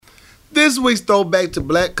This week's Throwback to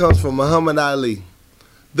Black comes from Muhammad Ali.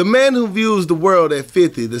 The man who views the world at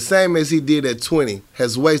 50 the same as he did at 20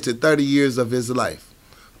 has wasted 30 years of his life.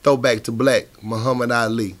 Throwback to Black, Muhammad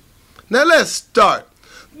Ali. Now let's start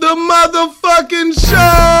the motherfucking show!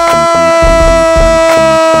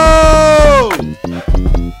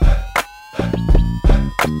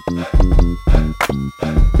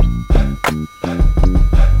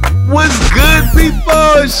 What's good, people?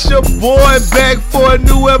 It's your boy back for a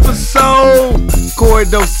new episode. Corey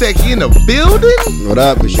Dosecki in the building. What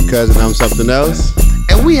up? It's your cousin. I'm something else.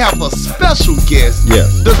 And we have a special guest.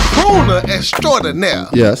 Yes. The crooner extraordinaire.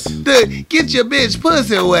 Yes. The get your bitch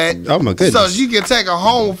pussy wet. Oh my goodness. So you can take her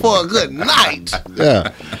home for a good night.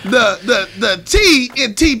 Yeah. The T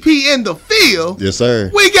and TP in the field. Yes,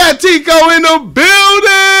 sir. We got Tico in the building.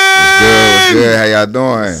 What's good? How y'all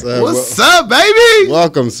doing? What's up, baby?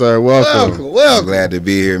 Welcome, sir. Welcome. I'm glad to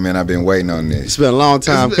be here, man. I've been waiting on this. It's been a long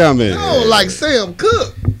time coming. Oh, like Sam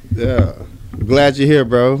Cooke. Yeah. Glad you're here,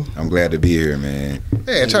 bro. I'm glad to be here, man.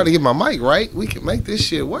 Yeah, trying to get my mic right. We can make this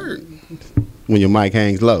shit work. When your mic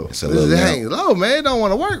hangs low. It's a little limp. Hang low, man. It don't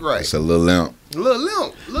want to work right. It's a little limp. Little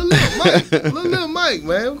mic. Little mic, man.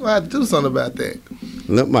 We're going to have to do something about that.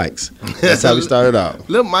 Limp mics. That's how we started out.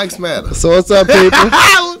 Little mics matter. So what's up, people?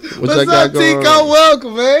 What's up, Tico?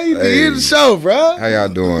 Welcome, man. You hear the show, bro. How y'all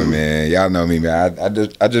doing, man? Y'all know me, man. I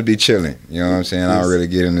just be chilling. You know what I'm saying? I don't really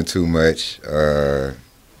get into too much.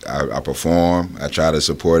 I perform. I try to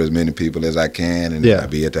support as many people as I can, and I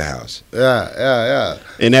be at the house. Yeah.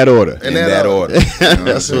 In that order. In that order. You know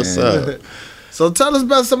That's what's up. So tell us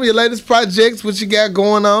about some of your latest projects, what you got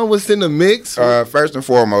going on, what's in the mix. First and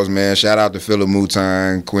foremost, man, shout out to Philip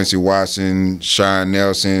Mouton, Quincy Watson, Sean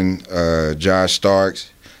Nelson, Josh Starks,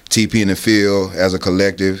 TP in the Field as a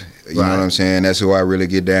collective. You know what I'm saying? That's who I really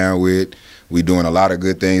get down with. We doing a lot of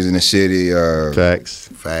good things in the city. Facts.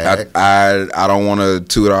 I don't want to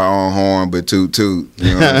toot our own horn, but toot. You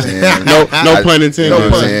know what I'm saying? no pun intended. You know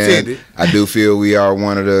what I'm saying? I do feel we are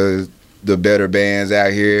one of the better bands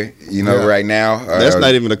out here, right now. That's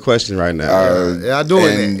not even a question right now. Y'all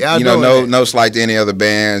doing it. No slight to any other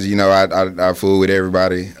bands. I fool with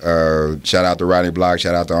everybody. Shout out to Rodney Block,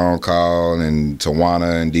 shout out to On Call, and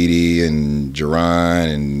Tawana, and Dee and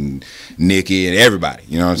Jerron, and Nikki, and everybody.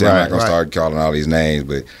 You know what I'm saying? I'm not going to start calling all these names,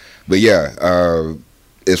 but yeah,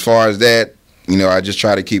 as far as that, I just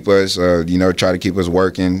try to keep us,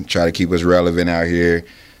 working, try to keep us relevant out here.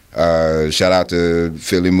 Shout out to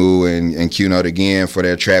Philly Moo and Q-Note again for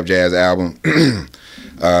their Trap Jazz album.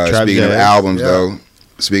 Speaking of albums,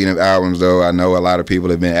 though, I know a lot of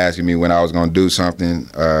people have been asking me when I was going to do something.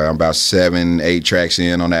 I'm about 7-8 tracks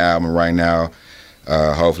in on the album right now.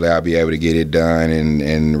 Hopefully I'll be able to get it done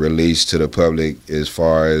and released to the public as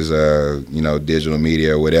far as digital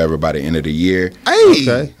media or whatever by the end of the year. Hey,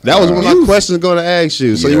 okay. That was one of my questions going to ask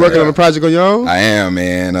you. So you working on a project on your own? I am,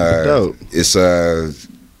 man. Dope. It's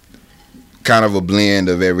kind of a blend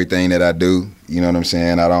of everything that I do. You know what I'm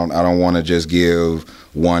saying? I don't want to just give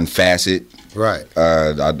one facet. Right.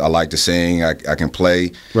 I like to sing. I can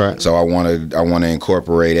play. Right. So I want to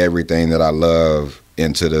incorporate everything that I love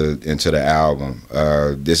into the album.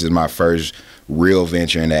 This is my first real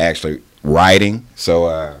venture into actually writing.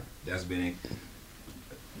 So that's been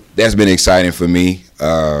exciting for me.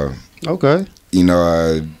 Okay.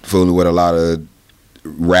 Fooling with a lot of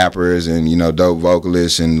rappers and dope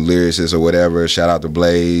vocalists and lyricists or whatever. Shout out to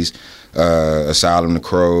Blaze, Asylum the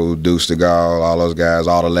Crow, Deuce the Gall, all those guys,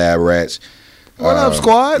 all the Lab Rats. What up,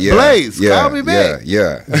 squad? Yeah, Blaze, call me back.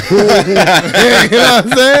 Yeah. You know what I'm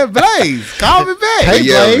saying? Blaze, call me back. Hey,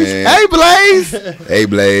 Blaze. Hey, Blaze. Hey,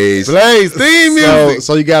 Blaze. Blaze, theme music.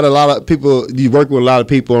 So you got a lot of people. You work with a lot of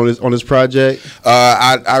people on this project.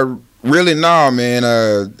 I really man.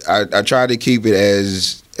 I try to keep it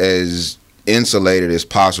as insulated as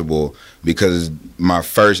possible because my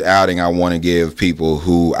first outing, I want to give people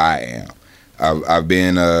who I am. I've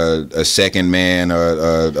been a second man,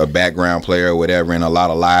 a background player or whatever in a lot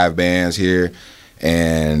of live bands here.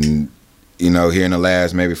 And, here in the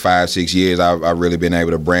last maybe 5-6 years, I've really been able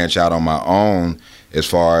to branch out on my own as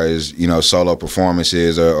far as, solo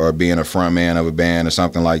performances or being a front man of a band or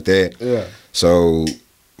something like that. Yeah. So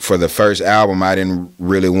for the first album, I didn't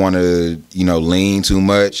really want to, lean too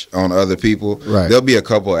much on other people. Right. There'll be a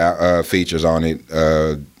couple features on it.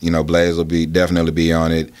 Blaze will definitely be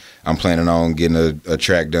on it. I'm planning on getting a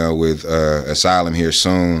track done with Asylum here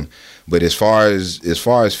soon. But as far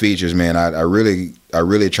as features, man, I really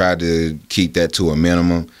tried to keep that to a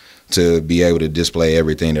minimum to be able to display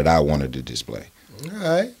everything that I wanted to display. All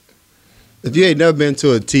right. If you ain't never been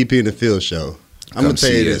to a TP in the Field show, I'm going to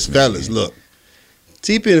tell you this, fellas, look.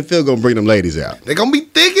 TP and Phil gonna bring them ladies out. They gonna be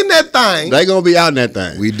thick in that thing. They gonna be out in that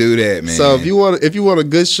thing. We do that, man. So if you want a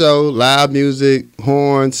good show, live music,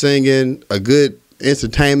 horn, singing, a good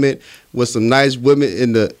entertainment with some nice women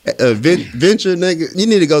in the venture, nigga, you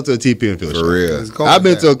need to go to a TP and Phil show. For real. I've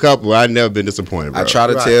been to a couple. I've never been disappointed, bro. I try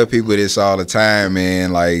to tell people this all the time,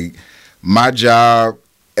 man. Like, my job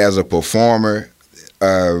as a performer,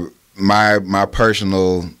 my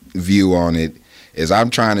personal view on it is I'm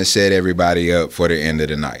trying to set everybody up for the end of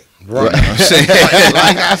the night. Right. You know what I'm saying?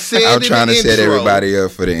 Like I said, I'm trying to set everybody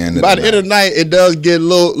up for the end of the night. By the end of the night, it does get a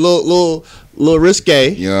little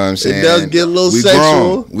risque. You know what I'm saying? It does get a little We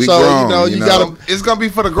sexual. grown. We so grown, you gotta. It's gonna be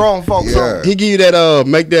for the grown folks. Yeah. He give you that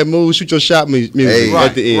make that move, shoot your shot music Hey,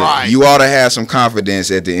 at the end. right. You ought to have some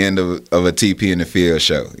confidence at the end of a TP in the Field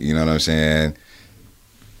show. You know what I'm saying?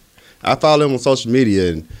 I follow him on social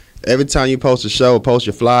media, and every time you post a show, post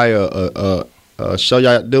your flyer, show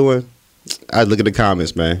y'all doing, I look at the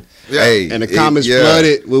comments, man. Yeah. Hey, And the comments yeah.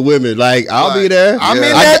 flooded with women. Like, I'll be there. I'm in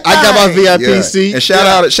I that got my thing. VIP seat. And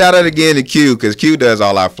shout out again to Q, because Q does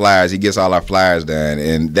all our flyers. He gets all our flyers done,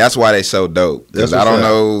 and that's why they so dope. Because That's I don't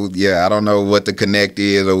what's know, I don't know what the connect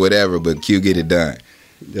is or whatever, but Q get it done.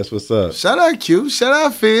 That's what's up. Shout out Q. Shout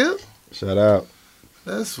out Phil. Shout out.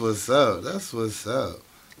 That's what's up. That's what's up.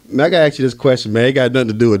 Man, I gotta ask you this question, man. It got nothing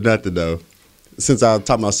to do with nothing though. Since I was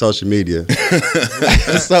talking about social media,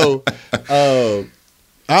 so I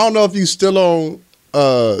don't know if you still on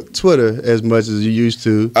Twitter as much as you used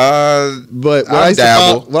to. But when I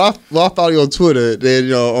dabble. when I follow you on Twitter,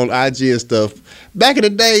 then on IG and stuff. Back in the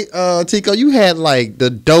day, Tico, you had like the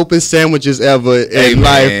dopest sandwiches ever Hey, in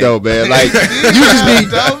life, man. though, man. Like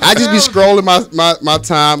I just be scrolling my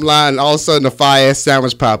timeline, and all of a sudden a fire ass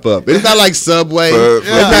sandwich pop up. It's not like Subway. For It's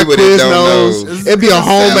not people that don't Quiznos. know. It'd be a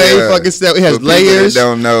homemade Yeah. fucking sandwich. It has For people that layers.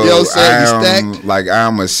 don't know, You know what I'm saying? Be stacked.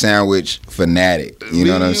 I'm a sandwich fanatic. You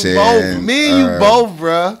know what I'm saying? Me and you both,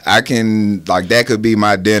 bruh. I can that could be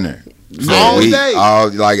my dinner for All the week. day.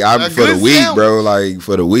 I'm A for the good week, sandwich. bro. Like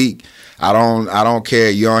for the week. I don't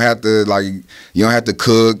care. You don't have to you don't have to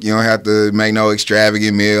cook. You don't have to make no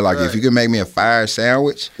extravagant meal. Like if you can make me a fire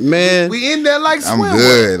sandwich, Man, We in there like I'm swim.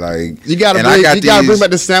 good. Like you gotta and I got bring these-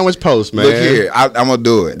 back the sandwich post, man. Look here, I'm gonna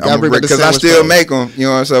do it. Gotta bring back the Because I sandwich still post. make them. You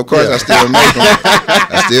know what I'm saying? Of course, Yeah. I still make them.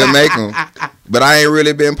 I still make them. But I ain't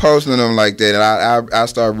really been posting them like that. And I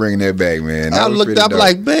start bringing that back, man. That I was looked pretty up dope.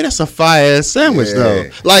 like, man, that's a fire ass sandwich Yeah. though.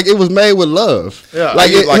 Like it was made with love. Yeah.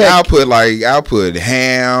 I'll put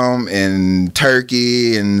ham and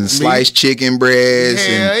turkey and sliced chicken breasts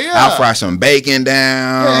Hell and yeah. I'll fry some bacon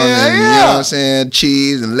down Hell and you know yeah. what I'm saying,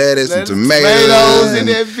 cheese and lettuce and tomatoes tomatoes in and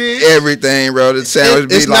that bitch. everything, bro. The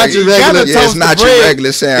sandwich It's be not like your regular- yeah, it's not your bread.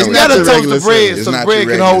 regular sandwich. You gotta your toast regular the bread sandwich. It's so the not bread your can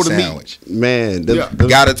regular hold the meat. sandwich. Man, Yeah.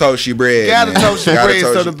 Gotta toast your bread. Gotta man. toast your Gotta bread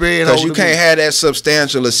so toast the your- bread Cause hold you the can't meat. have that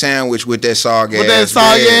substantial a sandwich with that soggy With that ass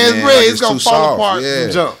soggy ass man. bread, Like, it's gonna too fall soft. apart Yeah.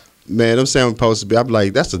 from jump. man, them sandwich supposed to be. I'm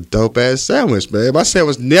like, that's a dope ass sandwich, man. My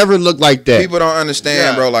sandwich never looked like that. People don't understand,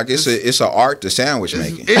 Yeah. bro. Like it's an art to sandwich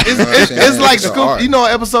making. It's, You know what I'm saying? it's like It's an Scooby. art. You know,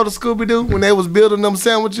 an episode of Scooby Doo when they was building them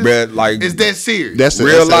sandwiches. Bruh, like It's that serious. That's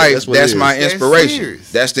real life. what it That's is. my That's inspiration. serious.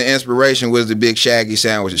 That's the inspiration was the big Shaggy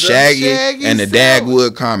sandwich, The Shaggy Shaggy and the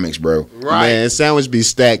sandwich. Dagwood comics, bro. right. Man, sandwich be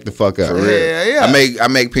stacked the fuck up. For real. Yeah. I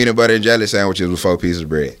make peanut butter and jelly sandwiches with 4 pieces of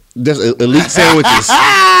bread. That's elite sandwiches.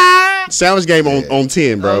 Sandwich game on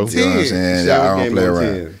 10, bro. On 10. You know what I'm saying? Sandwich I don't game play on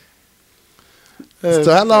around. 10.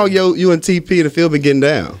 So how long you and TP and the field been getting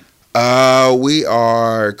down? We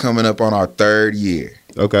are coming up on our 3rd year.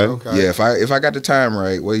 Okay. Okay. Yeah, if I got the time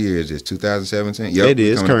right, what year is this? 2017. Yep, It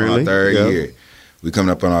is we coming currently. up on our 3rd Yep. year. We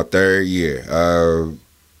coming up on our 3rd year.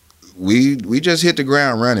 We just hit the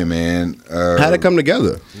ground running, man. How'd it come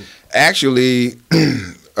together? Actually,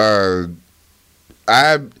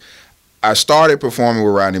 I started performing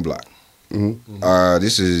with Rodney Block. Mhm.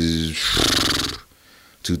 This is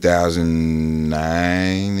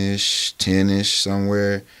 2009-ish, 10-ish,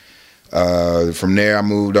 somewhere. From there, I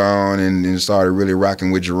moved on and started really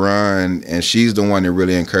rocking with Jerron, and she's the one that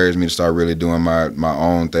really encouraged me to start really doing my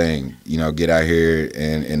own thing. You know, get out here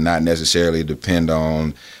and not necessarily depend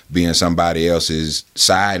on being somebody else's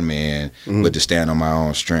side man, but to stand on my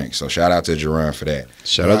own strength. So shout out to Jerron for that.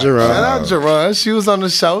 Shout out Jerron. Shout out Jerron. She was on the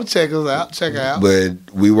show. Check us out. Check her out.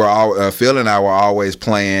 But we were all Phil and I were always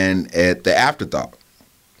playing at the Afterthought.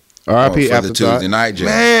 R.I.P. for the Afterthought. Tuesday night jam.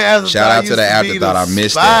 Man, Afterthought Shout out to used the be Afterthought. I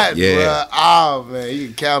missed spot, that. Yeah. bruh. Oh man, you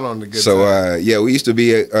can count on the good So time. we used to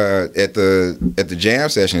be at the jam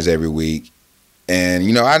sessions every week, and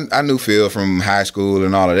you know I knew Phil from high school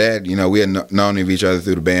and all of that. You know we had known of each other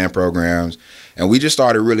through the band programs, and we just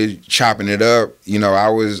started really chopping it up. You know, I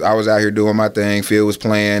was out here doing my thing, Phil was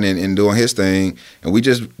playing and doing his thing, and we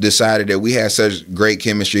just decided that we had such great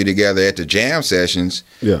chemistry together at the jam sessions.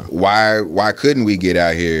 Yeah. Why couldn't we get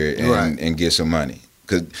out here and get some money?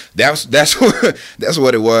 Because that's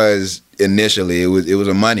what it was initially. It was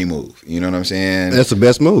a money move. You know what I'm saying? That's the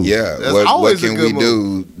best move. Yeah. That's What always can a good we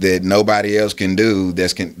do that nobody else can do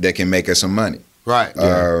that can make us some money? Right.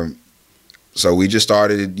 So we just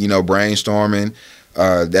started, you know, brainstorming.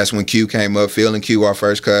 That's when Q came up. Phil and Q are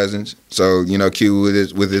first cousins. So, you know, Q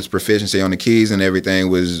with his proficiency on the keys and everything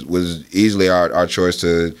was easily our choice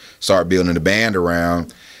to start building the band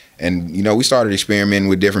around. And, you know, we started experimenting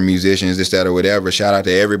with different musicians, this, that, or whatever. Shout out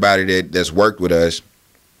to everybody that's worked with us.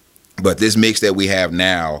 But this mix that we have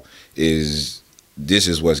now is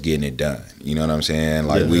what's getting it done. You know what I'm saying?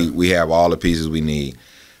 Like, we have all the pieces we need.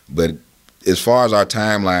 But as far as our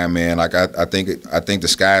timeline, man, like I think the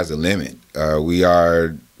sky's the limit.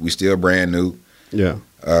 We still brand new. Yeah.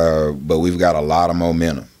 But we've got a lot of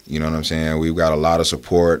momentum. You know what I'm saying? We've got a lot of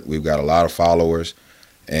support. We've got a lot of followers,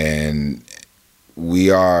 and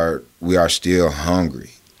we are still hungry.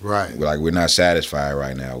 Right. Like, we're not satisfied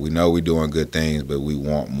right now. We know we're doing good things, but we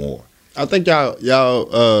want more. I think y'all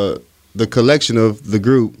the collection of the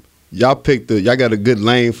group, y'all got a good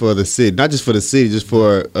lane for the city, not just for the city, just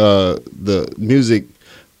for the music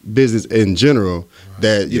business in general.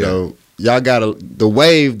 That you know, y'all got the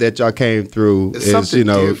wave that y'all came through It's is, something you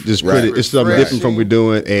know, different. just Right. pretty. It's something different from what we're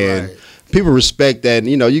doing, and people respect that. And,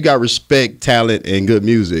 you know, you got respect, talent, and good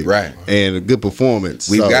music, Right. and a good performance.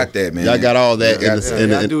 We've So got that, man. Y'all got all that We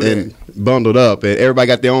got and bundled up, and everybody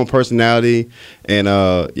got their own personality, and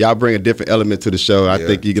y'all bring a different element to the show. I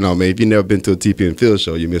think you know, man, if you never been to a TP and Phil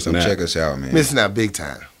show, you're missing Come out. check us out, man. Missing out big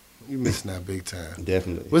time. You missing out big time.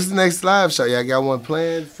 Definitely. What's the next live show? Y'all got one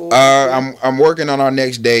planned for? I'm working on our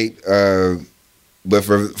next date. But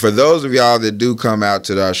for those of y'all that do come out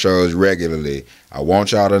to our shows regularly, I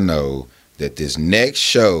want y'all to know that this next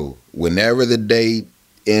show, whenever the date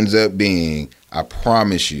ends up being, I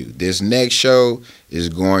promise you, this next show is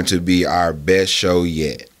going to be our best show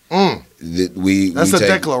yet. That's a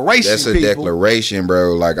declaration, That's a people. declaration,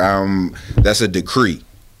 bro. Like, that's a decree.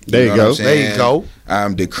 There you know go. what I'm saying? There you go.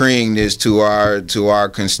 I'm decreeing this to our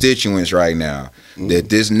constituents right now, that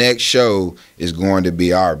this next show is going to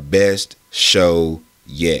be our best show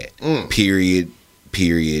yet. Period.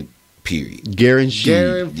 Guaranteed. Gary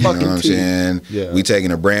You know fucking what I'm T. saying? Yeah. We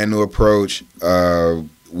taking a brand new approach.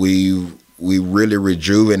 We really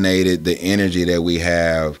rejuvenated the energy that we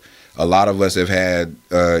have. A lot of us have had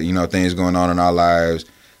things going on in our lives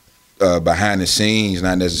behind the scenes,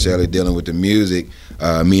 not necessarily dealing with the music.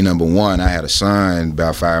 Me, number one, I had a son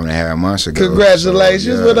about 5.5 months ago.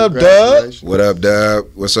 Congratulations. So, What up, Doug? Congratulations. What up, Dub?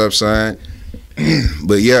 What's up, son?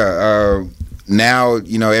 But yeah, now,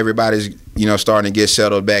 you know, everybody's, you know, starting to get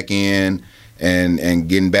settled back in and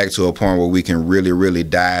getting back to a point where we can really, really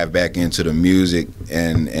dive back into the music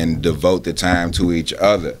and devote the time to each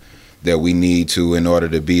other that we need to in order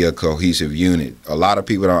to be a cohesive unit. A lot of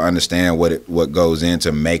people don't understand what goes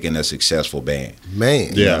into making a successful band.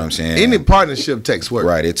 Man. You know what I'm saying? Any partnership takes work.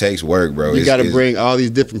 Right, it takes work, bro. You It's- got to it's- bring all these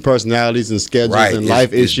different personalities and schedules Right, and it's,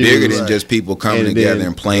 life it's issues. bigger than just people coming And together then-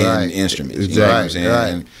 and playing Right. instruments. You know what I'm Exactly, saying?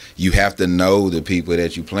 right. And you have to know the people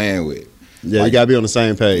that you're playing with. Yeah, you got to be on the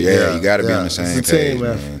same page. Yeah, you got to be yeah. on the same It's a team page,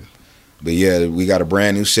 effort. man. But yeah, we got a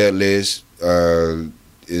brand new set list.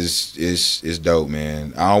 It's dope,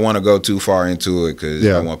 man. I don't want to go too far into it because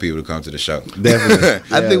Yeah. I want people to come to the show. Definitely.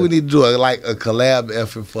 I think we need to do a collab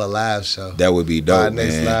effort for a live show. That would be Our dope,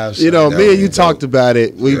 next man. live show. You know, That me would and you be talked dope. about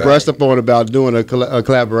it. We Yeah. brushed up on about doing a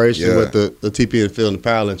collaboration Yeah. with the TP and Phil and the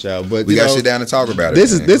Power Lunch Hour. But We you got to know, sit down and talk about it.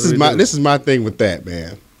 This is man. this is We my do. this is my thing with that,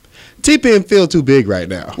 man. TP and Phil too big right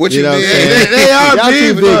now. What you know mean? what I'm saying? They are Y'all big,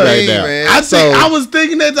 too big but- right now. man. I was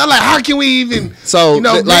thinking that. I'm like, how can we even, So,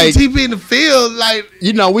 bring like- TP in the field? Like,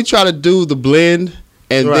 You know, we try to do the blend.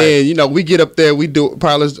 And Right. then, you know, we get up there, we do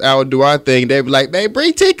Parlors Hour, do our thing. They be like, "Man,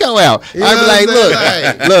 bring Tico out." You I know be like, what "Look, I'm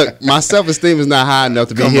saying? look, my self-esteem is not high enough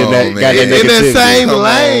to be Come hitting on, that, man. got that in that negativity. same Come on,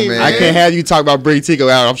 lane, man. man. I can't have you talk about bring Tico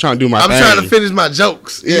out. I'm trying to do my I'm thing. trying to finish my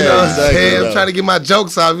jokes. You Yeah, know what I'm exactly, saying? yeah. I'm trying to get my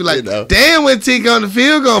jokes off. Be like, You know. damn, when Tico on the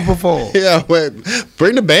field gonna perform? Yeah, well,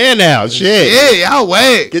 bring the band out. Shit. Yeah, y'all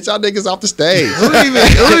wait. Get y'all niggas off the stage. Who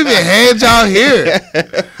even had y'all here?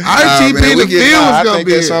 Our TP Man, in we the could- field I was gonna think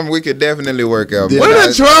be that's here. something we could definitely work out. Yeah. man. Where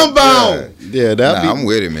the trombone? Yeah, that'd I'm be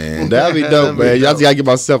with it, man. that'd be dope, That'd be man. Y'all dope. just gotta get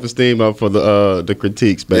my self-esteem up for the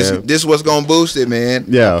critiques, man. This what's gonna boost it, man.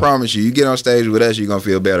 Yeah. I promise you. You get on stage with us, you're gonna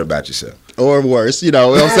feel better about yourself. Or worse, you know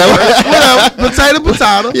what I'm saying? Whatever,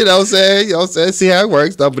 potato. You know what I'm saying? See how it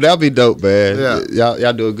works, though. But that'll be dope, man. Yeah.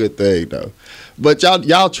 Y'all do a good thing, though. But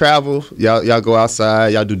y'all travel, y'all go outside,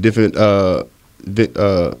 y'all do different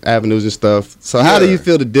avenues and stuff. So how do you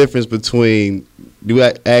feel the difference between? Do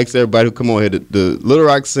I ask everybody who come on here the Little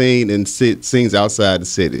Rock scene and scenes outside the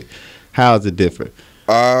city? How is it different?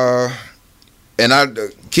 And I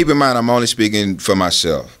keep in mind, I'm only speaking for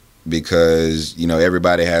myself because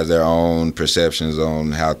everybody has their own perceptions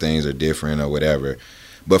on how things are different or whatever.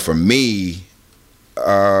 But for me,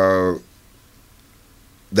 the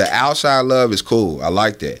outside love is cool. I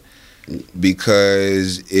like that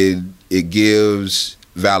because it gives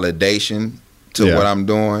validation to what I'm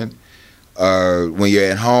doing. When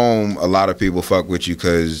you're at home, a lot of people fuck with you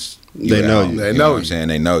because they know you. They know what I'm saying?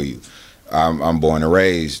 They know you. I'm born and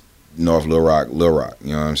raised North Little Rock.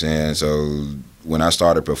 You know what I'm saying? So when I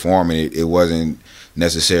started performing, it wasn't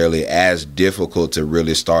necessarily as difficult to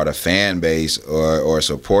really start a fan base or a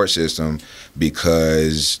support system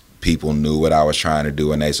because people knew what I was trying to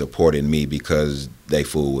do and they supported me because they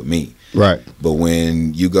fool with me. Right. But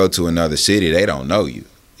when you go to another city, they don't know you.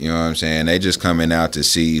 You know what I'm saying? They just coming out to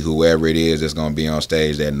see whoever it is that's going to be on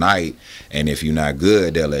stage that night. And if you're not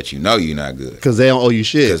good, they'll let you know you're not good. Because they don't owe you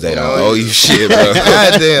shit. Because they don't owe you shit, bro.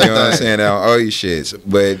 Goddamn. You know what I'm saying? They don't owe you shit.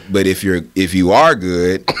 But if you are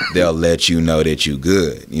good, they'll let you know that you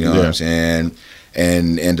good. You know what I'm saying?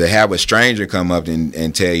 And to have a stranger come up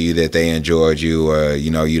and tell you that they enjoyed you or,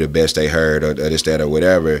 you the best they heard or this, that, or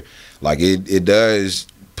whatever, like it does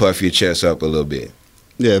puff your chest up a little bit.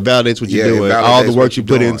 Yeah, it validates what you're doing, all the work you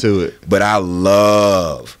put into it. But I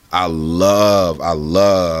love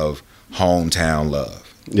hometown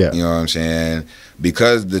love. Yeah. You know what I'm saying?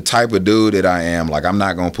 Because the type of dude that I am, like I'm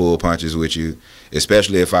not going to pull punches with you,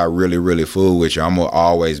 especially if I really, really fool with you. I'm going to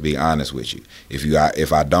always be honest with you.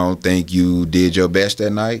 If I don't think you did your best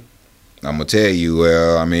that night, I'm going to tell you,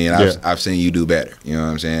 well, I mean, I've seen you do better. You know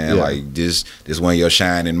what I'm saying? Yeah. Like this one of your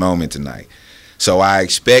shining moment tonight. So I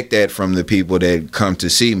expect that from the people that come to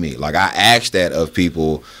see me. Like I ask that of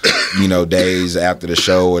people, days after the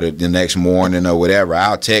show or the next morning or whatever.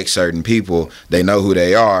 I'll text certain people. They know who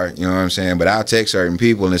they are, you know what I'm saying? But I'll text certain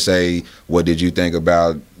people and say, what did you think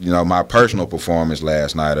about, my personal performance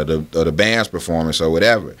last night or the band's performance or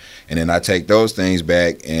whatever. And then I take those things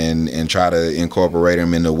back and try to incorporate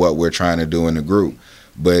them into what we're trying to do in the group.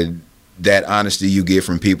 But that honesty you get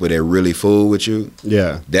from people that really fool with you,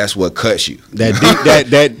 that's what cuts you. That deep,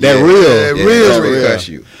 that real cuts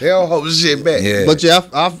you. They don't hold shit back. Yeah. But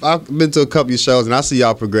I've been to a couple of shows and I see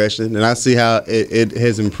y'all progression and I see how it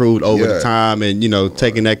has improved over the time and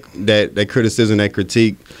taking that criticism, that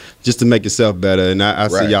critique, just to make yourself better. And I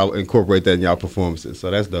see y'all incorporate that in y'all performances.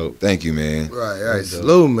 So that's dope. Thank you, man. Right.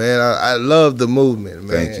 Salute, man. I love the movement,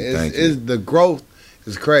 man. Thank you. It's the growth.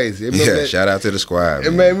 It's crazy. Shout out to the squad.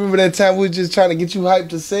 Man, remember that time we were just trying to get you hyped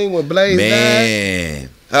to sing when Blaze died?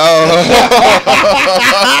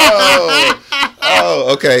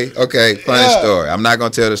 Okay. Funny story. I'm not gonna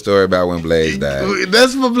tell the story about when Blaze died.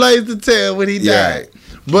 That's for Blaze to tell when he died.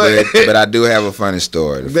 But I do have a funny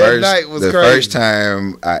story. That night was crazy. The first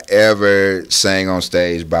time I ever sang on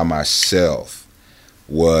stage by myself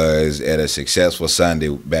was at a Successful Sunday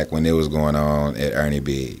back when it was going on at Ernie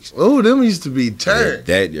Biggs. Oh, them used to be turned.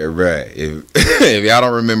 You're right. If y'all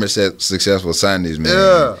don't remember Successful Sundays, man.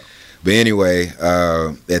 Yeah. But anyway,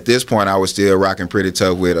 at this point, I was still rocking pretty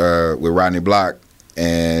tough with Rodney Block,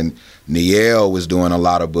 and Nielle was doing a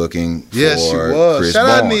lot of booking for Chris Shout Barnes.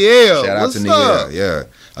 Out Nielle. Shout What's out to up? Nielle. Yeah,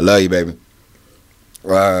 I love you, baby.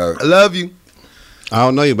 I love you. I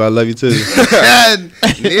don't know you, but I love you too. Nielle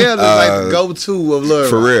is like the go-to of love.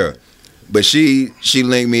 For real. But she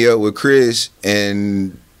linked me up with Chris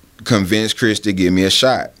and convinced Chris to give me a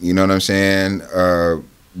shot. You know what I'm saying?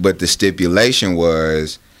 But the stipulation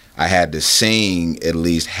was I had to sing at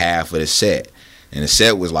least half of the set. And the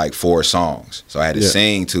set was like 4 songs. So I had to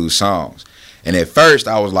sing 2 songs. And at first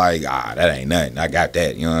I was like, that ain't nothing. I got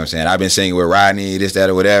that. You know what I'm saying? I've been singing with Rodney, this, that,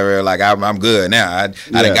 or whatever. Like I'm good now. I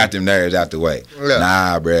done got them nerves out the way. Yeah.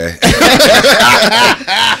 Nah, bruh.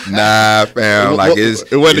 Nah, fam. Like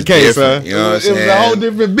it wasn't the case, huh? You know what I'm saying? It was a whole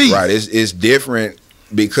different beat. Right. It's different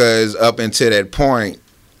because up until that point,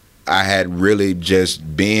 I had really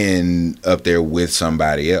just been up there with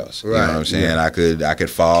somebody else. Right. You know what I'm saying? Yeah. I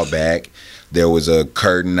could fall back. There was a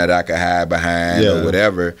curtain that I could hide behind or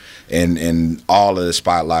whatever, and all of the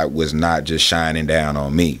spotlight was not just shining down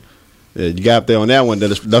on me. Yeah, you got up there on that one.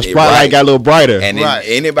 The spotlight got a little brighter. And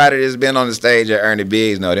anybody that's been on the stage at Ernie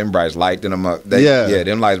Biggs know them brights lighting them up.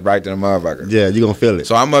 Them lights bright than a motherfucker. Yeah, you gonna feel it.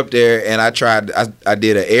 So I'm up there, and I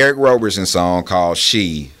did an Eric Roberson song called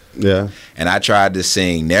 "She" Yeah. And I tried to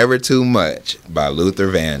sing Never Too Much by Luther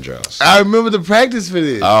Vandross. I remember the practice for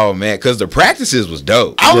this. Oh man, because the practices was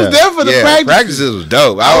dope. I was there for the practice. Practices was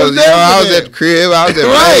dope. I was at the crib. I was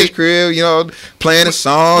at Blake's crib, playing the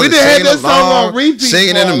songs. We done had that song on repeat,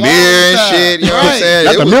 singing in the mirror and shit. You know what I'm saying?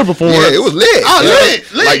 That's a mirror performance. Yeah, it was lit. Oh,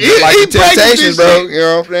 lit. Like He the Temptations, bro. You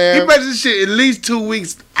know what I'm saying? He practiced this shit at least 2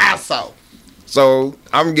 weeks. I saw. So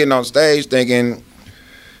I'm getting on stage thinking,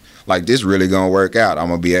 like, this really gonna work out. I'm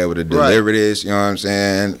gonna be able to deliver this. You know what I'm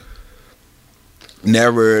saying?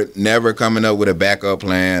 Never coming up with a backup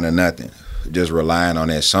plan or nothing. Just relying on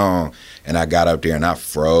that song. And I got up there and I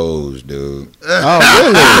froze, dude. Oh,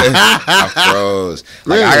 really? I froze.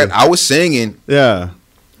 Like Really? I was singing, Yeah.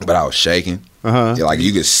 but I was shaking. Uh-huh. Like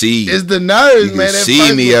you could see. It's the nerves, You man. could that see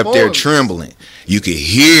first me up there performance. trembling. You could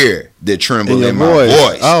hear the tremble In your in my voice.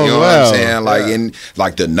 voice. Oh, you know wow. what I'm saying? Like in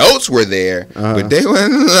like the notes were there, but they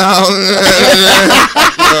weren't.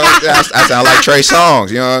 I sound like Trey Songz.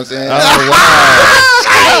 You know what I'm saying? Oh, wow.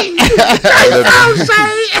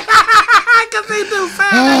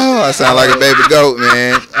 Oh, I sound like a baby goat,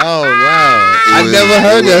 man. Oh, wow. I was- never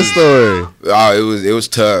heard that story. Oh, it was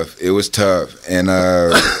tough. It was tough, and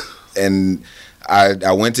and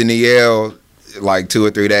I went to Nielle like 2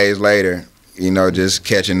 or 3 days later. Just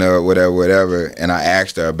catching up, whatever. And I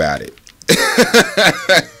asked her about it.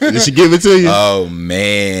 Did she give it to you? Oh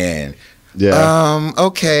man. Yeah.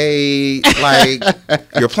 Okay. Like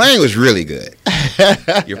your playing was really good.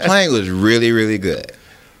 Your playing was really, really good.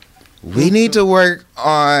 We need to work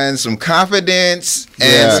on some confidence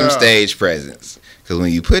and some stage presence. Because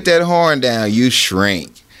when you put that horn down, you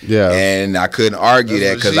shrink. Yeah. And I couldn't argue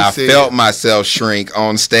That's that what because she I said. felt myself shrink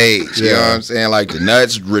on stage. You know what I'm saying? Like the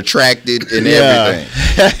nuts retracted and Yeah.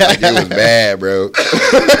 everything. Like it was bad, bro.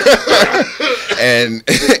 And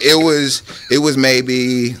it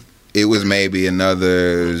was maybe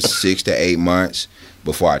another 6 to 8 months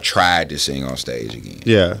before I tried to sing on stage again.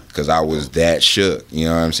 Yeah. Because I was that shook. You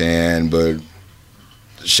know what I'm saying? But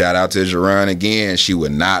shout out to Jerron again. She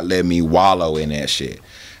would not let me wallow in that shit.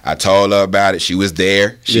 I told her about it. She was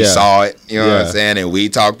there. She saw it. You know what I'm saying? And we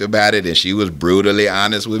talked about it. And she was brutally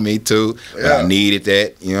honest with me too. But I needed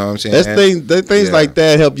that. You know what I'm saying? Things like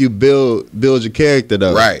that help you build your character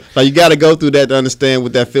though. Right. Like you got to go through that to understand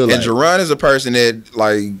what that feel like. And Jerron is a person that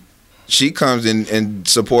like she comes in and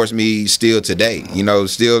supports me still today.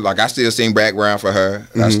 Still like I still sing background for her.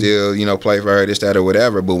 I still, play for her, this, that, or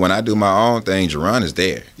whatever. But when I do my own thing, Jerron is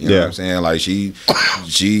there. You know what I'm saying? Like she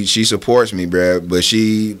supports me, bruh. But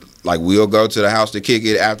she like we'll go to the house to kick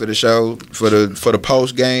it after the show for the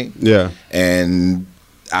post game. Yeah. And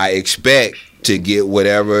I expect to get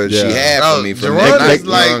whatever she had for me from Jerron that night. is You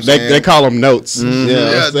know what I'm like- saying? They call them notes.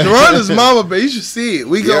 Yeah, Geronda's mama, but you should see it.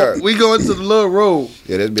 We go into the little room.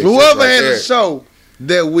 Yeah, that's big. Whoever right had there. the show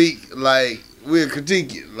that week, like we'll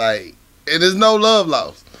critique it, like, and there's no love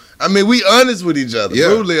lost. I mean, we honest with each other,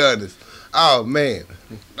 brutally honest. Oh man,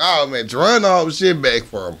 Geron all the shit back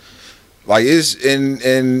for him. Like it's and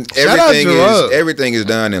Shout out Gerard. everything is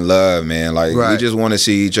done in love, man. Like we just want to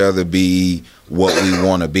see each other be what we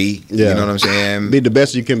want to be. Yeah. You know what I'm saying? Be the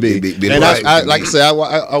best you can be. Be the And best you I can like be. I say,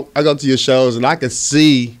 I go to your shows and I can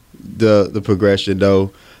see the progression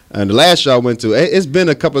though. And the last show I went to, it's been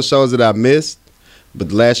a couple of shows that I missed, but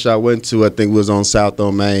the last show I went to, I think was on South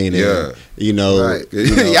on Main. And, Right.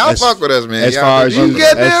 Y'all fuck with us, man. As Y'all far as You you-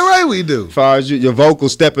 get as- that right, we do. As far as your vocal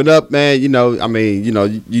stepping up, man, you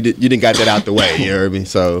didn't got that out the way. You heard me?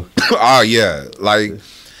 So Oh yeah, like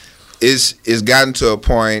it's gotten to a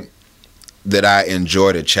point that I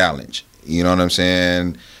enjoy the challenge. You know what I'm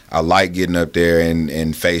saying? I like getting up there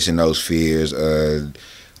and facing those fears,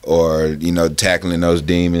 or tackling those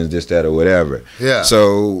demons, this, that, or whatever. Yeah.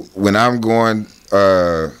 So when I'm going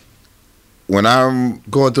Going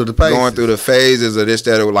through the paces. going through the phases of this,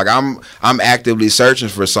 that, or like I'm actively searching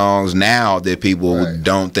for songs now that people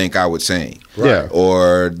don't think I would sing. yeah.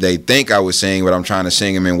 Or they think I would sing, but I'm trying to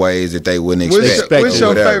sing them in ways that they wouldn't expect. What's or your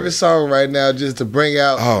whatever. favorite song right now, just to bring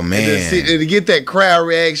out? Oh, and man. to and to get that crowd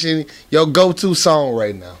reaction. Your go-to song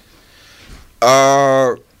right now.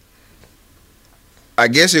 I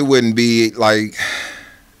guess it wouldn't be like,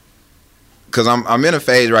 cause I'm in a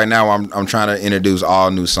phase right now where I'm trying to introduce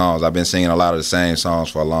all new songs. I've been singing a lot of the same songs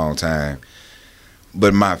for a long time,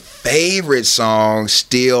 but my favorite song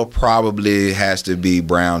still probably has to be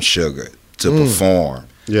Brown Sugar to perform.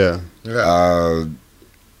 Yeah.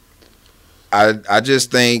 I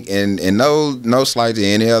just think, and no slight to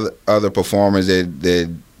any other performers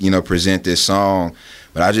that present this song,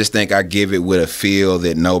 but I just think I give it with a feel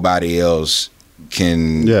that nobody else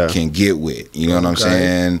can get with. You know what I'm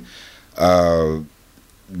saying?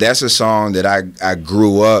 that's a song that I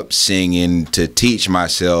grew up singing to teach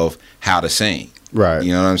myself how to sing. Right.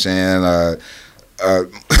 You know what I'm saying?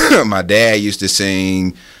 My dad used to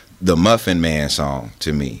sing the Muffin Man song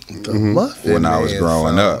to me The Muffin when I was Man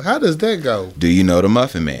growing song. up. How does that go? Do you know the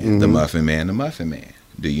Muffin Man? The Muffin Man, the Muffin Man.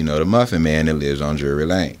 Do you know the Muffin Man that lives on Drury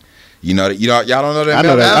Lane? You know that y'all don't know that? I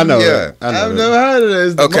know that. I know Yeah. that. I know I've that. never heard of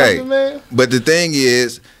this. The Okay. Muffin Man? But the thing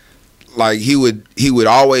is, like he would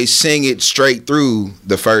always sing it straight through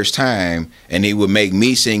the first time, and he would make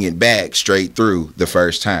me sing it back straight through the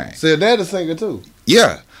first time. So your dad a singer too.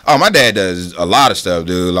 Yeah. Oh, my dad does a lot of stuff,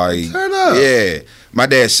 dude. Like, Turn up. yeah. My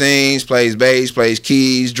dad sings, plays bass, plays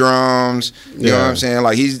keys, drums. You know what I'm saying?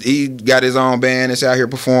 Like he got his own band that's out here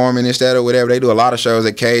performing instead of whatever. They do a lot of shows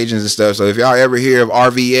at Cajuns and stuff. So if y'all ever hear of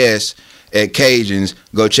RVS at Cajuns,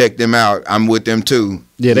 go check them out. I'm with them too.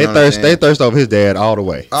 Yeah, they You know what I'm thirst. They saying? thirst over his dad all the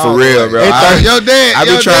way. For real, bro. Your dad. I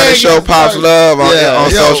be your trying dad to show gets Pops started. love on Yeah,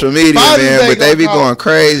 yo, social media, Father's man, Day but they gonna be come. going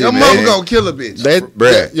crazy, Your man. mama gonna kill a bitch.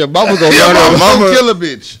 Bruh. Your mama gonna Your run mama over. mama- gonna kill a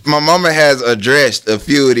bitch. My mama has addressed a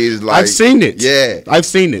few of these. Like, I've seen it. Yeah. I've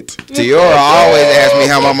seen it. Tiora always asks me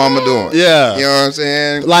how my mama doing. Yeah. You know what I'm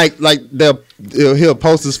saying? Like he'll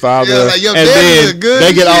post his father, Yeah, like, your and daddy's a then good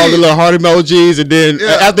they get all kid. the little heart emojis, and then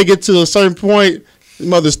Yeah. after they get to a certain point, his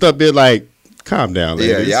mother stuff be like, "Calm down,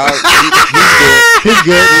 Yeah, ladies. y'all. He's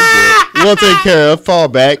good. We'll take care of. Fall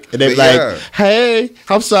back, and they be But like, yeah. "Hey,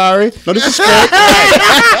 I'm sorry. No disrespect."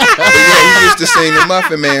 But yeah, he used to sing the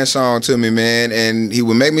Muffin Man song to me, man, and he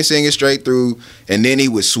would make me sing it straight through, and then he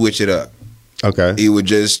would switch it up. Okay. He would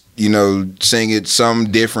just, sing it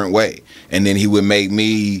some different way, and then he would make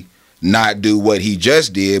me not do what he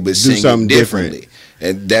just did, but sing something it differently.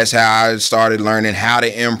 And that's how I started learning how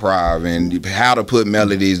to improv and how to put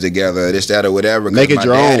melodies together, this, that, or whatever. 'cause Make it my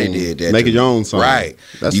your daddy own. Did that Make to it your me. own song. Right.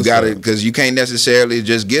 That's You what's got to, up. because you can't necessarily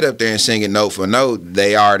just get up there and sing it note for note.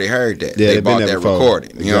 They already heard that. Yeah, they they've been bought there that before.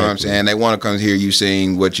 recording. You know what I'm Exactly. saying? They want to come hear you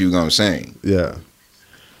sing what you going to sing. Yeah.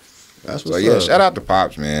 That's So what's yeah, up. shout out to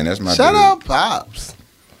Pops, man. That's my Shout dude. out Pops.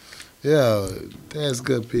 Yeah, that's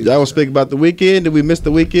good people. Y'all want to speak about the weekend? Did we miss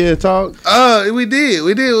the weekend talk? We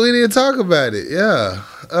did talk about it. Yeah.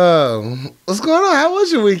 What's going on? How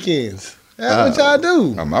was your weekends? What y'all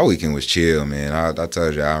do? Oh, my weekend was chill, man. I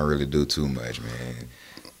told you I don't really do too much, man.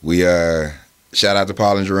 We shout out to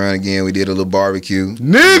Paul and Jerron again. We did a little barbecue. Nigga. You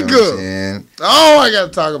know what I'm saying? Oh, I gotta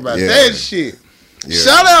talk about Yeah. that shit. Yeah.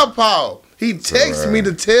 Shout out Paul. He texted So, me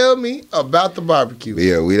to tell me about the barbecue. But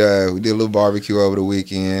yeah, we did a little barbecue over the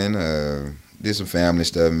weekend. Did some family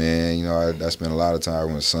stuff, man. You know, I spent a lot of time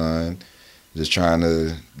with my son, just trying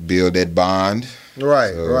to build that bond.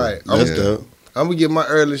 Right, So, right. That's Yeah. dope. I'm gonna give my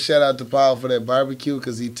early shout out to Paul for that barbecue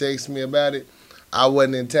because he texted me about it. I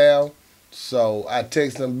wasn't in town, so I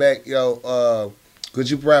texted him back, yo, could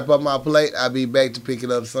you wrap up my plate? I'll be back to pick it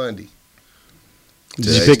up Sunday. Did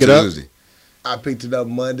you Today's pick it up? Tuesday. I picked it up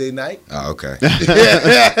Monday night. Oh, okay.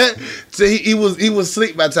 So he was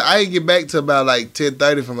asleep by the time I didn't get back to about like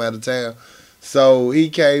 10:30 from out of town. So he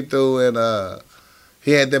came through and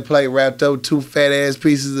he had that plate wrapped up, 2 fat ass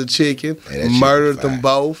pieces of chicken, Hey, that chicken murdered fire. them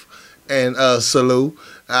both, and salute.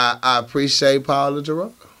 I appreciate Paul and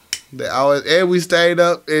Jerome. They always, and we stayed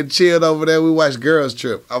up and chilled over there. We watched Girls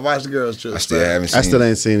Trip. I watched Girls Trip. I still haven't seen I still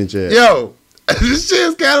ain't seen it yet. Yo, this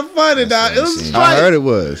shit's kind of funny, dog. It was seen it. straight. I heard it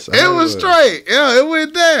was. I It heard was straight. Yeah, it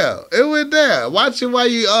went down. It went down. Watch it while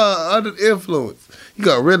you under the influence. You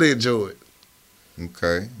gonna really enjoy it.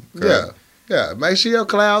 Okay. Yeah. Yeah. Make sure your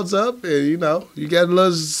clouds up and you got a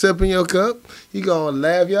little sip in your cup. You gonna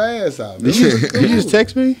laugh your ass off. Did you just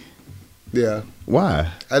text me? Yeah. Why?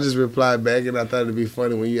 I just replied back and I thought it'd be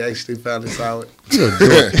funny when you actually finally saw it. Hey,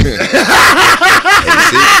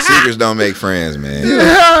 secrets don't make friends, man.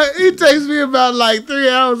 Yeah, he texted me about like 3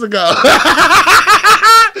 hours ago.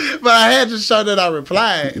 But I had to show that I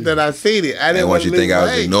replied, that I seen it. I I didn't didn't want you to think I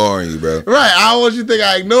was ignoring. ignoring you, bro. Right, I don't want you to think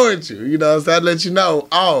I ignored you. So I let you know.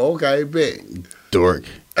 Oh, okay, bet. Dork.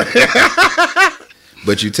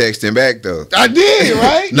 But you texting back though. I did,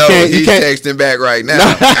 right? No, can't- you he's can't- texting back right now.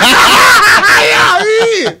 Yeah, I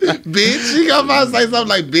did. Bitch, you come out and say something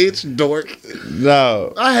like bitch, dork.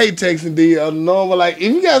 No. I hate texting D on normal. Like, if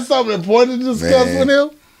you got something important to discuss Man. with him,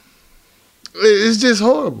 it's just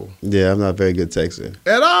horrible Yeah, I'm not a very good texter.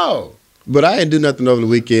 at all. But I didn't do nothing over the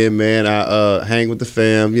weekend, man. I hang with the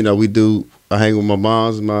fam. I hang with my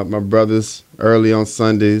moms and my brothers early on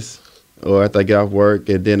Sundays or after I get off work.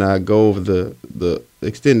 And then I go over the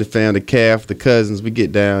extended fam, the calf, the cousins. We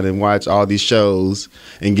get down and watch all these shows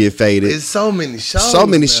and get faded. It's so many shows. So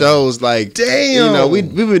many now. shows. Like, Damn.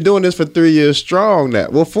 we've been doing this for 3 years strong now.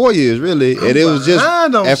 Well, 4 years, really. And it was just,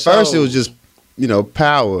 behind on at first, it was shows. just,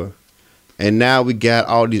 Power. And now we got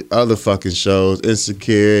all these other fucking shows,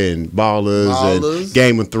 Insecure and Ballers. And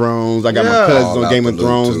Game of Thrones. I got my cousins on Game of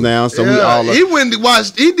Thrones now, so we all. He went and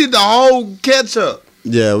watched. He did the whole catch up.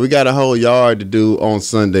 Yeah, we got a whole yard to do on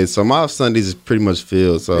Sunday, so my Sundays is pretty much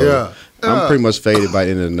filled. So I'm pretty much faded by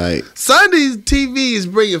the end of the night. Sundays TV is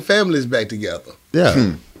bringing families back together.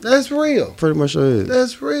 Yeah, that's real. Pretty much is.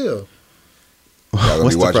 That's real. Y'all gonna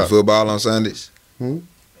be watching football on Sundays? I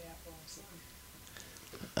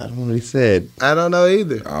don't know what he said. I don't know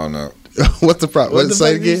either. I don't know. What's the problem? What the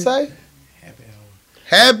fuck did you say?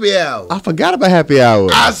 Happy hour. I forgot about happy hour.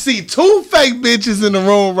 I see 2 fake bitches in the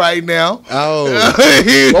room right now. Oh,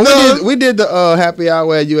 well, we did the happy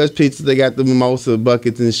hour at US Pizza. They got the mimosa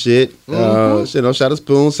buckets and shit. Shout out to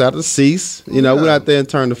Spoon, shout out to Cease. You know, we went out there and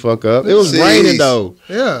turned the fuck up. It was raining though.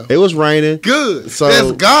 Yeah, it was raining. Good. So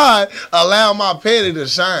that's God allow my patty to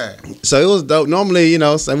shine. So it was dope. Normally, you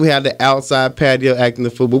know, we had the outside patio acting the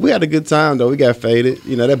fool, but we had a good time though. We got faded.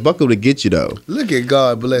 You know, that bucket would get you though. Look at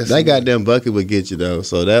God bless. That goddamn bucket would get you though.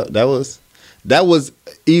 So that was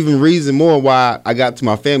even reason more why I got to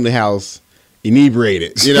my family house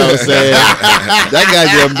inebriated. You know what I'm saying? That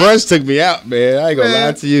goddamn brunch took me out, man. I ain't gonna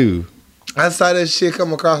lie to you. I saw that shit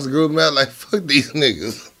come across the group, man. Like, fuck these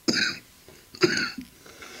niggas.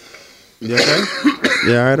 You okay?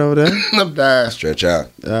 You all right over there? I'm dying. Stretch out.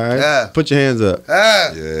 All right. Yeah. Put your hands up.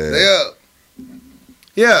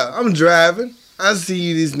 Yeah, I'm driving. I see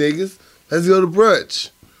you, these niggas. Let's go to brunch.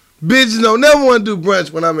 Bitches don't never want to do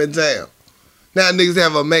brunch when I'm in town. Now niggas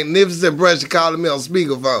have a magnificent brunch and calling me on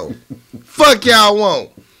speakerphone. Fuck y'all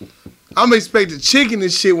want. I'm expecting chicken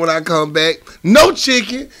and shit when I come back. No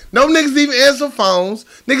chicken. No niggas even answer phones.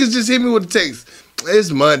 Niggas just hit me with a text.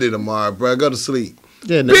 It's Monday tomorrow, bro. Go to sleep.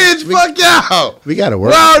 Yeah, no, bitch, fuck y'all. We gotta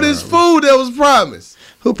work. Where all this food that was promised?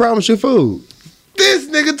 Who promised you food? This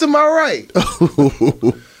nigga to my right.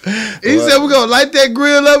 He said we're gonna light that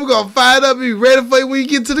grill up, we're gonna fire it up, be ready for you when you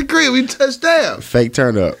get to the crib. We touch down. Fake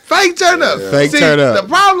turn up. Fake turn up. Yeah. Fake turn up. The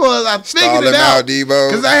problem was I figured it out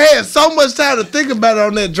because I had so much time to think about it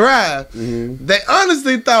on that drive. They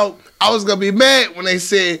honestly thought I was gonna be mad when they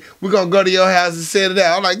said we're gonna go to your house and set it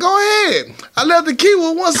out. I'm like, go ahead. I left the key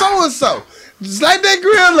with one so and so. Just light that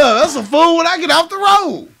grill up. That's a fool when I get off the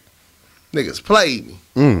road. Niggas played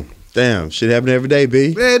me. Damn, shit happen every day,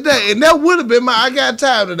 B. Man, and that would have been my I got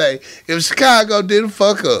time today if Chicago didn't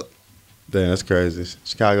fuck up. Damn, that's crazy.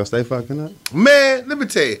 Chicago stay fucking up? Man, let me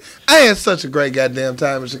tell you, I had such a great goddamn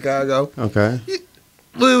time in Chicago. Okay.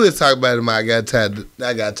 We was talking about it in my I got time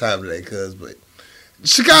today, cuz, but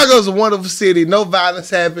Chicago's a wonderful city. No violence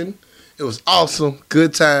happened. It was awesome.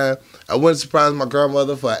 Good time. I went to surprise my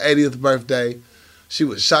grandmother for her 80th birthday. She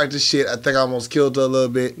was shocked as shit. I think I almost killed her a little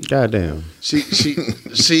bit. Goddamn. She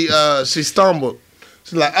stumbled.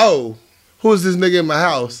 She's like, oh, who is this nigga in my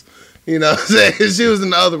house? You know what I'm saying? She was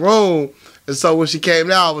in the other room. And so when she came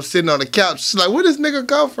down, I was sitting on the couch. She's like, where this nigga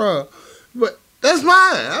come from? But that's mine.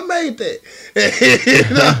 I made that.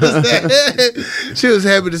 You know what I'm saying? She was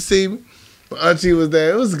happy to see me. My auntie was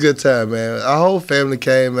there. It was a good time, man. Our whole family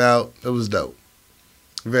came out. It was dope.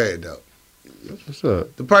 Very dope. What's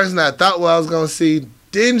up? The person I thought I was going to see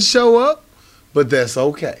didn't show up, but that's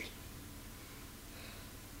okay.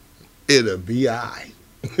 It'll be all right.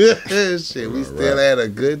 Shit, we still had a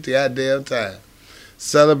good goddamn time.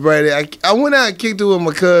 Celebrated. I went out and kicked it with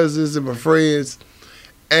my cousins and my friends,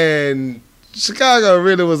 and Chicago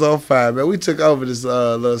really was on fire, man. We took over this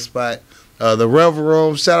little spot, the Revel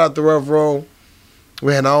Room. Shout out the Revel Room.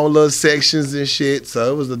 We had our own little sections and shit,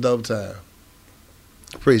 so it was a dope time.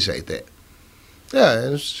 Appreciate that. Yeah,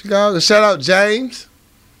 and Chicago. Shout out James.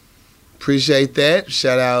 Appreciate that.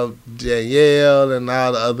 Shout out Danielle and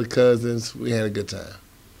all the other cousins. We had a good time.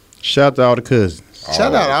 Shout out to all the cousins.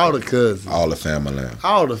 Shout out all the cousins. All the family.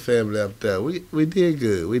 All the family up there. We did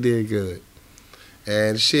good. We did good.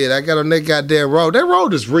 And shit, I got on that goddamn road. That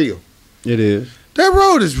road is real. It is. That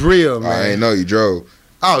road is real, man. I ain't know you drove.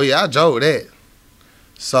 Oh, yeah, I drove that.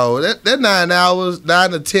 So that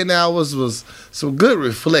 9 to 10 hours was some good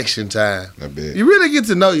reflection time. I bet. You really get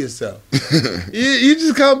to know yourself. you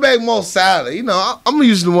just come back more silent. You know, I'm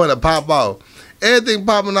usually the one to pop off. Everything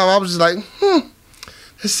popping off, I was just like,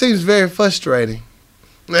 this seems very frustrating.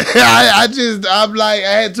 I'm like,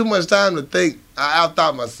 I had too much time to think. I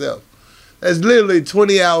outthought myself. That's literally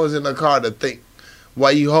 20 hours in the car to think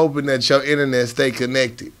while you hoping that your internet stay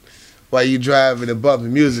connected while you driving and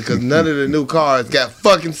bumping music, because none of the new cars got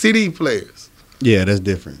fucking CD players. Yeah, that's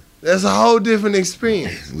different. That's a whole different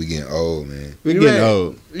experience. We getting old, man. We getting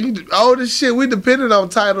old. Old as shit. We depended on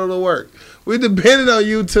Tidal to work. We depended on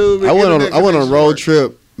YouTube. I went on a road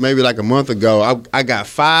trip maybe like a month ago, I got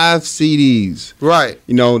 5 CDs. Right.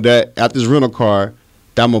 You know, that at this rental car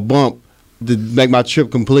that I'm gonna bump to make my trip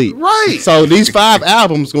complete. Right. So these 5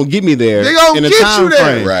 albums gonna get me there They gonna in a get time you there.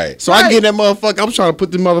 frame. Right. So I get that motherfucker. I'm trying to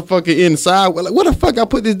put the motherfucker inside. Well, like, what the fuck I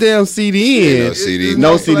put this damn CD in? No CD.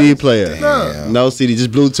 No CD player. Damn. No CD. Just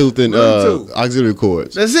Bluetooth and Bluetooth. auxiliary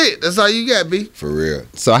cords. That's it. That's all you got, B. For real.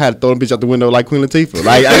 So I had to throw the bitch out the window like Queen Latifah.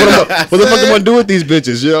 Like, what the fuck am I gonna do with these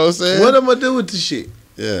bitches? You know what I'm saying? What am I do with this shit?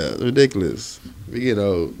 Yeah, ridiculous. We get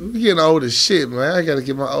old. We getting old as shit, man. I gotta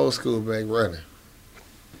get my old school back running.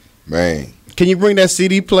 Man. Can you bring that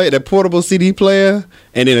CD player, that portable CD player,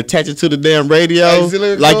 and then attach it to the damn radio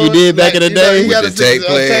Auxiliary like you cord? did back Like, in the you know, day? you gotta With the tape sit-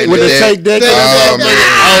 player, With the Yeah. tape deck. Oh, and man.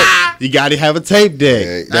 oh, you got to have a tape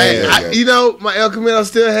deck. Yeah, Hey, yeah. you know, my El Camino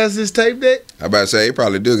still has his tape deck. I about to say he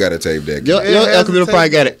probably do got a tape deck. Your Yeah, it has El Camino a tape probably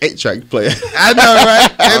got an 8-track player. I know,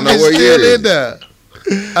 right? I don't know That bitch what year still it in there.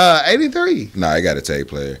 83. Nah, he got a tape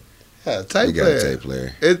player. Yeah, tape He got player. a tape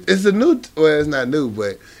player. It's a new. Well, it's not new,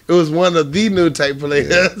 but it was one of the new tape players.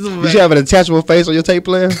 You should have an detachable face on your tape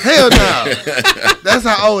player. Hell no. That's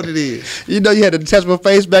how old it is. You know you had a detachable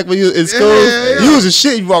face back when you was in school. Yeah. You was a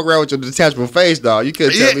shit. You walk around with your detachable face, dog. You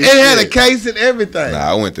couldn't Yeah, tell me it had a shit. case and everything. Nah,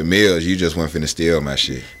 I went to Mills. You just went finna steal my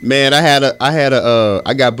shit. Man,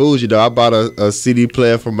 I got bougie though. I bought a CD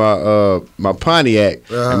player for my Pontiac,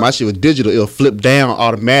 Uh-huh. and my shit was digital. It'll flip down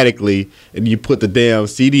automatically, and you put the damn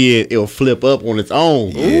CD in, it'll flip up on its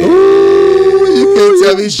own. Ooh, you couldn't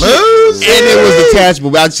tell me shit. boozy. And it was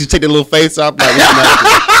detachable. I just take the little face off. Like,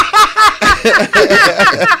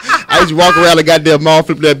 I used to walk around the goddamn mall,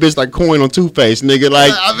 flip that bitch like coin on Two-Face, nigga.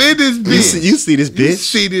 Like, I'm in this bitch. you see this You bitch?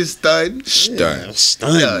 see this stun. Stunned.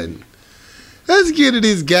 Stunned. Let's get to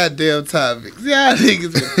these goddamn topics. Y'all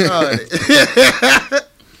niggas retarded.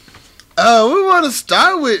 We want to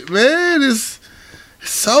start with, man, it's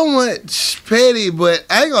so much petty, but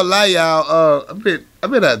I ain't gonna lie, y'all. I've been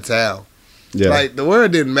out of town. Yeah, Like the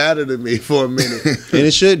word didn't matter to me for a minute. and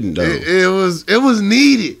it shouldn't though. it was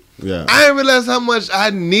needed. Yeah. I didn't realize how much I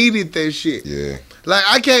needed that shit. Yeah. Like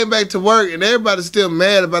I came back to work and everybody's still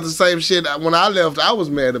mad about the same shit when I left. I was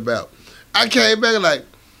mad about. I came back like,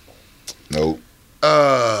 Nope.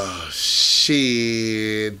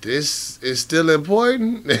 shit, this is still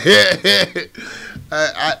important.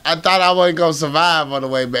 I thought I wasn't gonna survive on the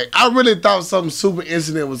way back. I really thought some super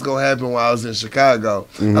incident was gonna happen while I was in Chicago.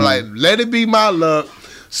 Mm-hmm. I like, let it be my luck.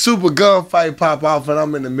 Super gunfight pop off and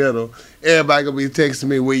I'm in the middle. Everybody gonna be texting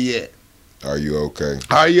me, where you at? Are you okay?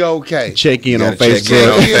 Are you okay? Check in You on gotta check Facebook. in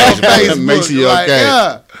on Check in on Facebook. Make sure you're Like, okay.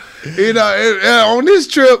 yeah. You know, on this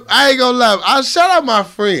trip, I ain't gonna lie. I shout out my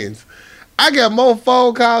friends. I got more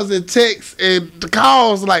phone calls and texts and the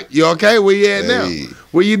calls like, you okay? Where you at now? Hey.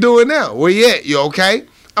 What you doing now? Where you at? You okay?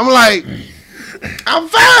 I'm like, I'm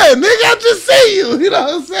fine, nigga. I just see you. You know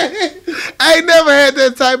what I'm saying? I ain't never had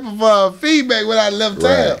that type of feedback when I left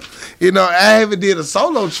town. Right. You know, I haven't did a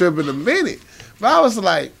solo trip in a minute. But I was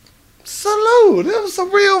like, salute. There was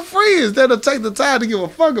some real friends that'll take the time to give a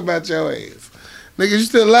fuck about your ass. Nigga, you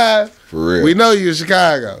still alive? For real. We know you in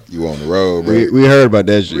Chicago. You on the road, bro. We heard about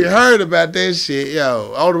that shit. We heard about that shit,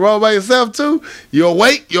 yo. On the road by yourself too? You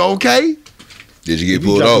awake? You okay? Did you get You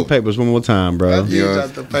pulled drop over? the papers one more time, bro. You Yeah.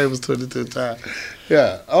 dropped the papers 22 times.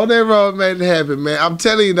 Yeah, on that road made it happen, man. I'm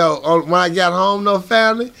telling you though, when I got home though,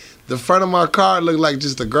 family, the front of my car looked like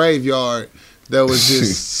just a graveyard that was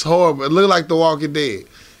just horrible. It looked like The Walking Dead.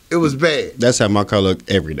 It was bad. That's how my car look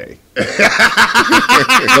every day.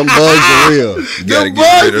 Them bugs are real. You gotta The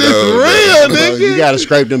get rid bugs of is those, real, bro. nigga. You gotta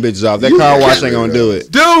scrape them bitches off. That car wash ain't gonna do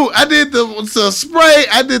it. Dude, I did the spray,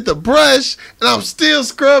 I did the brush, and I'm still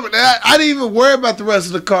scrubbing. I didn't even worry about the rest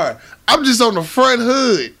of the car. I'm just on the front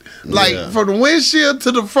hood. Like, Yeah. from the windshield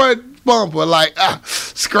to the front bumper. Like,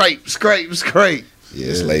 scrape, scrape, scrape. Yeah,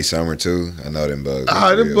 it's late summer too. I know them bugs.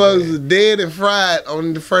 Oh, is them real bugs bad. are dead and fried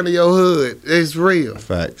on the front of your hood. It's real.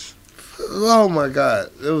 Facts. Oh, my God.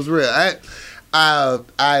 It was real.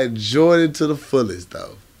 I enjoyed it to the fullest,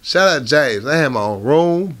 though. Shout out James. I had my own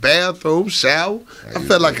room, bathroom, shower. I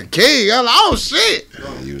felt like a king. I was like, oh, shit.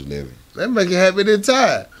 Yeah, you was living. That make you happy in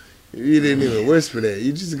time. You didn't even whisper that.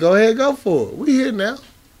 You just go ahead and go for it. We here now.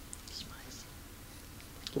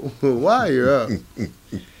 Why you're up? All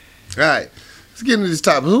right. Let's get into this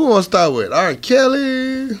topic. Who wants to start with? R.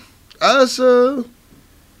 Kelly, Usher.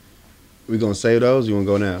 We gonna save those? You wanna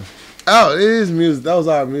go now? Oh, it is music. Those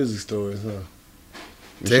are music stories, huh?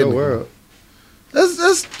 It's your world.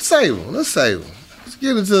 Let's save them. Let's save them. Let's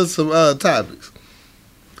get into some topics.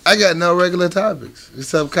 I got no regular topics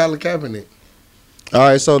except Colin Kaepernick. All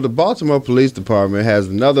right, so the Baltimore Police Department has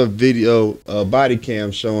another video body cam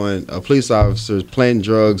showing police officers planting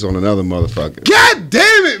drugs on another motherfucker. God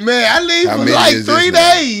damn it, man. I leave How for many like is this 3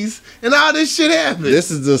 now? days, and all this shit happened.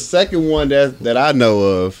 This is the second one that I know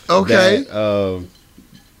of. Okay. That,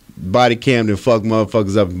 body cammed and fucked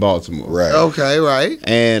motherfuckers up in Baltimore. Right. Okay, right.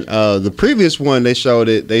 And the previous one they showed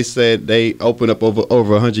it. They said they opened up over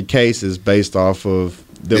 100 cases based off of them.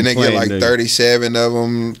 Then they get like playing 37 of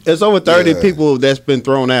them. It's over 30 Yeah. people that's been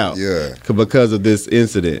thrown out. Yeah. Because of this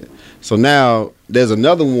incident. So now there's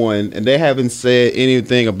another one, and they haven't said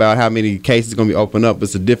anything about how many cases are going to be opened up.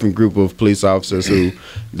 It's a different group of police officers who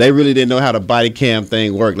they really didn't know how the body cam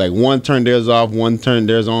thing worked. Like one turned theirs off, one turned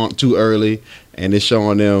theirs on too early, and it's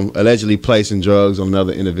showing them allegedly placing drugs on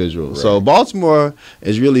another individual. Right. So Baltimore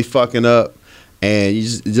is really fucking up, and you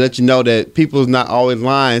just let you know that people's not always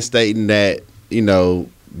lying, stating that, you know,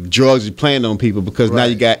 drugs are playing on people, because now Right.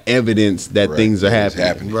 you got evidence that Right. things are It's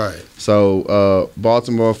happening. Right. So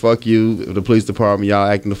Baltimore, fuck you, the police department, y'all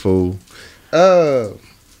acting a fool.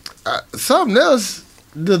 Something else.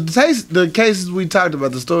 The cases we talked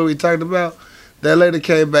about, the story we talked about, that later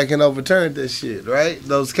came back and overturned that shit. Right?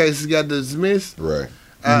 Those cases got dismissed. Right.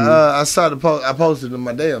 I saw the post. I posted it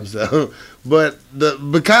my damn self. But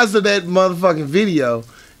because of that motherfucking video,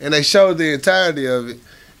 and they showed the entirety of it,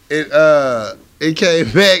 it came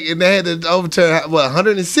back and they had to overturn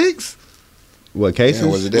 106. What cases?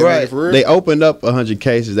 Yeah, was it that Right. many for real? They opened up 100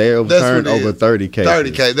 cases. They overturned what it over is. 30 cases.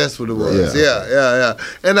 30K, that's what it was. Yeah. Yeah.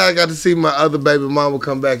 And I got to see my other baby mama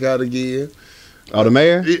come back out again. Oh, the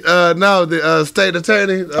mayor? No, the state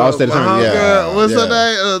attorney. State my attorney, yeah. homegirl, what's her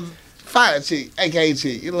Yeah. name? Fire Chick, aka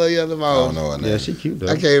Chick. You know, the other I mama. don't know her name. Yeah, she cute though.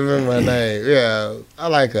 I can't remember her name. Yeah, I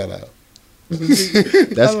like her though.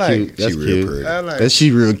 That's I like cute. it. That's She real cute. pretty. I like. That's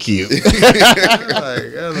she real cute.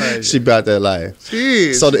 I like. She about that life. She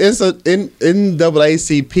is. So the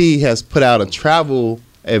NAACP has put out a travel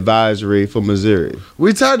advisory for Missouri.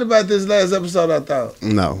 We talked about this last episode. I thought.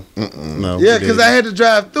 No, no. Yeah, we because didn't. I had to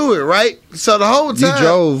drive through it, right? So the whole You time.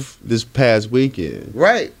 drove this past weekend.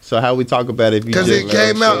 Right. So how we talk about it if you Because just it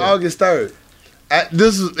came out shit? August 3rd.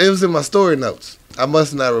 It was in my story notes. I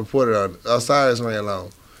must not report it on it. Osiris ran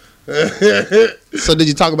long. So did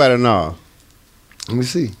you talk about it or no? Let me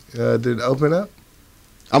see. Did it open up?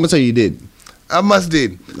 I'm gonna tell you didn't. I must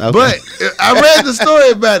didn't. Okay. But I read the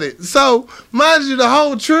story about it. So, mind you, the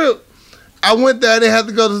whole trip, I went there. I didn't have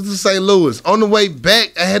to go to St. Louis. On the way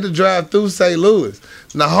back, I had to drive through St. Louis.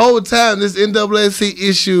 And the whole time, this NAACP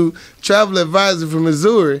issued travel advisory from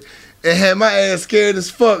Missouri. It had my ass scared as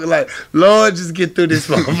fuck. Like, Lord, just get through this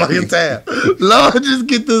motherfucking town. Lord, just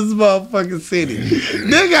get through this motherfucking city.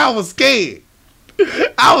 Nigga, I was scared.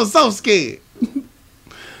 I was so scared.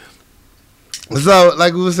 So,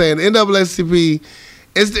 like we were saying, the NAACP,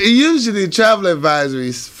 it's usually travel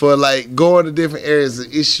advisories for like going to different areas are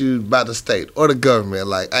issued by the state or the government.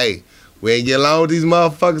 Like, hey, we ain't getting along with these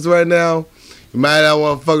motherfuckers right now. You might not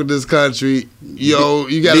want to fuck with this country. Yo,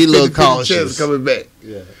 you got Be a a little 50% chance cautious. of coming back.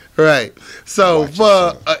 Yeah. Right. So Watch for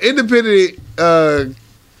yourself. an independent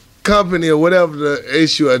company or whatever to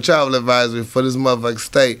issue a travel advisory for this motherfucking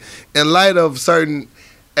state, in light of certain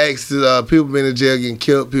acts, people being in jail, getting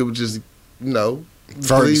killed, people just, you know.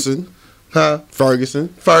 Ferguson. Huh? Ferguson.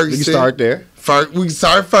 Ferguson. We can start there. We can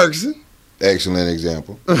start Ferguson. Excellent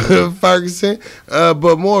example. Ferguson.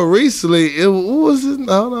 But more recently, what was it?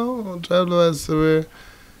 Hold on. Travel advisory.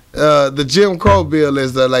 The Jim Crow bill,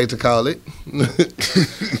 as they like to call it.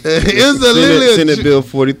 It's literally Senate Bill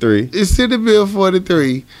 43. It's Senate Bill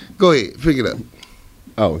 43. Go ahead, pick it up.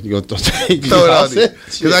 Oh, you gonna Throw it out there.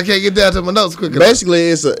 Because I can't get down to my notes quick enough.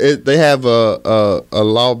 Basically, they have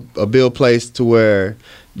a bill placed to where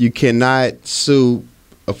you cannot sue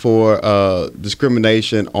for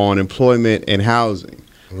discrimination on employment and housing.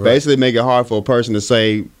 Right. Basically, make it hard for a person to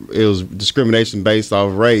say it was discrimination based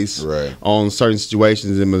off race Right. on certain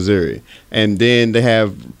situations in Missouri. And then they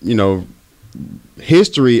have,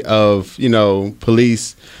 history of,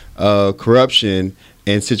 police corruption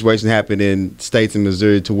and situations happen in states in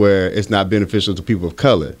Missouri to where it's not beneficial to people of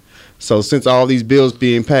color. So since all these bills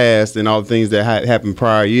being passed and all the things that happened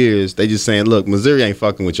prior years, they just saying, look, Missouri ain't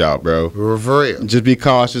fucking with y'all, bro. For real. Just be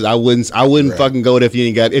cautious. I wouldn't Right. fucking go there if you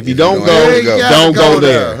ain't got. If you don't don't go, have to go. don't go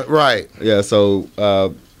there. Right. Yeah. So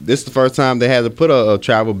this is the first time they had to put a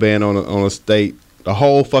travel ban on a state, the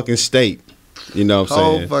whole fucking state. You know what I'm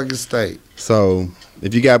Whole saying? fucking state. So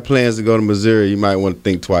if you got plans to go to Missouri, you might want to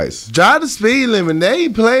think twice. Drive the speed limit. They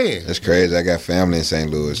ain't playing. That's crazy. I got family in St.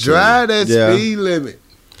 Louis. too. Drive that Yeah. speed limit.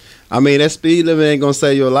 I mean, that speed limit ain't gonna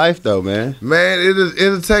save your life though, man. Man,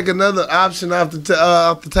 it'll take another option off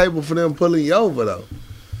the table for them pulling you over though.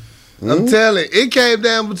 I'm telling you, it came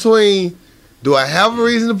down between Do I have a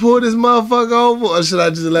reason to pull this motherfucker over, or should I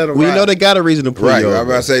just let him We ride? know they got a reason to pull Right. you I'm over.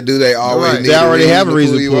 about to say, do they always? Right. Need They already have a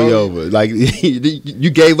reason to pull you over? over. Like you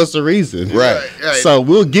gave us a reason, Right. Right. So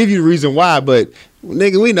we'll give you the reason why, but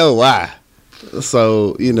nigga, we know why.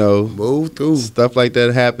 So Move through stuff like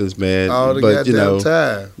that happens, man. all the But goddamn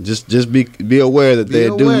time. just be aware that Be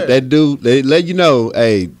aware. they let you know,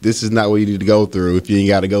 hey, this is not what you need to go through if you ain't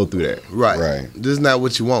got to go through that. Right. Right. This is not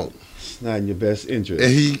what you want. It's not in your best interest.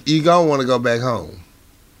 And he gonna want to go back home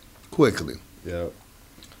quickly. Yeah.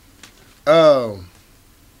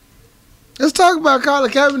 Let's talk about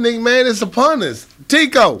Colin Kaepernick, man. It's upon us.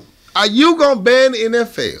 Tico, are you gonna ban the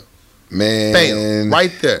NFL? Man, Bam,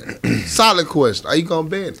 right there. Solid question. Are you gonna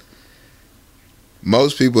ban it?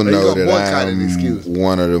 most people Or you know gonna that boycott it, excuse I'm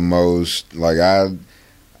one of the most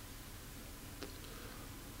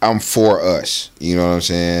I'm for us. You know what I'm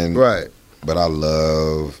saying? Right. But I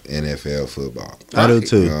love NFL football. I do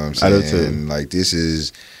too. You know what I'm I do saying? too. Like this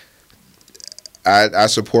is, I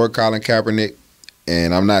support Colin Kaepernick,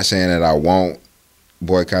 and I'm not saying that I won't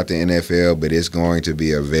boycott the NFL, but it's going to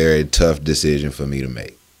be a very tough decision for me to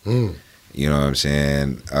make. Mm. You know what I'm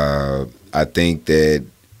saying? I think that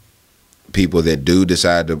people that do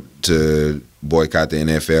decide to boycott the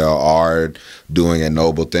NFL are doing a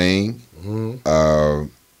noble thing. Mm.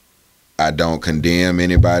 I don't condemn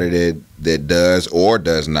anybody that does or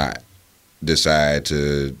does not decide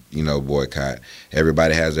to, boycott.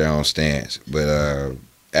 Everybody has their own stance. But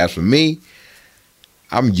as for me,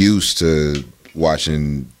 I'm used to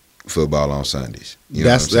watching football on Sundays. You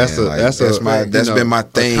know what I'm saying? That's been my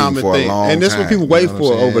thing for a long time. And that's what people wait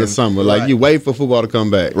for over the summer. Like Right. you wait for football to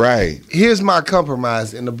come back. Right. Here's my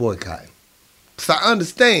compromise in the boycott. So I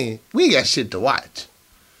understand we ain't got shit to watch.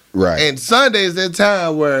 Right. And Sunday is that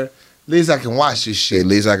time where at least I can watch this shit. At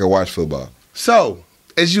least I can watch football. So,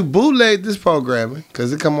 as you bootleg this programming,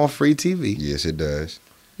 because it come on free TV, Yes, it does.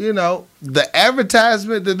 the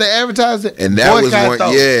advertisement that they advertised it, And that was boycott one.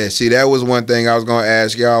 those. Yeah, see, that was one thing I was gonna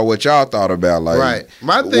ask y'all what y'all thought about. Like, Right.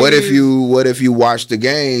 My thing what if is- you watch the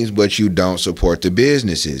games but you don't support the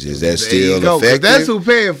businesses? Is that There you still go, 'cause effective? that's who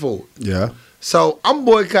paying for it. Yeah. So I'm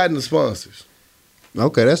boycotting the sponsors.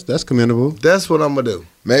 Okay, that's commendable. That's what I'm gonna do.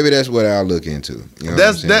 Maybe that's what I'll look into. You know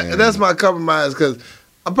That's what I'm saying? that's my compromise because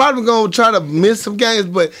I'm probably gonna try to miss some games,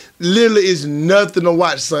 but literally it's nothing to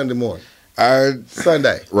watch Sunday morning.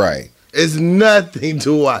 Sunday. Right. It's nothing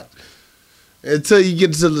to watch until you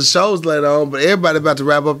get to the shows later on. But everybody about to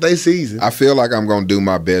wrap up their season, I feel like I'm gonna do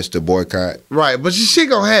my best to boycott. right? But your shit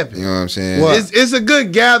gonna happen. You know what I'm saying? What? It's a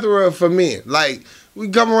good gatherer for men. Like we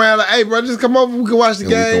come around like, hey, bro, just come over. We can watch the And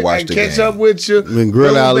we can game. watch I can the catch game. up with you. We can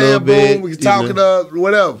grill Boom, out a little bam, bit, boom. We can talk you it know. up,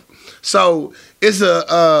 whatever. So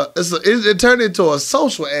it turned into a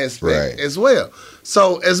social aspect Right. as well.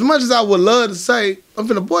 So as much as I would love to say, I'm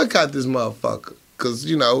finna boycott this motherfucker because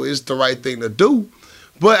it's the right thing to do,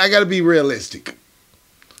 but I got to be realistic.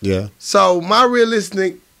 Yeah. So my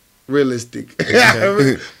realistic,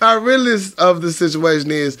 my realist of the situation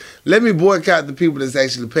is let me boycott the people that's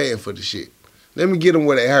actually paying for the shit. Let me get them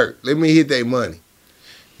where they hurt. Let me hit their money.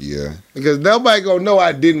 Yeah. Because nobody gonna know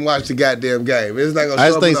I didn't watch the goddamn game. It's not gonna. I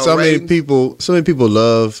show just up think in so no many ratings. people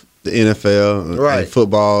love the NFL Right. and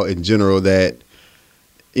football in general that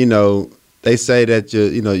they say that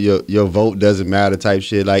your vote doesn't matter type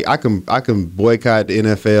shit. Like I can boycott the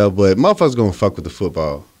NFL, but motherfuckers gonna fuck with the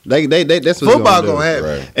football. That's what Football gonna gonna happen.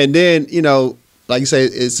 Right. And then like you say,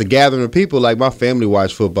 it's a gathering of people. Like my family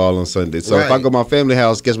watch football on Sunday, so if I Right. go to my family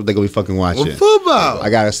house, guess what they gonna be fucking watching? Well, football. I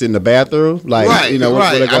gotta sit in the bathroom. Like right, what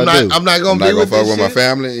right. I gotta I'm do? not. I'm not gonna I'm be not gonna with fuck this with my shit.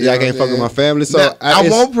 family. you Yeah, I know can't what fuck I'm with my saying? family. So Now, I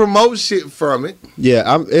it's- won't promote shit from it. Yeah,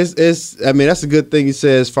 I mean, that's a good thing you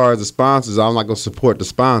said as far as the sponsors. I'm not gonna support the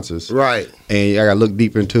sponsors, Right. and I gotta look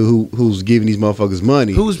deeper into who's giving these motherfuckers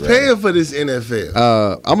money. Who's paying for this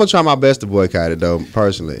NFL? I'm gonna try my best to boycott it though,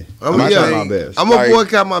 personally. I'm gonna try my best. I'm gonna Like-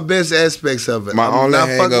 boycott my best aspects of it. My I'm only not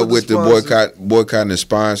hang fucking up with the sponsors. boycotting the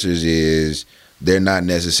sponsors is they're not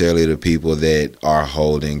necessarily the people that are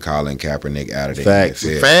holding Colin Kaepernick out of the Facts.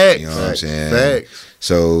 NFL. Facts. You know what I'm saying? Facts.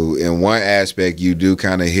 So in one aspect, you do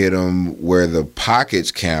kind of hit them where the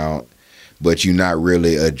pockets count, but you're not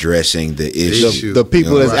really addressing the issue. The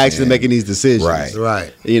people You know that's what I'm actually saying? making these decisions, Right.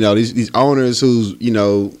 Right. These owners who's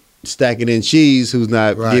stacking in cheese, who's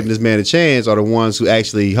not Right. giving this man a chance, are the ones who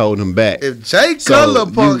actually holding him back. If Jay So, Cutler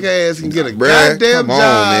punk ass can get a Bruh, goddamn come on,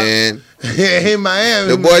 job man. in Miami.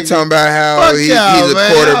 The boy talking about how Fuck he's y'all, a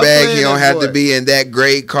man. quarterback. Y'all He don't playing have that to be in that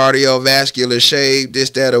great cardiovascular shape, this,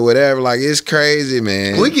 that, or whatever. Like, it's crazy,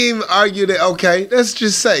 man. We can even argue that, okay, let's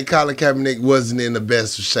just say Colin Kaepernick wasn't in the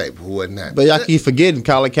best of shape or whatnot. But y'all keep forgetting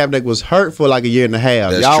Colin Kaepernick was hurt for like a year and a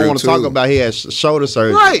half. That's Y'all true, want to talk too. about he had shoulder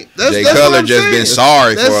surgery. Right. Jay That's Cutler what I'm just saying. been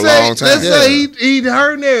sorry for a long time. Let's say he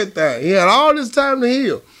hurt and everything. He had all this time to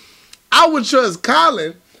heal. I would trust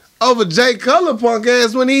Colin over Jay Cutler punk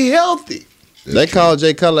ass when he healthy. They called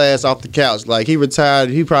Jay Cutler ass off the couch. Like, he retired.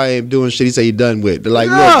 He probably ain't doing shit he said he done with. They're like,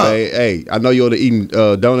 Yeah. look, man, hey, I know you're eating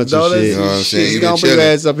donuts and shit. You know what I'm saying? You You gonna been put your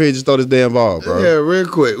chilling. ass up here and just throw this damn ball, bro. Yeah, real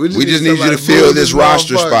quick. We just need you somebody to fill bully this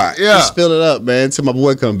roster motherfucker. spot. Yeah. Just fill it up, man, until my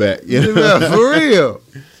boy come back. You know? Yeah, for real.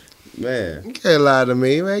 Man. You can't lie to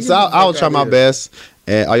me, man. Get So the I'll fuck try out my of here. best.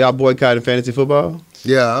 And are y'all boycotting fantasy football?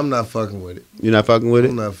 Yeah, I'm not fucking with it. You're not fucking with it?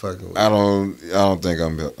 I'm not fucking with it. I don't think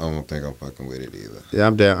I'm fucking with it either. Yeah,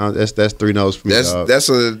 I'm down. That's 3 no's for me, dog. That's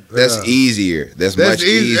Yeah. easier. That's That's much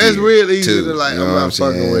easy. easier. That's real easy too. to like. You know I'm what not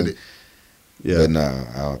fucking saying? with it. Yeah. But no,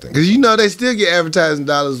 I don't think. Cause you know they still get advertising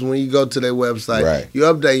dollars when you go to their website. Right. You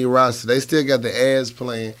update your roster. They still got the ads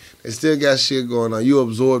playing. They still got shit going on. You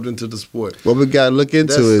absorbed into the sport. What we got to look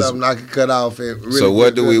into That's is something I could cut off. And really So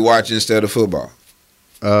what get do we good. watch instead of football?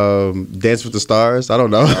 Dance with the Stars. I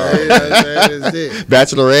don't know. That's it.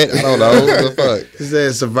 Bachelorette. I don't know. What the fuck? It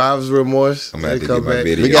says survivor's remorse. I'm gonna have They to come get my back.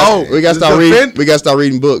 video. We got to the start reading. defend- We got to start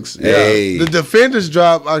reading books. Yeah. Hey. The Defenders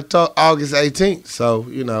drop August 18th. So,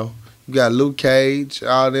 you know, you got Luke Cage,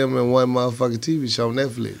 all them in one motherfucking TV show on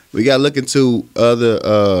Netflix. We got to look into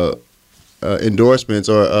other endorsements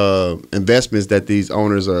or investments that these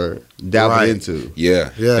owners are dabbling Right. into. Yeah.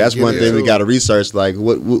 Yeah, That's get one thing we into got it. to research. Like,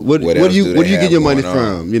 what What do else you do where do they you get have your money going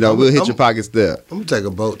on? from? You know, we'll hit I'm- your pockets there. I'm going to take a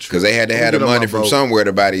boat trip. Because they had to have the I'm gonna money get on from my boat. somewhere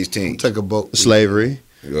to buy these teams. Take a boat. Slavery.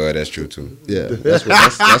 Well, that's true too. Yeah, that's where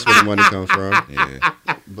the money comes from. Yeah.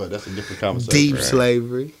 But that's a different conversation. Deep Right.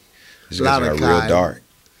 slavery. It's Lot got of real kind. dark.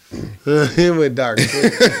 It went dark.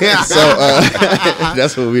 So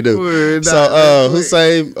that's what we do. We're So not-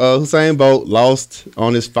 Hussein Bolt lost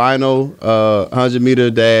on his final 100-meter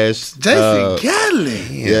dash. Jason Gatlin.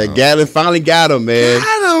 Yeah, Gatlin finally got him, man.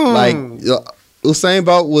 Got him. Like Usain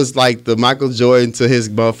Bolt was like the Michael Jordan to his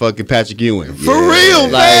motherfucking Patrick Ewing. For Yeah. real,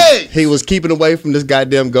 Like, man. he was keeping away from this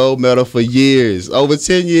goddamn gold medal for years. Over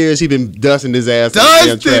 10 years, he been dusting his ass on the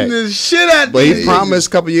damn Dusting track. the shit out But there. he promised a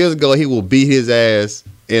couple years ago he will beat his ass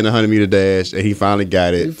in a 100-meter dash, and he finally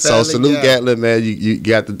got it. He So finally salute got it. Gatlin, man. You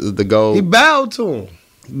got the gold. He bowed to him.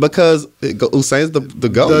 Because Usain's the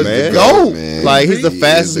GOAT, The man. GOAT. man. Like, he's the He is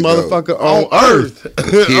fastest the GOAT. motherfucker On Earth.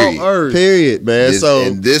 Period. On Earth. Period, man. This,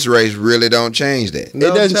 and this race really don't change that. It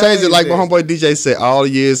doesn't change it. Like my that. homeboy DJ said, all the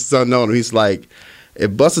years it's unknown. He's like,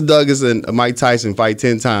 if Buster Douglas and Mike Tyson fight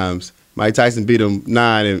 10 times, Mike Tyson beat him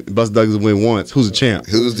 9 and Buster Douglas win once, who's the champ?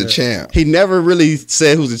 Who's the champ? He never really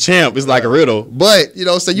said who's the champ. It's like a riddle. But,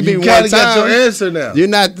 so you beat You me kind one of got your time, answer now. you're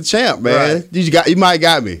not the champ, man. Right. You might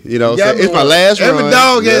got me. So Got me it's my one. last Every run.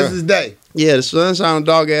 dog yeah. has his day. Yeah, the sunshine on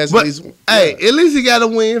dog ass. But, at least, hey, at least he got a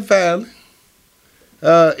win finally.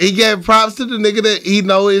 He gave props to the nigga that he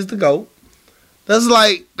know is the GOAT. That's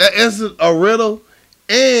like, that answered a riddle,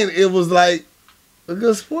 and it was like a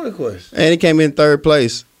good sport question. and he came in 3rd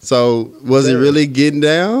place. So was he Yeah. really getting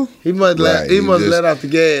down? He must Right, he he must just- let off the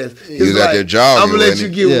gas. he was out there jogging, I'm gonna let you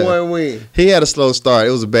wasn't get he? Yeah. one win. He had a slow start.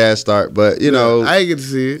 It was a bad start, but I ain't get to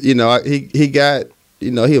see it. he got he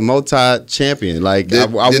a multi-champion. Like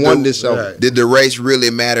Did- I did won the- this show. Right. Did the race really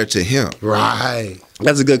matter to him? Right.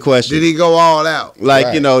 That's a good question. Did he go all out? Like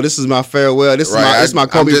Right. this is my farewell. This is my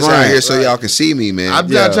Kobe I'm just out Bryant. here so Right. y'all can see me, man.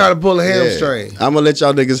 I'm Yeah. not trying to pull a Yeah. hamstring. I'm gonna let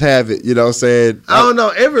y'all niggas have it. You know what I'm saying? I don't know.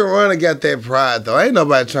 Every runner got that pride though. Ain't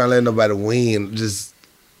nobody trying to let nobody win just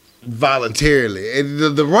voluntarily. And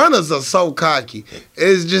the runners are so cocky.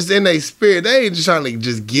 It's just in their spirit. They ain't just trying to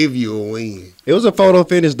just give you a win. It was a photo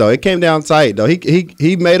finish though. It came down tight though.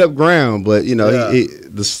 He made up ground, but Yeah.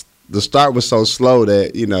 the start was so slow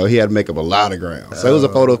that he had to make up a lot of ground. So it was a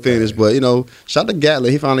photo finish, but shout to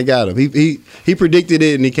Gatlin. He finally got him. He predicted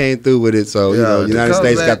it and he came through with it. So Yeah, United to come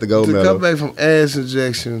States back- got the gold to medal. come back from ass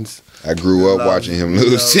injections. I grew up Love watching him you.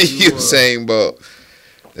 lose to Love you. Usain Bolt.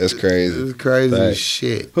 That's crazy. It's crazy as Thanks.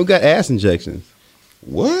 shit. Who got ass injections?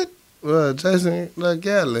 What? Well, Jason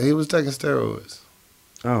Gatlin, he was taking steroids.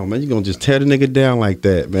 Oh man, you gonna just tear the nigga down like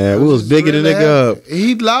that, man? We was bigging the nigga up.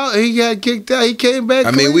 He lost. He got kicked out. He came back.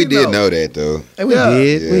 I mean, we clean, did though. know that though. Hey, we Yeah.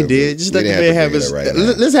 did, Yeah, we but did. Just we let the didn't man have have to his. bring it up right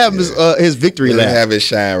now. Let's have his victory Let's lap. have it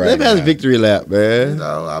shine right Let him now. have his victory lap, man.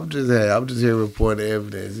 No, I'm just here reporting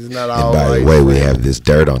evidence. It's not And all by the right. way, we have this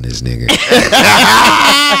dirt on this nigga.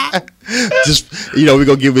 Just we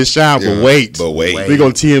gonna give it a shine, Yeah, but wait, we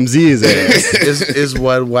gonna TMZ his ass. It's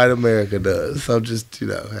what white America does. So just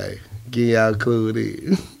hey, give y'all a clue it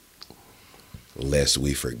is. Lest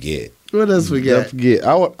we forget. What else we Don't got? forget,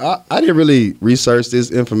 I didn't really research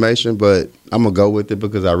this information, but I'm gonna go with it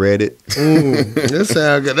because I read it. That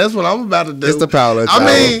sound good. That's what I'm about to do. It's the Power Lunch Hour. I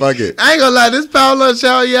mean, Fuck it. I ain't gonna lie. This Power Lunch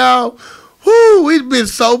Hour, y'all. Whoo, we've been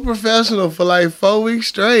so professional for like 4 weeks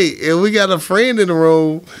straight, and we got a friend in the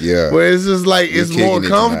room. Yeah. Where it's just like it's kicking more it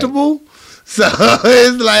comfortable. So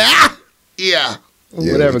it's like yeah.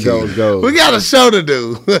 Yeah, Whatever we kicking goes, it. goes. We got a show to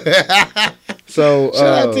do. So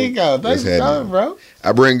Shout out Tico. Thanks What's for happening? coming, bro.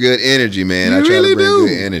 I bring good energy, man. You I try really to bring do.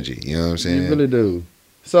 good energy. You know what I'm saying? You really do.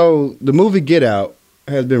 So the movie Get Out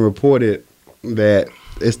has been reported that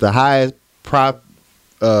it's the highest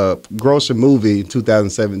grossing movie in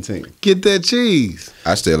 2017. Get that cheese.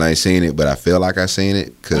 I still ain't seen it, but I feel like I seen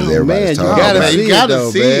it because Oh, everybody's man, you talking gotta about see it. you gotta it,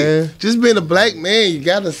 though, see man. it. Just being a black man, you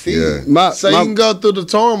gotta see Yeah. it. My- So my- you can go through the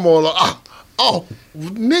turmoil of,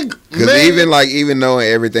 nigga. Because man. even knowing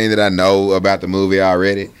everything that I know about the movie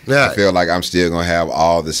already, Yeah. I feel like I'm still gonna have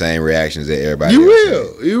all the same reactions that everybody You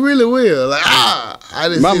else will. You really will. Like, I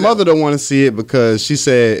didn't My see mother don't want to see it because she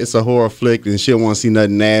said it's a horror flick and she don't want to see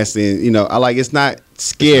nothing nasty. And, I like it's not has.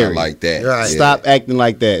 scary. Not like that. Right. Yeah. Stop acting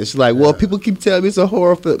like that. She's like, well, people keep telling me it's a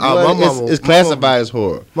horror flick. Oh, Well, my mama- it's my classified mama- as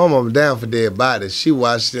horror. My mom down for dead bodies. She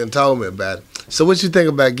watched it and told me about it. So what you think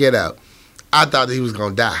about Get Out? I thought that he was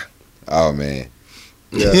gonna die. Oh man,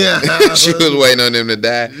 Yeah. she was waiting on him to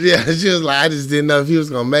die. Yeah, she was like, I just didn't know if he was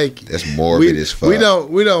gonna make it. That's morbid as fuck. We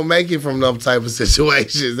don't make it from them type of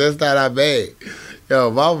situations. That's not our bag. Yo,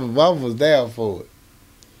 mama was down for it.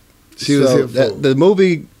 She was So here for it. the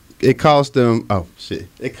movie, it cost them. Oh shit!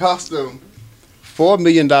 It cost them $4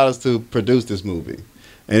 million to produce this movie,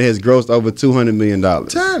 and it has grossed over $200 million.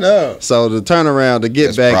 Turn up. So the turnaround to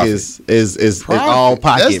get That's back profit. is Profit. all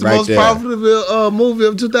pocket That's the right most there. profitable movie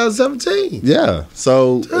of 2017. Yeah.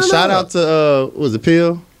 So Turn shout up. out to what was it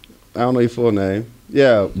Peele? I don't know your full name.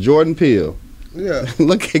 Yeah, Jordan Peele. Yeah.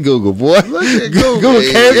 Look at Google, boy. Look at Google. Google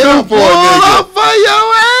came Get through a for a nigga. up for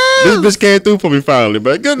your This ass. bitch came through for me finally,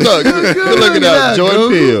 but good luck. Good looking out. Jordan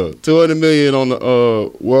Google. Peele, $200 million on the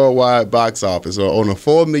worldwide box office, or on a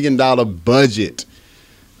 $4 million budget.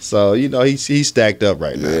 So he's stacked up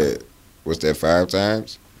right now. Yeah. What's that? 5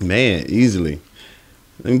 times? Man, easily.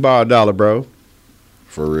 Let me borrow $1, bro.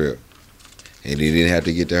 For real. And he didn't have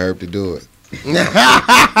to get the herb to do it.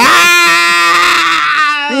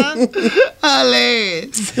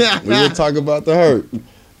 Hilarious. We will talk about the hurt.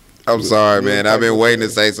 I'm sorry, man. I've been waiting to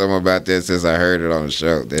say something about that since I heard it on the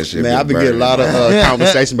show. That shit. Man, I've been getting a lot of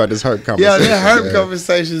conversation about this hurt Yo, conversation. that hurt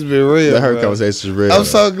conversation's been real. The hurt bro. conversation is real. I'm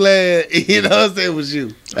so glad, what I'm saying, it was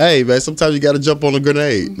you. Hey, man, sometimes you got to jump on a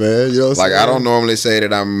grenade, man. You know what I'm Like, saying? I don't normally say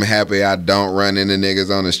that I'm happy I don't run into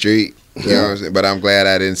niggas on the street. You know what I'm saying? But I'm glad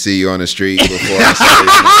I didn't see you on the street before I said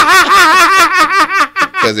it.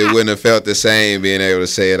 Because it wouldn't have felt the same being able to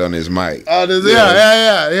say it on his mic. Oh,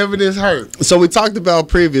 yeah. Him and this hurt. So we talked about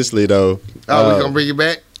previously, though. Oh, we gonna bring it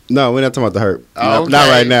back? No, we're not talking about the hurt. Oh, Not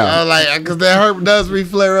right now. Because that hurt does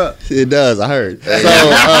re-flare up. It does. I heard. So,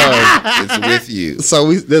 It's with you.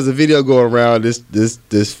 there's a video going around.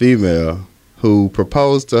 This female who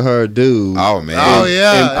proposed to her dude. Oh, man. Oh,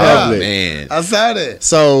 yeah. in public. Man. I saw that.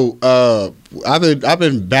 So I've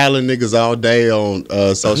been battling niggas all day on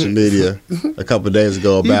social media. A couple of days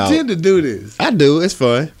ago You about. tend to do this. I do. It's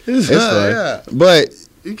fun. It's fun. Yeah. But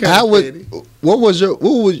You kinda petty. what would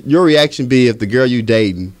your reaction be if the girl you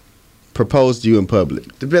dating proposed to you in public?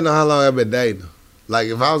 Depending on how long I've been dating her. Like,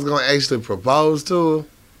 if I was going to actually propose to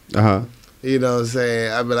her, Uh-huh. you know what I'm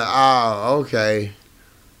saying, I'd be like, oh, okay,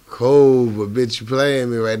 cool, but bitch, you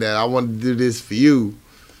playing me right now. I want to do this for you.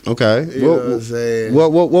 Okay. You know what I'm saying?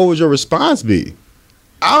 What would your response be?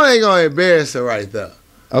 I ain't going to embarrass her right there.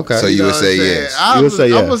 Okay. So you would know say what I'm saying? yes. You would say I'm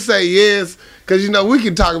yes. going to say yes, because, we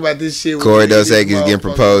can talk about this shit. with Corey these Dosecki is getting motherfuckers.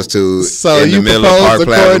 proposed to So in the you middle of propose Park to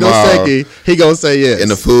Plaza Corey Mall Dosecki, he gonna say yes. in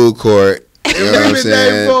the food court. You know If what I'm we've been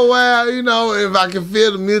dating saying? for a while, if I can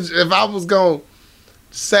feel the music, if I was going to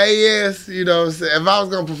say yes, you know what I'm saying, if I was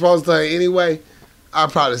going to propose to her anyway,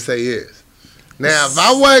 I'd probably say yes. Now, if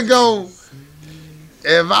I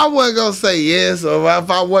wasn't going to say yes, or if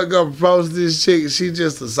I wasn't going to propose to this chick, she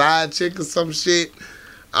just a side chick or some shit,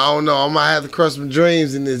 I don't know. I might have to crush some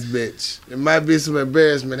dreams in this bitch. There might be some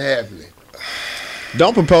embarrassment happening.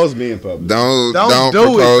 Don't propose to me in public. Don't do it,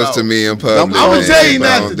 propose though. to me in public. I'm I'm going man. to tell you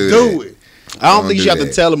Don't not to do that. it. I don't Don't think do you have to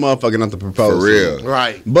that. tell a motherfucker not to propose. For to you. real.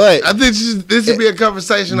 Right. But I think this should be a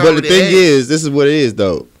conversation but the already thing had. is, this is what it is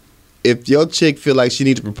though. if your chick feel like she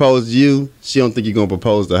need to propose to you, she don't think you're gonna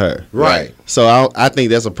propose to her. Right. So I think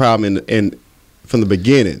that's a problem in from the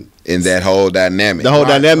beginning. In that whole dynamic. The whole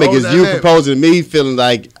dynamic Whole is you dynamic. proposing to me feeling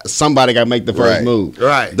like somebody got to make the first Right. move.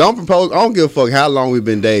 Right. Don't propose. I don't give a fuck how long we've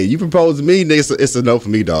been dating. You propose to me, nigga, it's a no for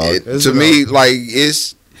me, dog. It's To a me, like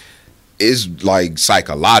it's like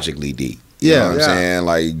psychologically deep. You Yeah. know what I'm Yeah. saying?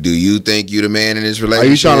 Like, do you think you the man in this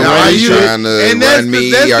relationship? trying to run Are this you shit? trying to And that's run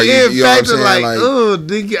me? the Are you, end you know what I'm factor. saying? Like, oh,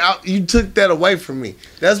 nigga, you took that away from me.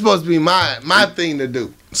 That's supposed to be my thing to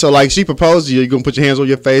do. So like she proposed to you, you gonna put your hands on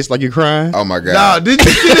your face like you're crying? Oh my Nah, God. did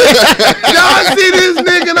you see this? Y'all see this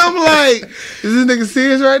nigga? And I'm like, is this nigga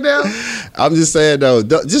serious right now? I'm just saying though,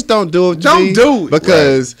 just don't do it. Don't G, do it.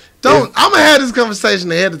 because Don't. I'm gonna have this conversation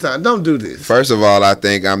ahead of time. Don't do this. First of all, I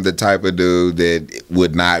think I'm the type of dude that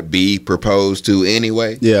would not be proposed to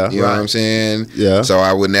anyway. Yeah. You know what Right. I'm saying? Yeah. So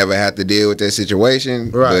I would never have to deal with that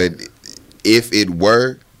situation. Right. But if it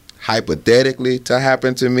were hypothetically to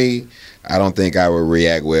happen to me, I don't think I would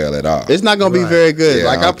react well at all. it's not gonna be Right. very good. Yeah,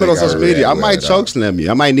 like I I don't put on think I social would media, I react might well at choke all. slam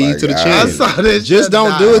you. I might knee you to the Like, I chin. saw this. Just shit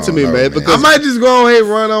don't die. do it to me, I don't know, man. man. Because I might just go ahead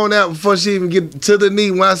and run on out before she even get to the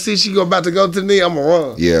knee. When I see she about to go to the knee, I'm gonna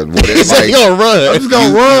run. Yeah, well, that's you gonna I'm run. just gonna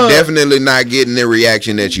you run. definitely not getting the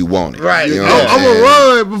reaction that you wanted. Right. You know what I'm saying?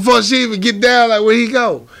 gonna run before she even get down. Like, where he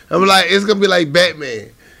go? I'm like, it's gonna be like Batman.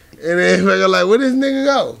 And then they're like, where this nigga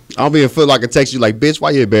go? I'll be in foot like a text you like, bitch,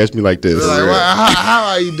 why you embarrass me like this? They're like, real. how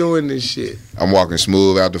are you doing this shit? I'm walking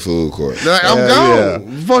smooth out the food court. They're like, I'm Hell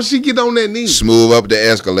gone before she get on that knee. Smooth up the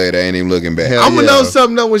escalator, ain't even looking back. Hell I'm gonna yeah. know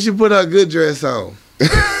something though when she put her good dress on. You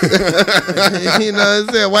know what I'm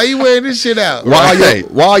saying? Why you wearing this shit out? Why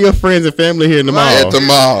are your friends and family here in the mall? At the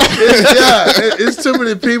mall. It's too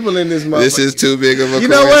many people in this motherfucker. This is too big of a You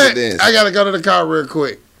know what? coincidence. I gotta go to the car real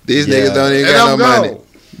quick. These Yeah. niggas don't even And got I'm no gone. money.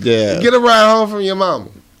 Yeah. Get a ride home from your mama.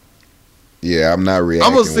 Yeah, I'm not reacting.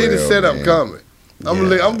 I'm gonna see the well, setup man. coming. I'm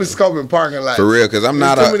gonna be scoping parking lots. For real, because I'm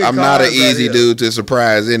There's not too many I'm not an cars out easy here. dude to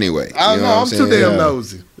surprise anyway. I You don't know know. what I'm too saying? damn Yeah.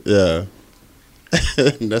 nosy. Yeah.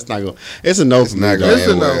 That's not going. It's a no It's for me. not dog. gonna It's a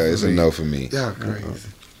end no well. for It's a me. no for me. Y'all crazy.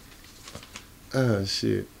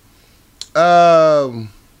 Shit. I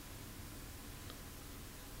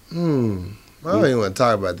don't even want to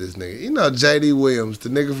talk about this nigga. You know J.D. Williams, the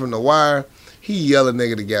nigga from The Wire, he yelling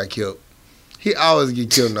nigga that got killed. He always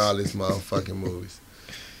get killed in all these motherfucking movies.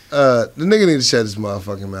 The nigga need to shut his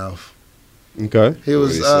motherfucking mouth. Okay. He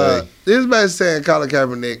was What'd he say? he was basically saying Colin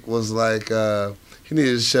Kaepernick was like he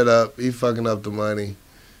needed to shut up. He fucking up the money.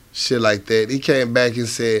 Shit like that. He came back and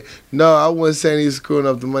said, no, I wasn't saying he's screwing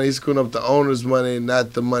up the money. He's screwing up the owner's money,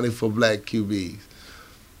 not the money for black QBs.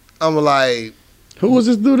 I'm like, Who was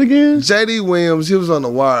this dude again? J.D. Williams, he was on The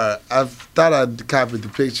Wire. I thought I copied the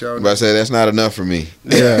picture. But I say that's not enough for me.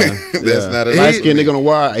 Yeah. That's not enough. light skinned nigga on the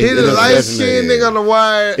wire. He the light skinned nigga on The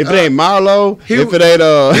Wire. If it ain't Marlo, he- if it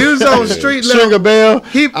ain't he was on street level. Stringer Bell,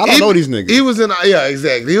 He- I don't he- know these niggas. He was in, yeah,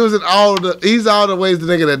 exactly. He was in he's all the ways the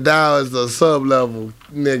nigga that died as a sub-level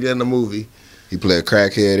nigga in the movie. He played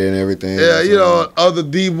crackhead and everything. Yeah, you know, other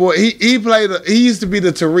D-boy. He used to be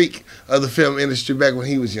the Tariq of the film industry back when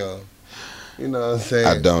he was young. You know what I'm saying?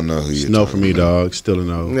 I don't know who It's you no for me, dog. Still a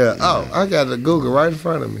no. Yeah. Oh, I got the Google right in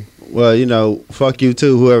front of me. Well, you know, fuck you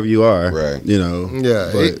too, whoever you are. Right. You know.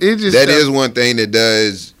 Yeah. But He just That stepped- is one thing that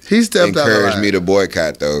does he stepped out of encourage line. me to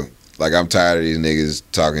boycott though. Like I'm tired of these niggas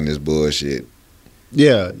talking this bullshit.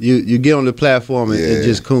 yeah, you get on the platform and Yeah.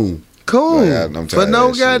 just coon. Cool. Like, I'm tired for of no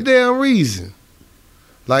that shit. goddamn reason.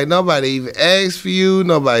 Like nobody even asked for you.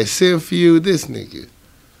 Nobody sent for you. This nigga.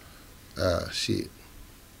 Shit.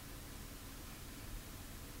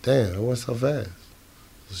 Damn, it went so fast.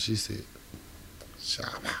 So she said,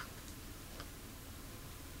 Shaba.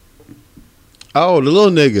 Oh, the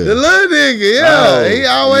little nigga. The little nigga, yeah. Oh, he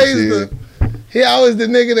always you the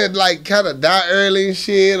nigga that like kind of die early and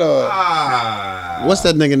shit, or What's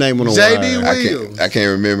that nigga name on the J.D. wire? Williams. I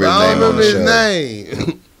can't remember his I name don't on remember the his show.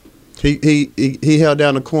 name. He held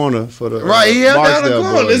down the corner for the Right, he held down the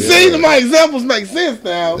Barksdale corner. boys. See, my examples make sense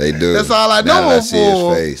now. They do. That's all I Now know that I him see his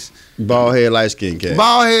for. face. Bald head, light skinned cat.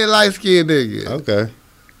 Bald head, light skinned nigga. Okay.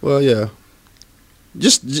 Well, yeah.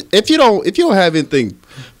 Just if you don't have anything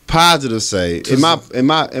positive to say, in my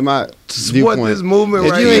support viewpoint, this movement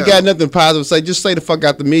if right you ain't now. got nothing positive to say, just say the fuck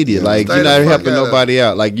out the media. Yeah, like stay you're the not fuck helping out of nobody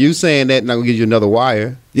out. Like you saying that not gonna get you another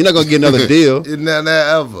wire. You're not gonna get another deal. It's not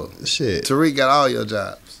that ever. Shit. Tariq got all your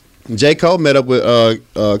jobs. J. Cole met up with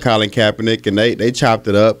Colin Kaepernick and they chopped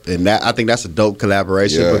it up, and that I think that's a dope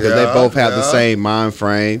collaboration Yeah. because they Yeah, both have the yeah. same mind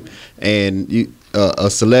frame, and you a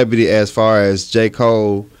celebrity as far as J.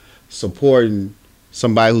 Cole supporting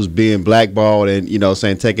somebody who's being blackballed and, you know,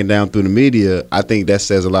 saying taken down through the media, I think that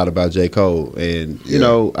says a lot about J. Cole. And, you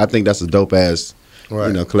know, I think that's a dope ass,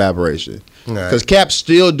 you know, collaboration. Because Cap's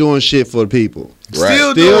still doing shit for the people. Right.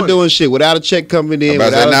 Still doing shit without a check coming in. About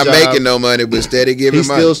without not a job. making no money, but steady giving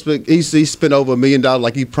money. He spent over $1 million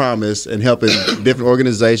like he promised and helping different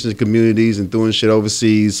organizations, communities, and doing shit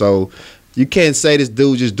overseas. So you can't say this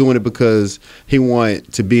dude just doing it because he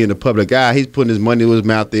want to be in the public eye. He's putting his money where his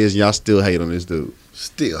mouth is, and y'all still hate on this dude.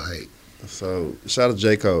 Still hate. So shout out to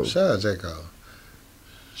J. Cole. Shout out J. Cole.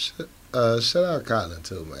 Shout out Colin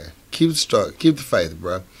too, man. Keep the faith,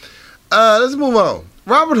 bro. Let's move on.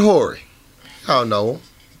 Robert Horry. Y'all know him.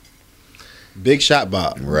 Big shot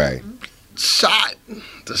Bob. Right.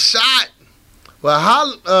 The shot.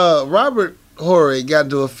 Well, Robert Horry got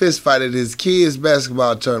into a fist fight at his kids'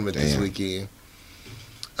 basketball tournament this weekend.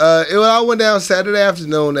 It all went down Saturday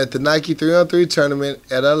afternoon at the Nike 3-on-3 tournament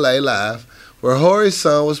at LA Live, where Horry's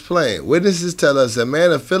son was playing. Witnesses tell us a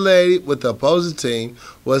man affiliated with the opposing team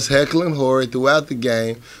was heckling Horry throughout the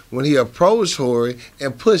game when he approached Horry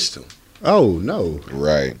and pushed him. Oh, no.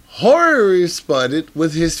 Right. Horry responded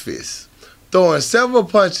with his fist, throwing several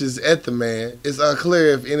punches at the man. It's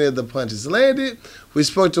unclear if any of the punches landed. We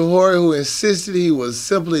spoke to Horry, who insisted he was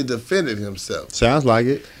simply defending himself. Sounds like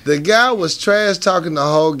it. The guy was trash talking the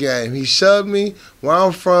whole game. He shoved me. Where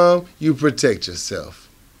I'm from, you protect yourself.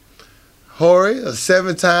 Horry, a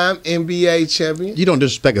 7-time NBA champion. You don't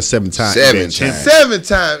disrespect a 7-time Seven champion. times.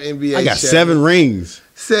 7-time NBA champion. I got 7 rings.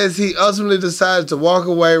 Says he ultimately decided to walk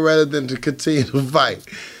away rather than to continue to fight,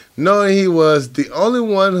 knowing he was the only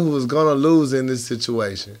one who was going to lose in this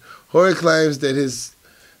situation. Horry claims that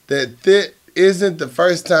that isn't the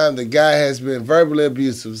first time the guy has been verbally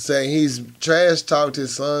abusive, saying he's trash-talked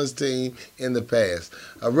his son's team in the past.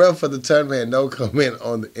 A ref for the tournament had no comment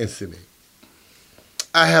on the incident.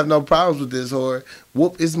 I have no problems with this, Horry.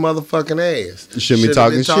 Whoop his motherfucking ass. You shouldn't be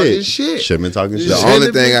talking shit. Shouldn't be talking shit. The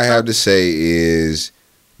only thing I have to say is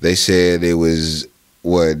they said it was,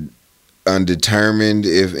 undetermined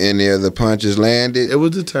if any of the punches landed. It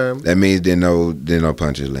was determined. That means didn't no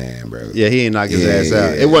punches land, bro. Yeah, he ain't knocked his ass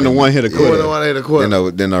out. It wasn't a one-hitter It wasn't quitter. a one-hitter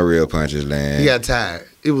quitter. Didn't no real punches land. He got tired.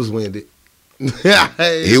 It was winded.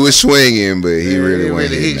 He was swinging, but he really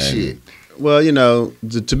wasn't hit hitting shit. Well, you know,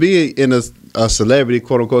 to be in a celebrity,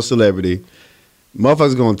 quote-unquote celebrity,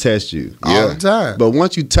 motherfuckers going to test you. All the time. But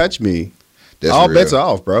once you touch me, That's all real. bets are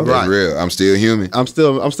off, bro. That's real. I'm still human. I'm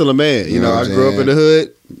still a man. You know, what I I'm grew up saying? in the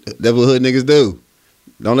hood. That's what hood niggas do.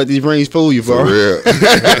 Don't let these rings fool you, For bro. real.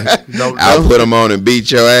 Don't I'll put them on and beat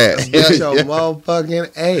your ass. Get your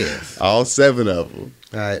motherfucking ass. All 7 of them.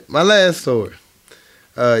 All right, my last story.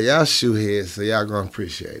 Y'all shoe heads, so y'all gonna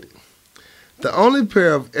appreciate it. The only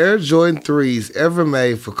pair of Air Jordan 3s ever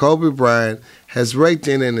made for Kobe Bryant has raked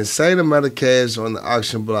in an insane amount of cash on the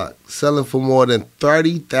auction block, selling for more than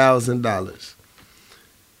 $30,000.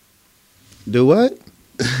 Do what?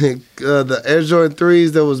 The Air Jordan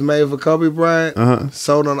 3s that was made for Kobe Bryant Uh-huh.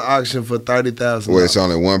 sold on the auction for $30,000. Well, it's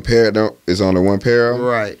only one pair. It's only one pair of 'em?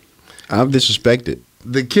 Right. I'm disrespected.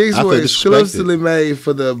 The kicks I were feel disrespected. exclusively made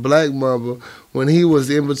for the Black Mamba when he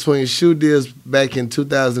was in between shoe deals back in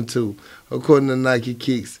 2002, according to Nike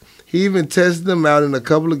Kicks. He even tested them out in a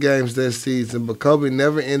couple of games that season, but Kobe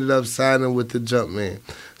never ended up signing with the Jumpman.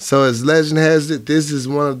 So as legend has it, this is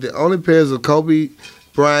one of the only pairs of Kobe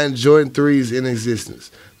Bryant Jordan 3s in existence.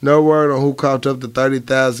 No word on who coughed up the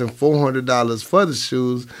 $30,400 for the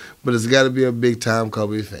shoes, but it's got to be a big-time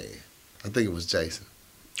Kobe fan. I think it was Jason.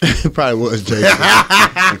 Probably was, Jason.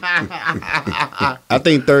 I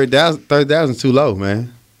think 30,000 too low,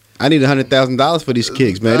 man. I need $100,000 for these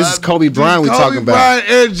kicks, man. This is Kobe Bryant we talking about. Kobe Bryant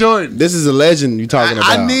Air Jordan. This is a legend you talking about.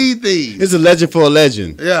 I need these. It's a legend for a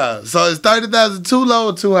legend. Yeah, so is 30,000 too low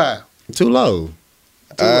or too high? Too low.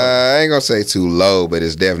 I ain't gonna say too low, but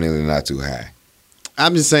it's definitely not too high.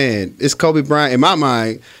 I'm just saying, it's Kobe Bryant. In my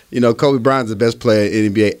mind, you know, Kobe Bryant's the best player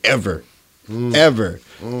in the NBA ever. Ever.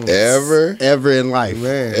 Ever in life.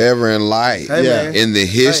 Man. Ever in life. Hey, Yeah. man. In the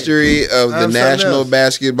history of the I'm something National else.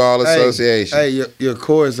 Basketball Association. Hey, your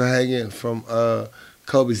cords are hanging from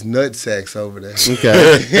Kobe's nut sacks over there.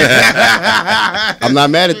 Okay. I'm not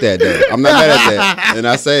mad at that, though. I'm not mad at that. And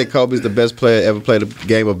I say Kobe's the best player ever played a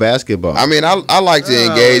game of basketball. I mean, I like to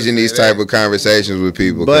engage in these type of conversations with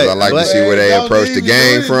people because I like to see where they approach the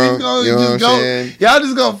game from. You know what I'm saying? Y'all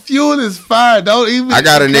just gonna fuel this fire. Don't even. I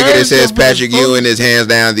got a nigga that encourage says them for Patrick the Ewing is hands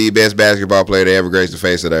down the best basketball player to ever grace the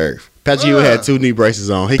face of the earth. Patrick Ewing had 2 knee braces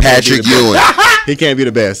on. He can't Patrick be the best. Ewing. He can't be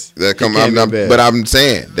the best. But I'm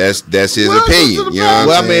saying that's his opinion. You know what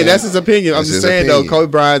Well, I mean, that's his opinion. I'm just saying though,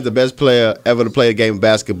 Kobe Bryant's the best player ever to play a game of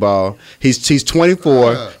basketball. He's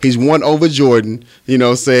 24. He's won over Jordan. You know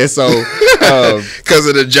what I'm saying? So because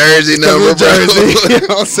of the jersey number, you know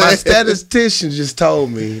what I'm saying? My statistician just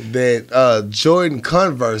told me that Jordan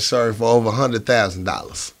Converse sold for over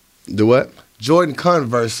 $100,000. The what? Jordan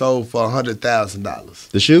Converse sold for $100,000.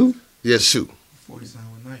 The shoe? Yes, shoe. Before he signed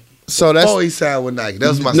with Nike. So that's he signed with Nike. That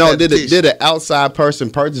was my no. statistician. Did an outside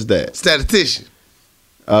person purchase that? Statistician.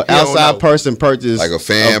 Outside person purchased like a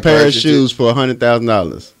fan pair of shoes for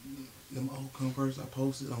 $100,000. Them old Converse I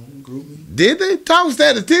posted on GroupMe. Did they talk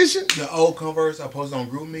statistician? The old Converse I posted on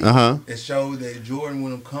GroupMe. It showed that Jordan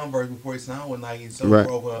won them Converse before he signed with Nike. So for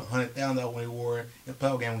over $100,000 when he wore it in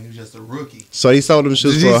Pell game when he was just a rookie. So he sold them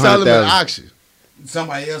shoes for $100,000. He sold them at auction.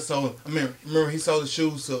 Somebody else sold. Remember he sold the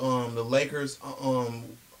shoes to the Lakers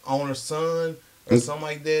owner's son or something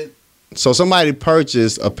like that. So somebody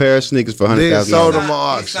purchased a pair of sneakers for $100,000. Sold them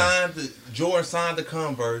on auction. Jordan signed the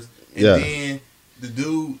Converse, and then the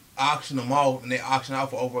dude auctioned them off, and they auctioned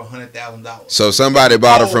out for over $100,000. So somebody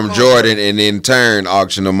bought it from Jordan, and in turn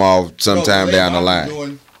auctioned them off sometime down the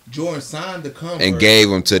line. Jordan signed the Converse and gave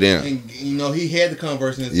them to them. And he had the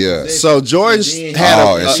Converse in his possession. So Jordan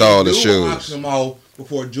had sold the shoes. Auctioned them off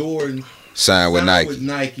before Jordan signed with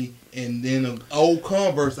Nike. And then the old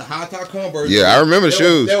Converse, the high top Converse. Yeah, I remember the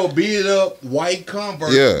shoes. They were beat up white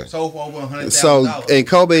Converse. Yeah. Sold for over $100,000. So and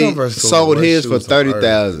Kobe sold his for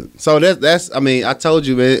 $30,000. So that's. I mean, I told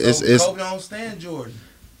you, man. It's Kobe don't stand Jordan.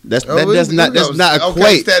 That's not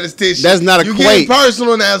equate. Statistician. That's not equate. You getting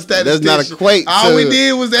personal now, statistician. That's not equate. All we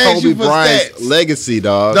did was ask you for Bryant's stats. Legacy,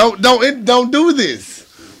 dog. Don't do this.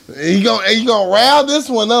 You gonna rile this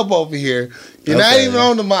one up over here. You're not even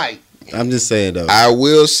on the mic. I'm just saying though. I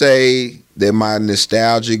will say that my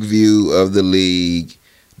nostalgic view of the league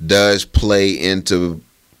does play into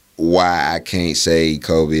why I can't say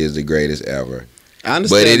Kobe is the greatest ever. I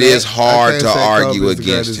understand, but it is hard to argue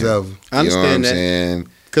against him. I understand you know what I'm saying?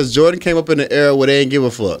 Because Jordan came up in the era where they didn't give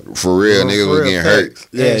a fuck. For real, niggas was getting hurt.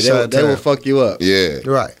 Yeah, they will fuck you up. Yeah,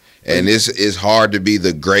 right. And it's hard to be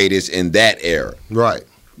the greatest in that era. Right.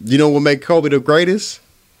 You know what made Kobe the greatest?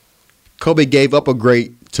 Kobe gave up a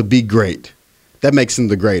great to be great. That makes him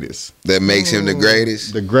the greatest. That makes him the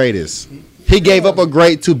greatest? The greatest. He gave up a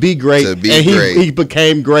great to be great, he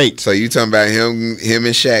became great. So you talking about him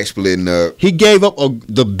and Shaq splitting up. He gave up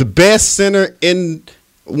the best center in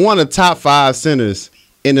one of the top 5 centers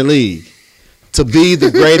in the league to be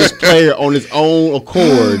the greatest player on his own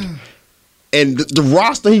accord. And the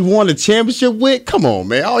roster he won the championship with, come on,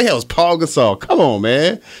 man. All he had was Paul Gasol. Come on,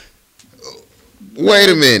 man. Wait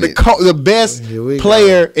a minute. The best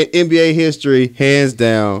player in NBA history, hands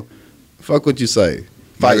down. Fuck what you say.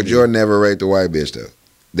 Michael Jordan never raped the white bitch, though,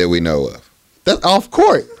 that we know of. That's off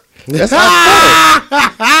court. That's off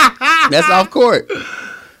court. That's off court.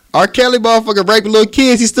 R. Kelly motherfucker raping little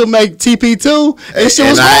kids. He still make TP2.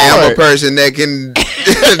 And I am a person that can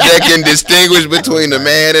that can distinguish between the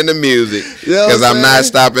man and the music. Because I'm not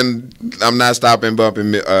stopping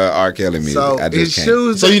bumping R. Kelly music. So I just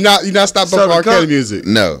can't. So you're not stopping bumping R. Kelly music?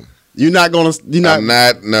 No. You're not gonna. I'm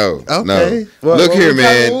not. No. Okay. No. Well, look here,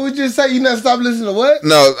 man. What would you say? You not stop listening to what?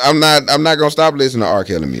 No, I'm not gonna stop listening to R.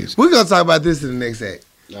 Kelly music. We're gonna talk about this in the next act.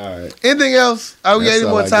 All right. Anything else? Are we getting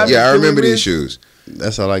more time? Yeah, I remember these shoes.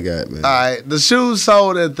 That's all I got, man. All right, the shoes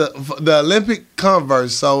sold at the Olympic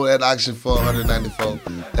Converse sold at auction for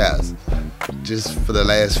 $194,000. Just for the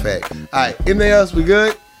last fact. All right, anything else? We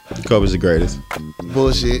good? Kobe's the greatest.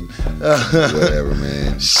 Bullshit. Whatever,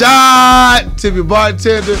 man. Shot to your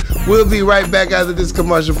bartender. We'll be right back after this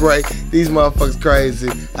commercial break. These motherfuckers crazy.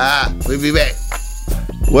 We'll be back.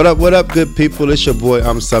 What up, good people? It's your boy,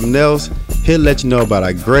 I'm something else. Here to let you know about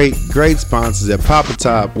our great sponsors at Papa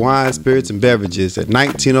Top Wine, Spirits, and Beverages at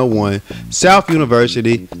 1901 South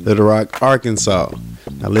University, Little Rock, Arkansas.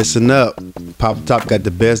 Now listen up. Papa Top got the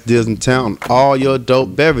best deals in town on all your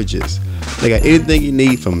dope beverages. They got anything you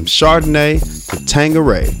need from Chardonnay to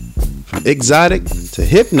Tanqueray, from exotic to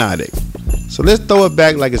hypnotic. So let's throw it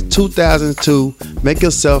back like it's 2002. Make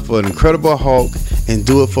yourself an incredible Hulk and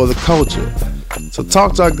do it for the culture. So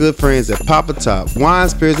talk to our good friends at Papa Top Wine,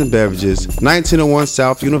 Spirits, and Beverages, 1901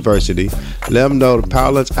 South University. Let them know the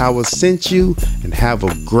Power Lunch Hour sent you and have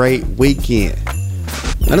a great weekend.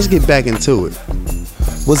 Now let's get back into it.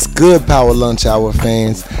 What's good, Power Lunch Hour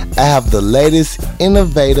fans? I have the latest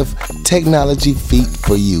innovative technology feat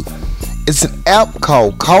for you. It's an app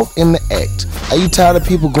called Caught in the Act. Are you tired of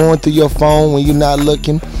people going through your phone when you're not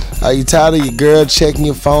looking? Are you tired of your girl checking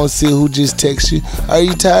your phone to see who just texts you? Are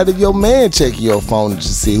you tired of your man checking your phone to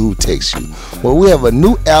see who texts you? Well, we have a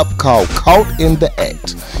new app called Caught in the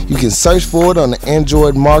Act. You can search for it on the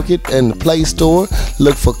Android market and the Play Store.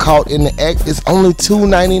 Look for Caught in the Act. It's only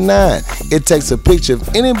 $2.99. It takes a picture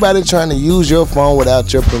of anybody trying to use your phone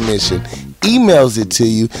without your permission, emails it to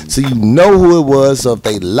you so you know who it was. So if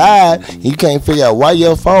they lied and you can't figure out why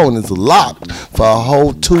your phone is locked for a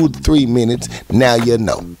whole 2 to 3 minutes, now you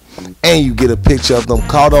know. And you get a picture of them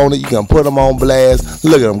caught on it. You can put them on blast.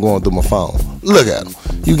 Look at them going through my phone. Look at them.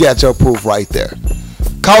 You got your proof right there.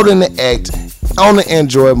 Caught in the Act on the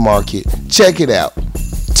Android market. Check it out.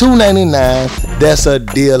 $2.99. That's a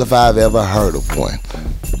deal if I've ever heard of one.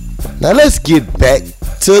 Now let's get back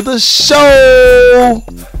to the show.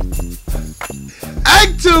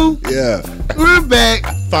 Act 2. Yeah. We're back.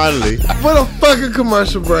 Finally. What a fucking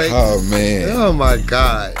commercial break. Oh man. Oh my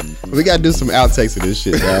God. We gotta do some outtakes of this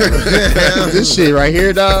shit, dog. This shit right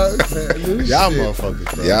here, dog. Y'all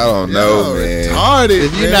motherfuckers, bro. Y'all don't know, man. Retarded,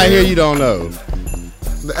 If you're not here, you don't know.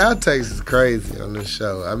 The outtakes is crazy on this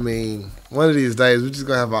show. I mean, one of these days we're just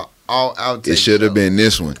gonna have an all outtakes. It should have been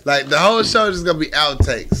this one. Like the whole show is just gonna be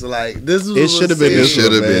outtakes. Like this is. It should have been It this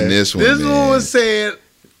should have man. been this one. This man. one was said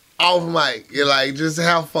off mic. You're like, just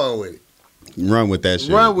have fun with it. Run with that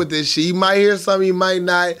shit. Run with this shit. You might hear something, you might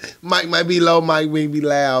not. Mic might be low, mic may be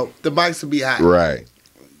loud. The mics will be high. Right.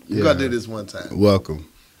 We're gonna do this one time. Welcome.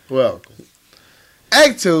 Welcome.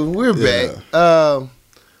 Act 2, we're Yeah. back.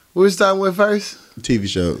 We're starting with first? TV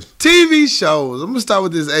shows. TV shows. I'm gonna start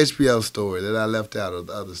with this HBO story that I left out of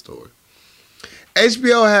the other story.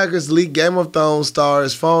 HBO hackers leak Game of Thrones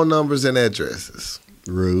stars' phone numbers and addresses.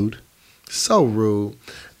 Rude. So rude.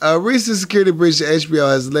 A recent security breach at HBO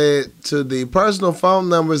has led to the personal phone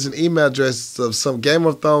numbers and email addresses of some Game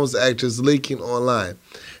of Thrones actors leaking online.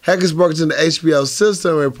 Hackers broke into the HBO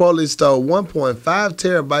system and reportedly stole 1.5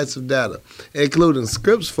 terabytes of data, including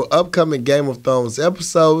scripts for upcoming Game of Thrones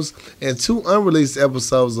episodes and 2 unreleased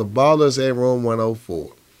episodes of Ballers and Room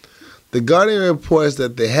 104. The Guardian reports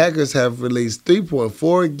that the hackers have released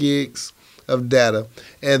 3.4 gigs of data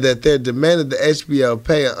and that they're demanding the HBO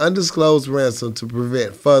pay an undisclosed ransom to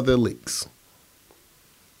prevent further leaks.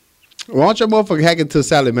 Why don't your motherfucker hack into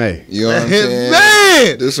Sally Mae? You know what I'm saying?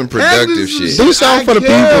 Man! Do some productive shit. Do something for the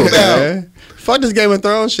people, care about. man. Fuck this Game of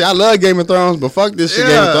Thrones shit. I love Game of Thrones, but fuck this shit,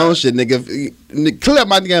 Game Yeah. of Thrones shit, nigga. Clear up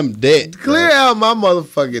my damn debt. Clear out my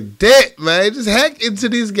motherfucking debt, man. Just hack into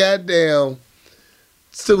these goddamn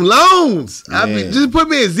some loans. I mean, Man. just put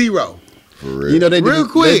me at zero. For real. You know they Real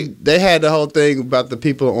did, quick. They had the whole thing about the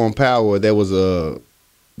people on Power. They was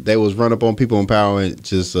run up on people on Power and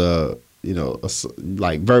just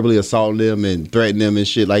like verbally assaulting them and threatening them and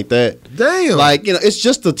shit like that. Damn. Like, it's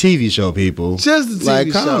just a TV show, people. Just a TV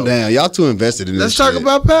like, calm show. down. Y'all too invested in Let's this talk shit.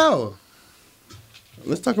 about Power.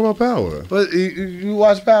 Let's talk about Power. But you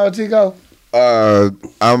watch Power, Tico?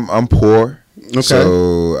 I'm poor, Okay.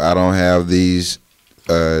 so I don't have these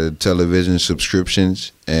television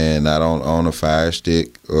subscriptions, and I don't own a Fire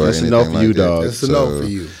Stick or That's a anything no for like you, that. dog. It's a no for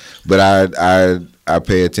you. But I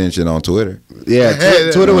pay attention on Twitter. Yeah,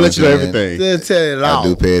 Hey, Twitter will let you know man. everything. They'll tell you it all. I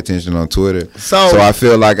do pay attention on Twitter. So- So I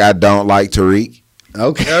feel like I don't like Tariq.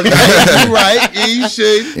 Okay. Okay, you right. Yeah, you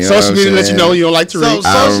should. You know what Social I'm media let you saying? know you don't like to read.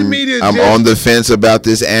 So- Social media I'm just- on the fence about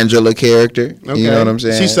this Angela character. Okay. You know what I'm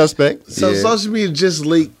saying? She's suspect. So Yeah. social media just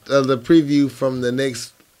leaked the preview from the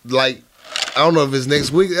next, like, I don't know if it's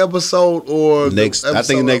next week episode or the Next, I think the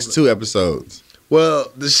episode next of- 2 episodes.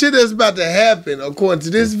 Well, the shit that's about to happen, according to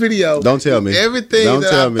this video, Don't tell me. everything Don't that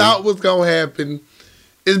tell I me. thought was gonna happen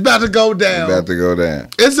is about to go down. About to go down.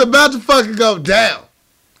 It's about to fucking go down.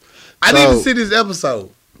 I need So- to see this episode.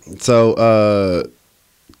 So,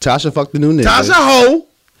 Tasha fucked the new nigga. Tasha Ho.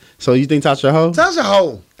 So you think Tasha hoe? Tasha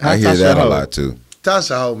Ho. I hear Tasha that a hoe? lot too.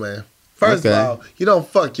 Tasha Ho, man. First Okay. of all, you don't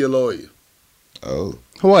fuck your lawyer. Oh,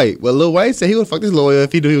 Wait, well, Lil Wayne said he would fuck his lawyer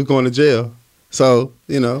if he knew he was going to jail. So,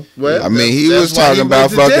 Well, I mean, he that's was why talking went about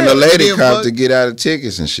to fucking jail. the He lady didn't cop fuck- to get out of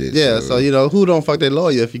tickets and shit. yeah, so who don't fuck their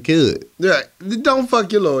lawyer if he could? Yeah, don't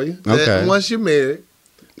fuck your lawyer. Okay. Once you're married,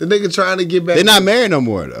 the nigga trying to get back. They're not married no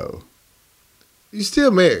more though. You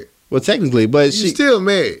still married. Well, technically, but You she still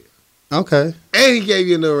married. okay. And he gave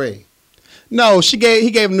you a new ring. No, he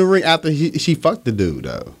gave him the ring after she fucked the dude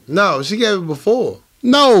though. No, she gave it before.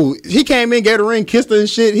 No, he came in, gave the ring, kissed her and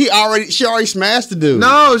shit. She already smashed the dude.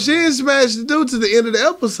 No, she didn't smash the dude to the end of the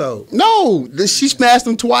episode. No, she smashed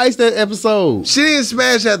him twice that episode. She didn't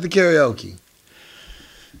smash at the karaoke.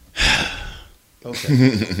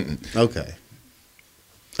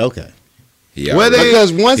 Okay. He Where already, they-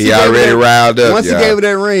 Because once he he gave her already that, riled up. once he y'all. gave her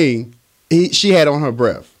that ring, she had on her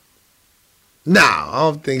breath. Nah, I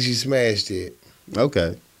don't think she smashed it.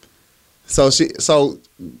 Okay. So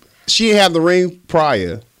she didn't have the ring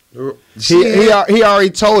prior. He already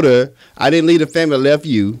told her, I didn't leave the family, I left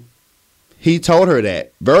you. He told her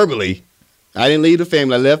that verbally. I didn't leave the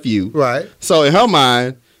family, I left you. Right. So in her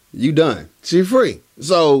mind, you done. She free.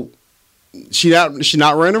 So she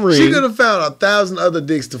not wearing a ring. She could have found 1,000 other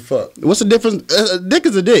dicks to fuck. What's the difference? A dick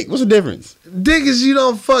is a dick. What's the difference? Dick is you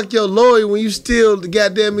don't fuck your lawyer when you still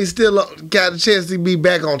goddamn me still got a chance to be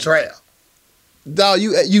back on trial. Dog,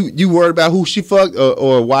 you worried about who she fucked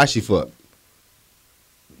or why she fucked?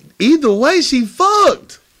 Either way, she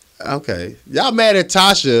fucked. Okay. Y'all mad at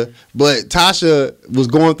Tasha, but Tasha was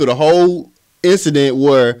going through the whole incident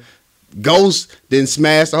where Ghost didn't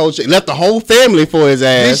smash the whole shit, left the whole family for his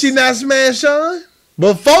ass. Did she not smash Sean?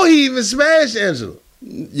 Before he even smashed Angela.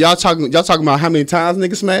 Y'all talking about how many times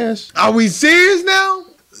nigga smashed? Are we serious now?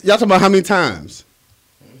 Y'all talking about how many times?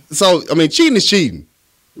 So, I mean, cheating is cheating.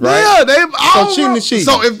 Right? Yeah, they all so cheating wrong. is cheating.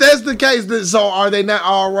 So if that's the case, then, so are they not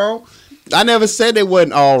all wrong? I never said they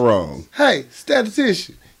wasn't all wrong. Hey,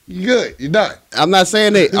 statistician, you good? You done? I'm not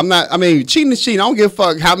saying that. I mean, cheating is cheating. I don't give a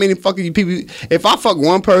fuck how many fucking people. If I fuck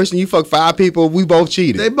one person, you fuck 5 people, we both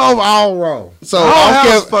cheated. They both all wrong. So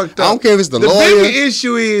I don't care if it's the lawyer. The bigger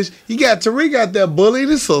issue is you got Tariq out there bullying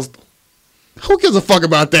his sister. Who gives a fuck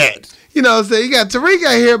about that? You know what I'm saying? You got Tariq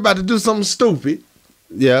out here about to do something stupid.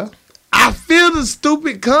 Yeah. I feel the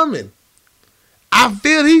stupid coming. I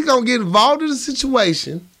feel he's going to get involved in a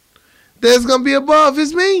situation that's going to be above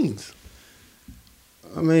his means.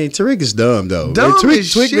 I mean, Tariq is dumb, though. Dumb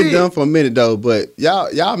Tariq been dumb for a minute, though, but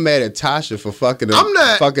y'all mad at Tasha for fucking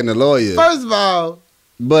the lawyer. First of all,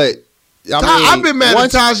 but I mean, I've been mad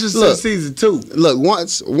at Tasha since season 2. Look,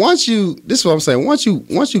 once you, this is what I'm saying, once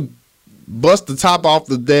you bust the top off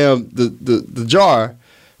the damn the jar,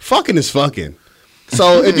 fucking is fucking.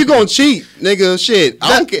 So if you gonna cheat, nigga, shit,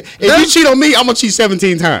 I don't care. If you cheat on me, I'm gonna cheat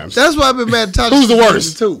 17 times. That's why I've been mad at Tasha. Who's the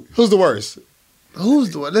worst? Who's the worst?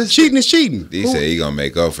 Who's the worst? Cheating is cheating. He said he gonna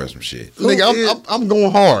make up for some shit. Nigga, I'm going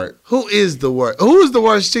hard. Who is the worst? Who is the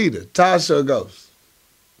worst cheater? Tasha or Ghost?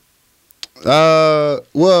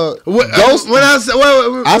 Ghost. When I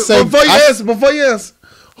say before you answer,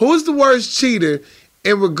 who's the worst cheater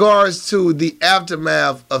in regards to the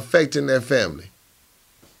aftermath affecting their family?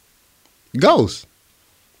 Ghost.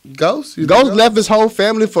 Ghost left his whole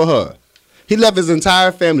family for her. He left his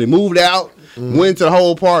entire family, moved out, went to the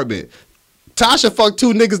whole apartment. Tasha fucked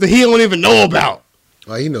 2 niggas that he don't even know about.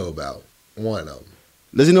 Oh, he know about one of them.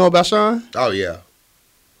 Does he know about Sean? Oh, yeah.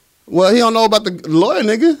 Well, he don't know about the lawyer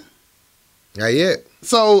nigga. Not yet.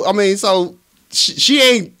 So, I mean, she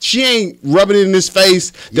ain't rubbing it in his face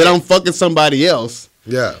that I'm fucking somebody else.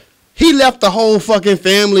 Yeah. He left the whole fucking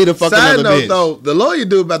family to fuck another bitch. Side note, though, the lawyer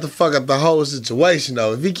dude about to fuck up the whole situation,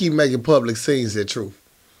 though. If he keep making public scenes, they're truth.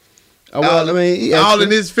 Well, I mean, all in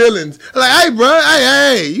his feelings. Like, hey, bro,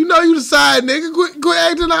 hey, you know you the side nigga. Quit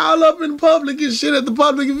acting all up in public and shit at the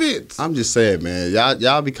public events. I'm just saying, man.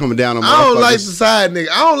 Y'all be coming down on I don't like the side nigga.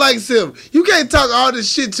 I don't like Silver. You can't talk all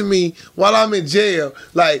this shit to me while I'm in jail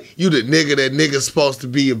like you the nigga that nigga's supposed to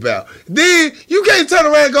be about. Then you can't turn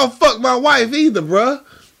around and go fuck my wife either, bro.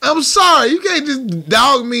 I'm sorry. You can't just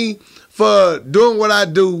dog me for doing what I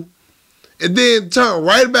do and then turn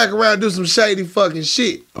right back around and do some shady fucking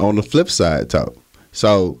shit. On the flip side, though.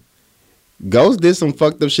 So, Ghost did some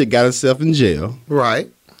fucked up shit, got himself in jail. Right.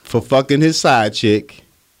 For fucking his side chick.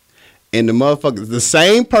 And the motherfucker, the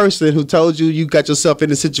same person who told you got yourself in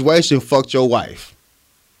a situation fucked your wife.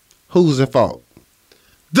 Who's at fault?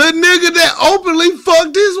 The nigga that openly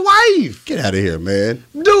fucked his wife. Get out of here, man.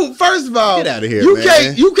 Dude, first of all, get out of here,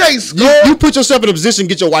 man. You can't score. You put yourself in a position to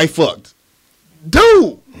get your wife fucked.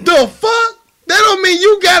 Dude, the fuck? That don't mean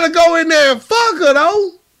you gotta go in there and fuck her,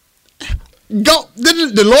 though.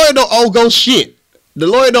 The lawyer don't owe Ghost shit. The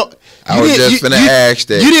lawyer don't. I was just finna ask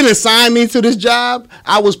that. You didn't assign me to this job.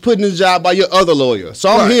 I was put in this job by your other lawyer. So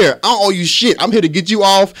I'm here. I don't owe you shit. I'm here to get you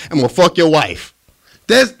off and I'm gonna fuck your wife.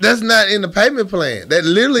 That's not in the payment plan. That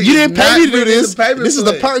literally you didn't pay me to do this. This is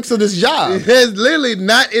plan. the perks of this job. It's literally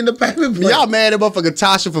not in the payment plan. Y'all mad at motherfucking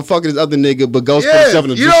Tasha for fucking this other nigga, but Ghost put himself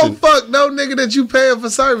in a position. You don't fuck no nigga that you paying for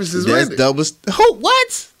services. That's double. Who?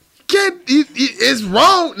 What? It's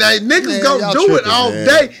wrong. Now niggas gonna do it all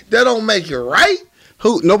day. That don't make it right.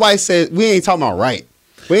 Who? Nobody said we ain't talking about right.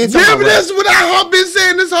 We ain't talking about that's what I've been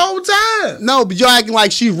saying this whole time. No, but y'all acting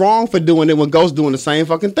like she wrong for doing it when Ghost doing the same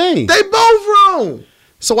fucking thing. They both wrong.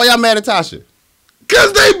 So why y'all mad at Tasha?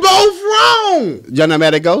 Cause they both wrong. Y'all not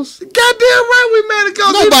mad at Ghost? Goddamn right we mad at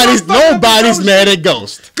Ghost. Nobody's mad at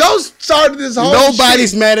Ghost. Ghost started this whole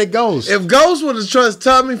Nobody's mad at Ghost. If Ghost would have trusted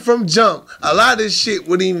Tommy from jump, a lot of this shit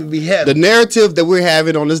wouldn't even be happening. The narrative that we're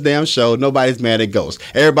having on this damn show, nobody's mad at Ghost.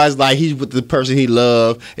 Everybody's like, he's with the person he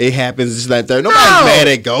loved. It happens, this, that, third. Nobody's mad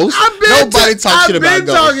at Ghost. Nobody talk shit about Ghost. I've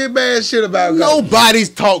been talking bad shit about Ghost. Nobody's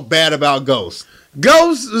talk bad about Ghost.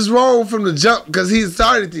 Ghost is wrong from the jump because he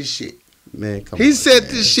started this shit. Man, come he on, set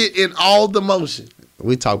man. this shit in all the motion.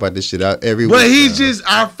 We talk about this shit out every week. But he's just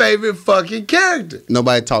our favorite fucking character.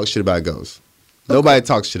 Nobody talks shit about Ghost. Nobody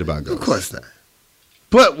talks shit about Ghost. Of course not.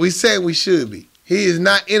 But we said we should be. He is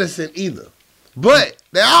not innocent either. But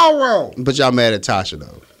they're all wrong. But y'all mad at Tasha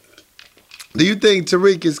though. Do you think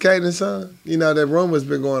Tariq is Kanan's son? You know that rumor's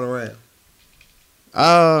been going around.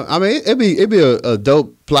 I mean, it'd be a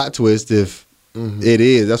dope plot twist if it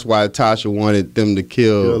is. That's why Tasha wanted them to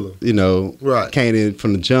kill you know, right. Kanan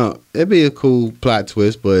from the jump. It'd be a cool plot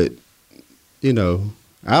twist, but you know,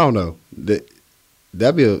 I don't know.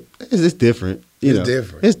 That'd be it's different. It's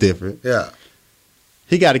different. It's different. Yeah.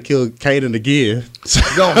 He got to kill Kanan again.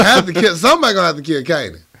 Gonna have to kill somebody. Gonna have to kill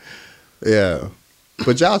Kanan. Yeah,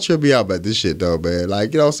 but y'all trip me out about this shit though, man.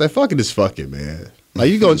 Like, you know what I'm saying? Fucking is fucking, man. Like,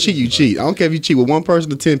 you gonna cheat, you cheat. I don't care if you cheat with one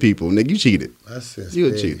person or 10 people. Nigga, you cheated. You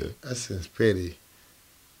a cheater. That's just petty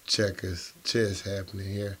checkers, chess happening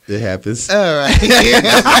here. It happens. All right. God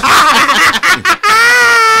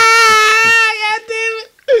damn it.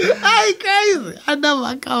 I ain't crazy. I know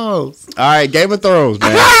my calls. All right, Game of Thrones,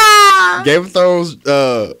 man. Game of Thrones.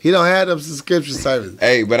 He don't have them subscription service.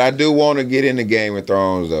 Hey, but I do want to get into Game of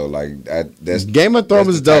Thrones though. Like that's Game of Thrones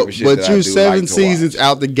is dope, but you 7 seasons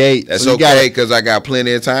out the gate. That's so okay because I got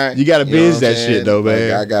plenty of time. You got to binge that shit though,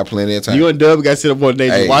 man. Like, I got plenty of time. You and Dub got to sit up one day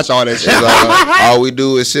and watch all that shit. All we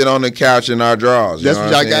do is sit on the couch in our drawers. That's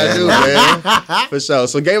what y'all got to do, man. For sure.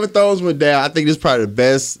 So Game of Thrones went down. I think this is probably the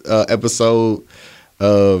best episode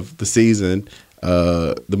of the season.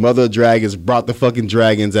 The Mother of Dragons brought the fucking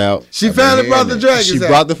dragons out. She finally brought the dragons out. She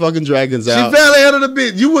brought the fucking dragons out. She finally had the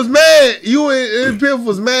bitch. You was mad. You and Piff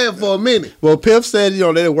was mad for a minute. Well, Piff said, you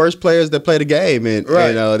know, they're the worst players that play the game, and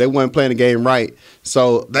they weren't playing the game right.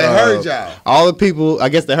 So they heard y'all. All the people, I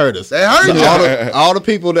guess they heard us. They heard y'all. All the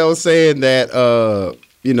people that was saying that,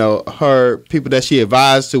 you know, her people that she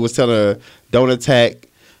advised to was telling her, don't attack.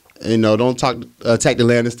 You know, don't attack the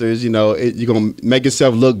Lannisters. You know, you're going to make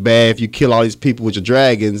yourself look bad if you kill all these people with your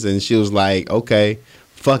dragons. And she was like, okay,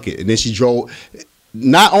 fuck it. And then she drove.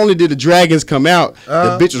 Not only did the dragons come out,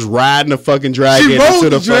 the bitch was riding the fucking dragon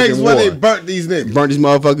into the fucking war. When they burnt these niggas. Burnt these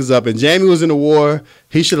motherfuckers up. And Jaime was in the war.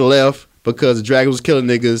 He should have left because the dragon was killing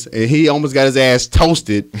niggas. And he almost got his ass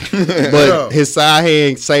toasted. But his side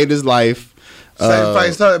hand saved his life.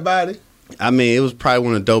 Sacrificed her body. I mean, it was probably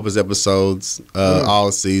one of the dopest episodes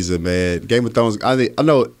all season, man. Game of Thrones. I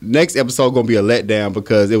know next episode gonna be a letdown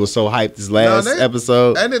because it was so hyped this last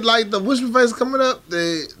episode. And it like the Wishman Face coming up,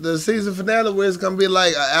 the season finale where it's gonna be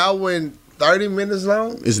like an hour and 30 minutes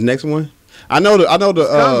long. Is the next one? I know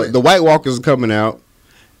the White Walkers are coming out,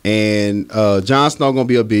 and Jon Snow gonna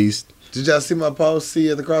be a beast. Did y'all see my post? See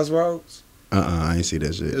at the Crossroads? I ain't see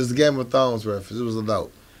that shit. It was the Game of Thrones reference. It was a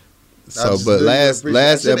dope. So, but last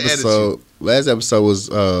episode was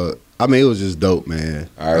I mean, it was just dope, man.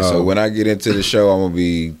 All right, so when I get into the show, I'm gonna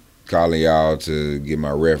be calling y'all to get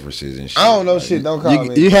my references and shit. I don't know shit. Don't call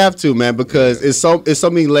me. You have to, man, because it's so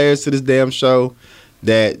many layers to this damn show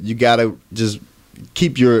that you gotta just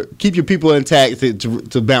keep your people intact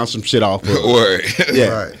to bounce some shit off. Word. Yeah.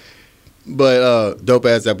 Right. But dope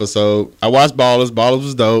ass episode. I watched Ballers. Ballers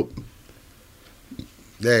was dope.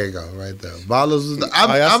 There you go, right there. Ballers was.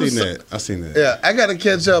 I seen that. Yeah, I gotta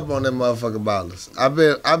catch up on them motherfucking Ballers.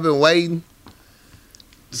 I've been waiting,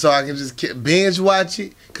 so I can just binge watch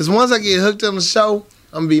it. Cause once I get hooked on the show,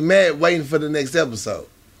 I'm gonna be mad waiting for the next episode.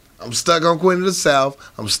 I'm stuck on Queen of the South.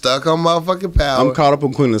 I'm stuck on motherfucking Power. I'm caught up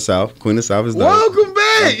on Queen of the South. Queen of the South is dope. Welcome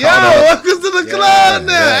back, yo. Welcome to the club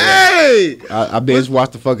now. Yeah. Hey, I binge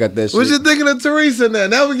watched the fuck out that shit. What you thinking of Teresa now?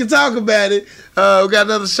 Now we can talk about it. We got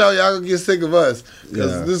another show. Y'all gonna get sick of us.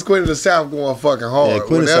 Because this Queen of the South going fucking hard. Yeah,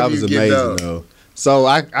 Queen of the South is amazing, though. So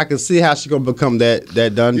I can see how she gonna become that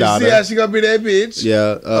done daughter. You see how she gonna be that bitch?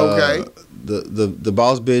 Yeah. Okay. The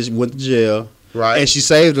boss bitch went to jail. Right. And she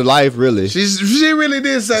saved her life, really. She really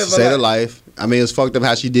did save her life. I mean, it was fucked up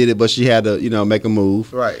how she did it, but she had to, make a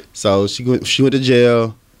move. Right. So she went to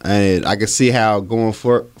jail, and I can see how going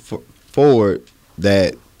forward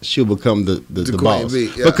that she'll become the boss.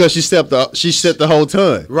 Because she set the whole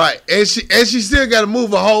ton. Right. And she still got to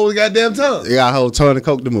move a whole goddamn ton. They got a whole ton of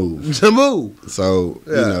coke to move. To move. So,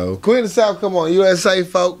 Queen of the South, come on. USA,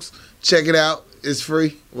 folks. Check it out. It's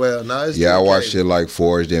free. Well, no, it's Yeah, I still watch cable. shit like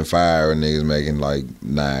Forged in Fire and niggas making like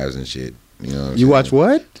knives and shit. You know what I'm You saying? watch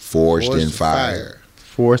what? Forged in Fire.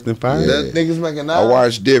 Forest and Fire. Yeah. That niggas making I knives.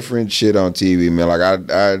 watch different shit on TV, man.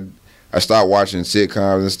 Like I stopped watching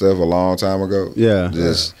sitcoms and stuff a long time ago. Yeah.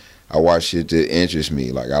 Just I watch shit that interests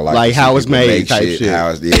me. Like I like to see how it's people made make type shit. How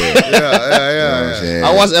it's, yeah. Yeah. You know what I'm saying?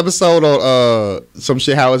 I watched an episode on some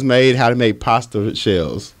shit how it's made, how to make pasta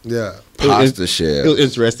shells. Yeah. Pasta It shell. was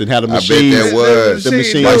interesting how the I bet machine. that was. The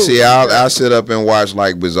machine. Like, see, I'll sit up and watch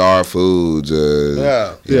like Bizarre Foods, you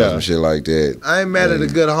know, Yeah. some shit like that. I ain't mad at a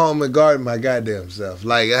good home and garden my goddamn self.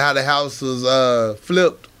 Like how the house was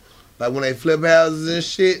flipped. Like when they flip houses and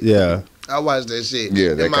shit. Yeah. I watch that shit.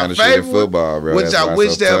 Yeah, that And my kind of shit in favorite one, football, bro. which That's I why wish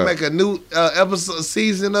it's so they'll tough. make a new episode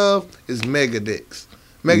season of, is Mega Dicks.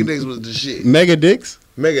 Mega Dicks was the shit. Mega dicks.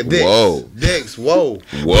 Mega Dicks. Whoa. Dicks. Whoa.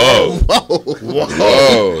 Whoa. Whoa.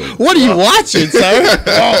 Whoa. What are you watching, sir?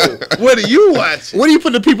 Whoa. What are you watching? What do you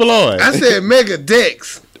put the people on? I said Mega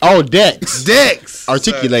Dicks. Oh, Dex. Dicks.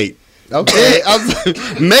 Articulate. Okay.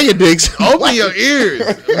 Mega dicks. Open your ears.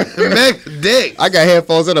 Mega Dicks. I got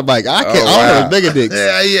headphones on the mic. I can't. Oh, I don't know wow. mega dicks.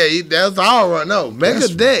 Yeah, that's all right. No, Mega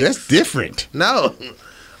Dicks. That's different. No.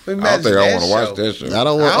 We I don't match think I that want to watch show. that shit. I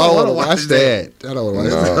don't want to watch that. I don't want to watch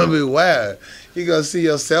It's that. gonna be wild. You gonna see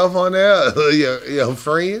yourself on there, your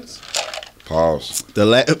friends. Pause.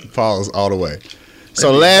 Pause all the way. So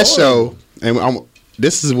Maybe last horrible. show, and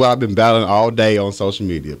this is what I've been battling all day on social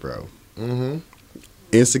media, bro. Mm-hmm.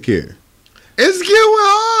 Insecure. Insecure went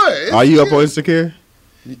hard. Are you up on Insecure?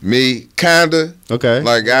 Me, kinda. Okay.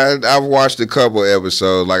 Like I've watched a couple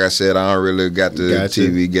episodes. Like I said, I don't really got the Gotcha.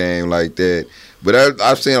 TV game like that. But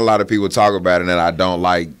I've seen a lot of people talk about it, and I don't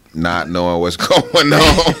like not knowing what's going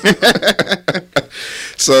on.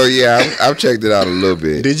 So yeah, I've checked it out a little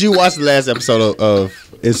bit. Did you watch the last episode of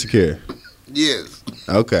Insecure? Yes.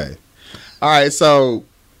 Okay. All right. So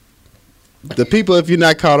the people, if you're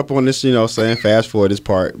not caught up on this, saying fast forward this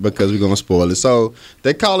part because we're gonna spoil it. So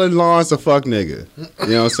they calling Lawrence a fuck nigga. You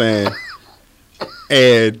know what I'm saying?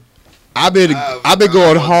 And I've been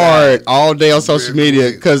going hard all day on social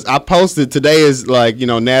media because I posted today is like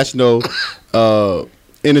National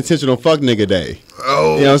Unintentional Fuck Nigga Day.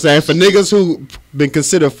 Oh. You know what I'm saying? For niggas who been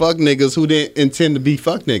considered fuck niggas who didn't intend to be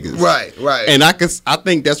fuck niggas. Right. And I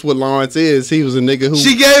think that's what Lawrence is. He was a nigga who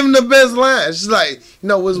She gave him the best line. She's like,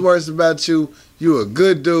 what's worse about you? You a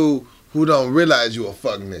good dude who don't realize you a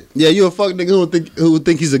fuck nigga. Yeah, you a fuck nigga who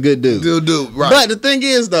think he's a good dude. Dude, right. But the thing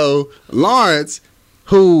is though, Lawrence,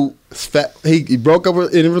 who he broke up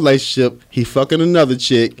in a relationship, he fucking another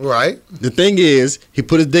chick. Right. The thing is, he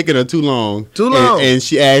put his dick in her too long. And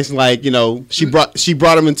she asked she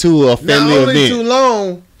brought him into a family Not only event. too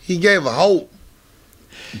long, he gave her hope.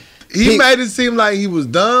 He made it seem like he was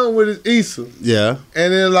done with his Issa. Yeah.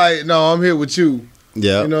 And then like, no, I'm here with you.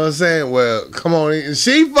 Yeah. You know what I'm saying? Well, come on. And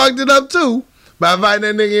she fucked it up too by inviting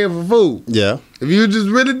that nigga in for food. Yeah. If you just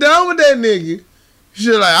really done with that nigga, you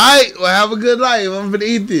should like, all right, well, have a good life. I'm finna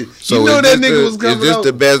eat this. So you know is that this nigga was coming Is this over.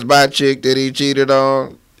 the Best Buy chick that he cheated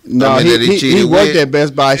on? No, I mean, that he cheated worked with? at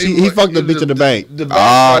Best Buy. He fucked the bitch in the bank. The Oh,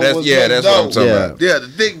 back that's was what I'm dope. talking Yeah. about. Yeah, the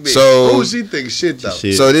thick bitch. So- Ooh, she think shit though.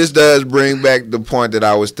 Shit. So this does bring back the point that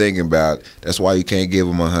I was thinking about. That's why you can't give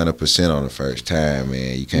them 100% on the first time,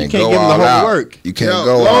 man. You can't can't go give 'em the all whole out. work. You can't Yo,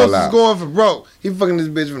 go all Lawrence is out. going for broke. He fucking this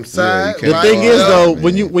bitch from the side. can't The right, thing is left, though,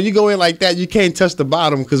 man. when you go in like that, you can't touch the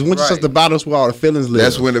bottom because once you touch Right. the bottom, that's where all the feelings live.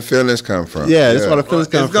 That's when the feelings come from. Yeah, that's where the feelings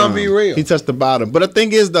It's come from. gonna be real. He touched the bottom. But the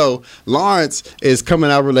thing is though, Lawrence is coming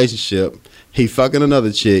out of a relationship. He fucking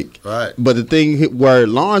another chick. Right. But the thing where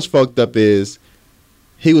Lawrence fucked up is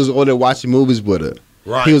he was over there watching movies with her.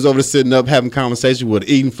 Right. He was over there sitting up having conversation with her,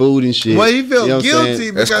 eating food and shit. Well, he felt You know what I'm guilty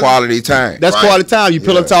saying? That's because quality time. That's Right. quality time. You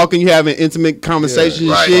pillow Yeah. talking, you having intimate conversations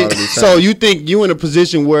Yeah, right. and Quality shit. time. So you think you in a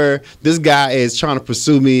position where this guy is trying to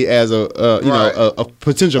pursue me as a Right. a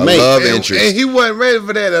potential A mate. love and, interest. and he wasn't ready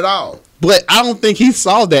for that at all. But I don't think he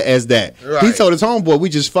saw that as that. Right. He told his homeboy, we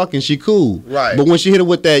just fucking, she cool. Right. But when she hit him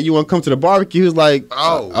with that, you want to come to the barbecue, he was like,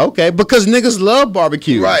 Oh. okay. Because niggas love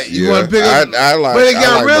barbecue. Right. You Yeah. want to pick up. I like. But it got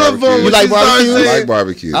I like real barbecue. for him. You when like she started barbecue? I saying- like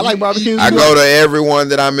barbecue. I like barbecue. I go to everyone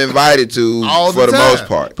that I'm invited to All for the the time. most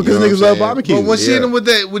part. Because You know niggas what I'm love saying? barbecue. But when she Yeah. hit him with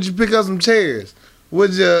that, would you pick up some chairs?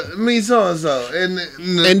 Would you me so and so? And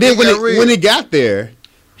then when he got there,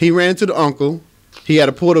 he ran to the uncle. He had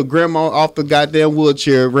to pull the grandma off the goddamn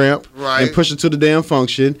wheelchair ramp Right. and push her to the damn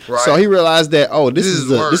function. Right. So he realized that, this This is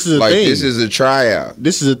is a work. thing. Like this is a tryout.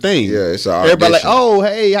 This is a thing. Yeah, it's an Everybody like, audition. oh,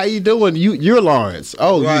 hey, how you doing? You're Lawrence.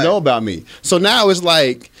 Oh, Right. you know about me. So now it's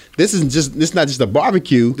like this not just a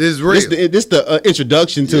barbecue. This is real. This the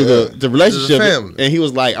introduction to the relationship. family. And he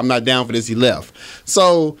was like, I'm not down for this. He left.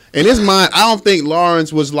 So in his mind, I don't think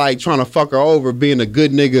Lawrence was like trying to fuck her over, being a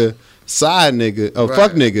good nigga, side nigga, or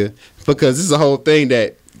fuck nigga, because this is a whole thing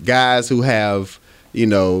that guys who have, you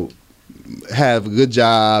know, have a good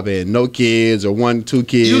job and no kids or 1-2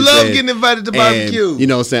 kids. You love getting invited to barbecue. And, you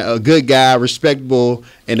know what I'm saying? A good guy, respectable,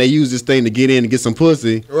 and they use this thing to get in and get some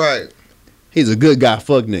pussy. Right. He's a good guy,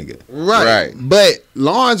 fuck nigga. Right. But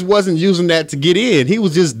Lawrence wasn't using that to get in. He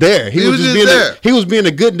was just there. He was just being there. He was being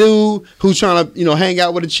a good dude who's trying to, you know, hang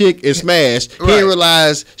out with a chick and smash. He didn't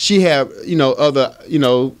realize she had, you know, other, you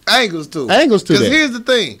know, angles to that. Because here's the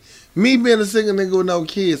thing. Me being a single nigga with no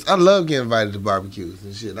kids, I love getting invited to barbecues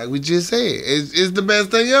and shit. Like we just said, it's the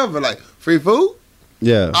best thing ever. Like free food,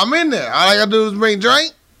 yeah, I'm in there. All I gotta do is bring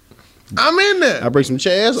drink. I'm in there. I bring some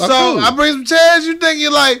chairs. So I bring some chairs. You think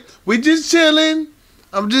you're like we just chilling?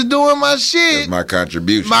 I'm just doing my shit. That's my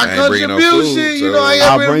contribution. My I ain't bringing no contribution. food, You so know,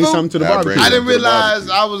 I'll bring something to the barbecue. I didn't realize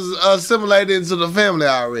I was assimilated into the family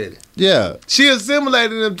already. Yeah, she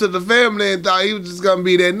assimilated him to the family and thought he was just gonna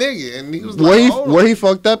be that nigga, and he was where he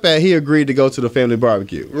fucked up at. He agreed to go to the family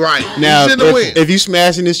barbecue. Right now, if you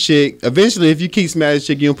smashing this chick, eventually, if you keep smashing this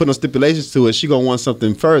chick, you don't put no stipulations to it. She gonna want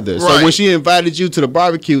something further. Right. So when she invited you to the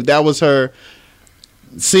barbecue, that was her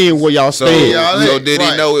seeing where y'all stayed. So did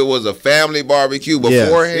he know it was a family barbecue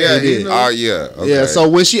beforehand? Yeah, he did. Oh yeah. Okay. Yeah. So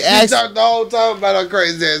when she asked, talked the whole time about her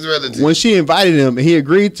crazy ass relative. When she invited him and he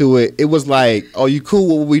agreed to it, it was like, "Oh, you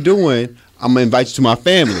cool? What we doing? I'm gonna invite you to my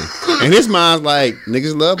family." And his mind's like,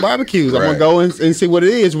 "Niggas love barbecues. I'm gonna go and see what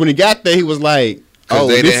it is." When he got there, he was like, because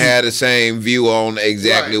they didn't have the same view on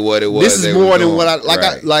exactly what it was. This is more than what I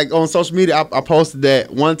like. Like on social media, I posted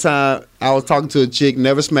that one time. I was talking to a chick,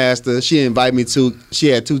 never smashed her. She invited me to. She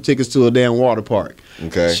had 2 tickets to a damn water park.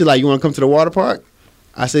 Okay. She like, "You want to come to the water park?"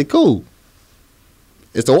 I said, "Cool."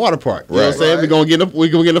 It's the water park. You know what I'm saying? We're gonna get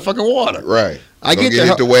in the fucking water. Right. I get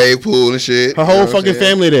hit the wave pool and shit. Her whole fucking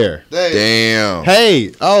family there. Damn.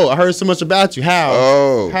 Hey, I heard so much about you. How?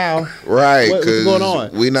 Oh. How? Right. What's going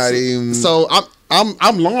on? We not even. So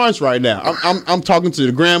I'm Lawrence right now. I'm talking to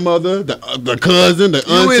the grandmother, the cousin, the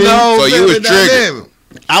auntie. So you was triggered.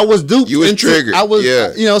 I was duped. You was triggered. I was.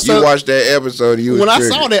 Yeah. You know. So you watched that episode. You was when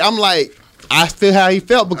triggered. I saw that, I'm like, I feel how he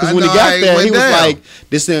felt because when he got there, he was like,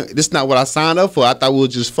 "This not what I signed up for. I thought we were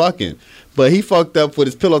just fucking." But he fucked up with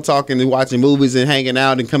his pillow talking and watching movies and hanging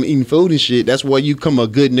out and come eating food and shit. That's where you come a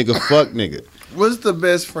good nigga, fuck nigga. What's the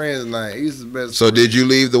best friend's name? He's the best. So did you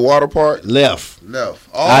leave the water park? Left. Oh,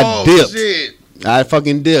 I dipped. Shit. I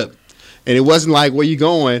fucking dipped. And it wasn't like, where you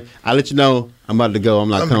going? I let you know I'm about to go. I'm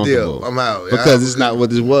not comfortable. I'm out. Because it's not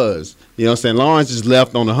what this was. You know what I'm saying? Lawrence just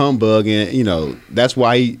left on the humbug, and, you know, that's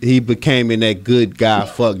why he became in that good guy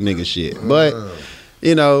fuck nigga shit. But,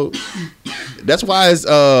 you know, that's why it's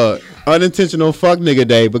unintentional fuck nigga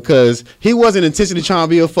day, because he wasn't intentionally trying to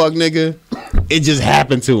be a fuck nigga. It just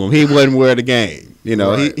happened to him. He wasn't aware of the game. You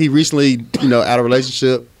know, he recently, you know, out of a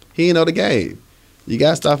relationship. He didn't know the game. You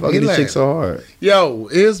gotta stop fucking these chicks so hard. Yo,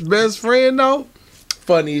 his best friend though,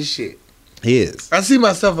 funny as shit. He is. I see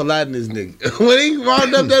myself a lot in this nigga. When he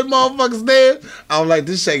walked up that motherfucking stairs, I was like,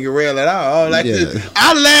 this shaking real at all. I was like,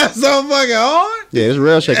 I laughed so fucking hard. Yeah, it's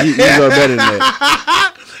real shaking. You go better than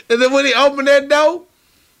that. And then when he opened that door,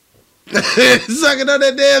 sucking on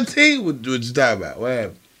that damn teeth, what you talking about? What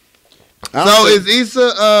happened? So is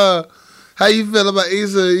Issa, how you feel about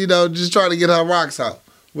Issa, you know, just trying to get her rocks out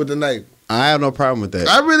with the knife? I have no problem with that.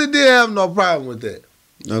 I really did have no problem with that.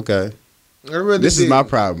 Okay. I really this did. is my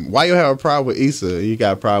problem. Why you have a problem with Issa? You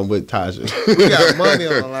got a problem with Tasha. We got money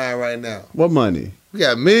on the line right now. What money? We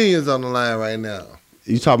got millions on the line right now.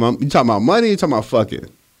 You talking about money? You talking about fucking?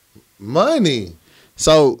 Money.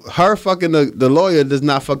 So her fucking the lawyer does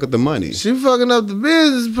not fuck up the money. She fucking up the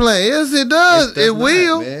business plan. Yes, it does. It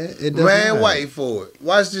will. Man, it does not. Wait for it.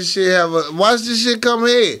 Watch this shit come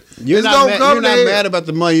ahead. You're not mad about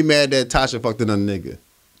the money. You mad that Tasha fucked another nigga.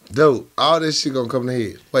 Dude, all this shit gonna come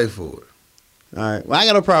ahead. Wait for it. All right. Well, I ain't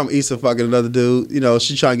got no problem with Issa fucking another dude. You know,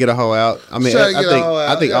 she trying to get a hoe out. I mean,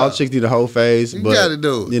 I think all chicks need a hoe phase. You but, gotta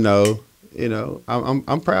do it. You know,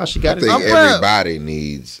 I'm proud she got it. I think everybody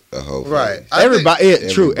needs a hoe phase. Right. Everybody,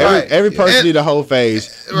 true. Every person need a hoe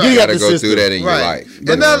phase. You gotta go through that in your life.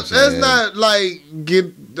 And that's not like get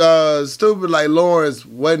stupid like Lawrence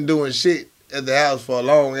wasn't doing shit at the house for a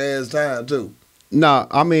long ass time too. No,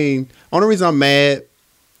 I mean, only reason I'm mad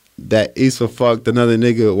that Issa fucked another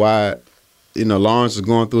nigga why, you know, Lawrence was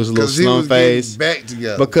going through his little slum phase. Back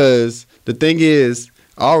together. Because the thing is,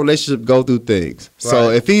 all relationships go through things.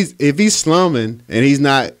 So if he's slumming and he's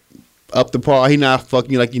not up the par. He not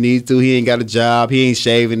fucking you like you need to. He ain't got a job. He ain't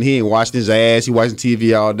shaving. He ain't washing his ass. He watching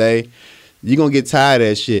TV all day. You're gonna get tired of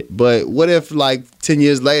that shit. But what if like 10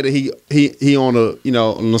 years later he on a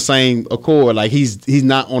on the same accord, like he's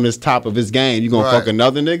not on his top of his game. You gonna fuck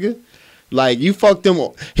another nigga? Like you fucked him.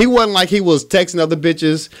 He wasn't like he was texting other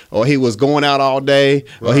bitches or he was going out all day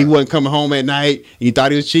or he wasn't coming home at night and you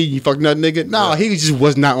thought he was cheating. You fucked another nigga. No, he just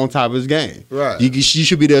was not on top of his game. Right. You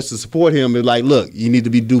should be there to support him and like, look, you need to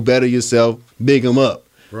do better yourself. Big him up.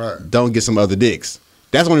 Right. Don't get some other dicks.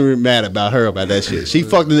 That's when we were mad about her about that shit. She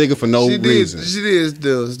fucked the nigga for no reason. She did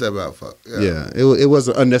still step out fuck. Yeah, it was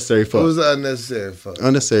an unnecessary fuck. It was an unnecessary fuck.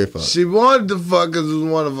 Unnecessary fuck. She wanted to fuck because it was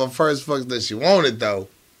one of her first fucks that she wanted though.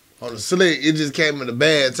 On the slick, it just came at a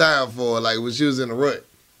bad time for her, like when she was in a rut.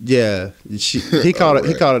 Yeah, he called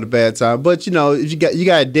it a bad time. But if you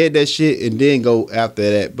got dead that shit and then go after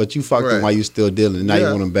that, but you fucked him while you still dealing. Now you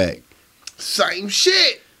want him back. Same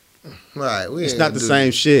shit. All right, it's not the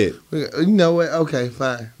same shit. You know what? Okay,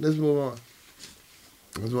 fine. Let's move on.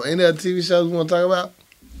 Any other TV shows we want to talk about?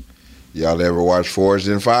 Y'all ever watch Forged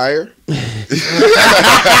in Fire?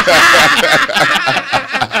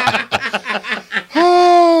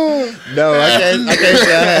 No, I can't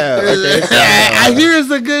say I have. I hear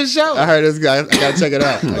it's a good show. I heard this guy. I gotta check it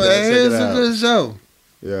out. I hear it's a good show.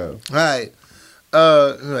 Yeah. All right.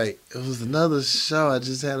 Right. It was another show. I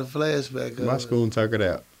just had a flashback. My spoon took it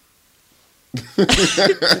out.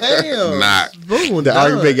 Damn. Not. The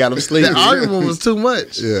argument got him sleeping. The argument was too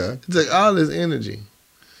much. Yeah. It took all his energy.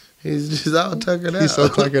 He's just all tuckered out. He's so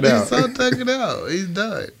tuckered out. He's so tuckered out. He's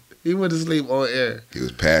done. He went to sleep on air. He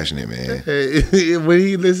was passionate, man. When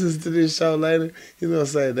he listens to this show later, he's going to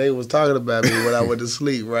say, they was talking about me when I went to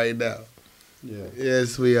sleep right now. Yeah.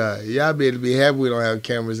 Yes, we are. Y'all better be happy we don't have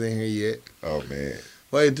cameras in here yet. Oh, man.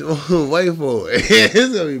 Wait for it.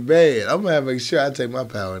 It's going to be bad. I'm going to have to make sure I take my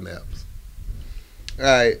power naps. All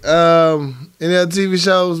right. Any other TV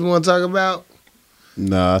shows we want to talk about?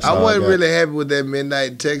 Nah, I wasn't really happy with that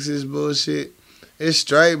Midnight Texas bullshit. It's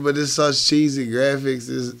straight, but it's such cheesy graphics.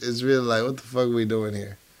 It's really like, what the fuck are we doing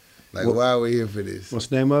here? Like, why are we here for this? What's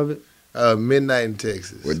the name of it? Midnight in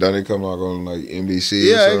Texas. Well, don't it come out on like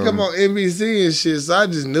NBC? Yeah, it come on NBC and shit. So I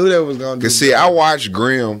just knew that was gonna do. Cause see, I watched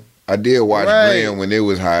Grimm. I did watch Grimm when it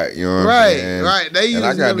was hot. You know what I'm saying? Right. They using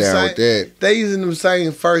I got down with that. They using them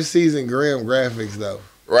same first season Grimm graphics though.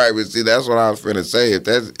 Right, but see, that's what I was finna say. If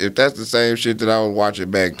that's the same shit that I was watching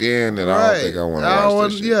back then I don't think I want to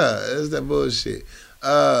watch that shit. Yeah, it's that bullshit.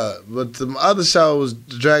 But the other show was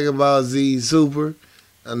Dragon Ball Z Super.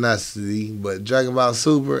 Not Z, but Dragon Ball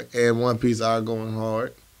Super and One Piece are going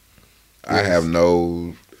hard. I have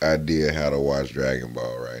no idea how to watch Dragon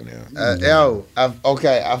Ball right now. I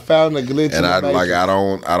found a glitch. And I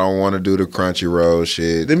don't want to do the Crunchyroll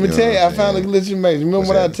shit. Let me tell you, I found a glitch in Matrix. Remember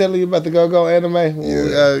what I was telling you about the Go Anime?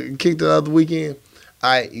 When we kicked the other weekend.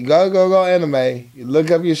 All right, you Go Anime. You look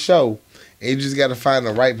up your show, and you just got to find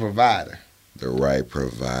the right provider. The right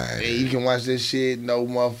provider. And you can watch this shit, no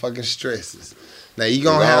motherfucking stresses. Now you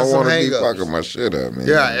gonna have some hangups. I don't want to be fucking my shit up, man.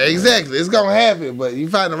 Yeah, exactly. It's gonna happen, but you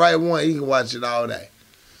find the right one, you can watch it all day.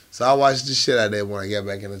 So I watched the shit out of that when I got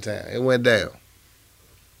back into town. It went down.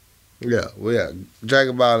 Yeah.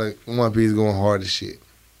 Dragon Ball and One Piece going hard as shit.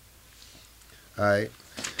 All right.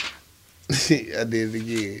 I did it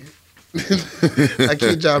again. I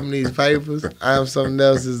keep dropping these papers. I am something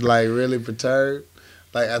else is like really perturbed.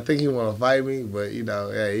 Like I think he want to fight me, but he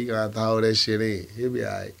gonna have to hold that shit in. He'll be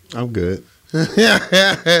all right. I'm good. All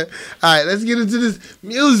right, let's get into this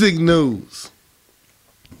music news.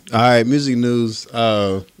 All right, music news.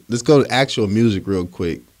 Let's go to actual music real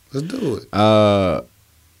quick. Let's do it. I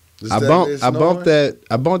bumped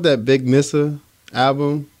that Big Nissa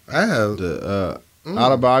album. I have the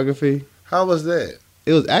autobiography. How was that?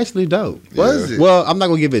 It was actually dope. Was it? Well, I'm not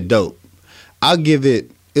gonna give it dope. I'll give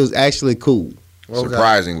it. It was actually cool. Okay.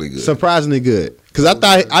 Surprisingly good. Surprisingly good. Because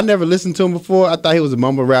I never listened to him before. I thought he was a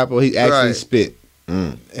mumble rapper. He actually spit.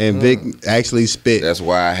 And Vic actually spit. That's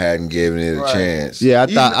why I hadn't given it a chance. Yeah,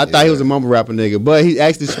 I thought he was a mumble rapper nigga, but he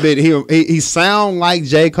actually spit. He sound like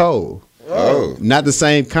J. Cole. Oh, not the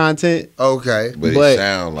same content. Okay, but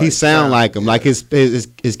he sound like him. Like his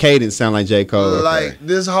cadence sound like J. Cole. Like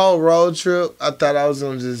this whole road trip, I thought I was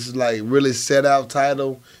gonna just like really set out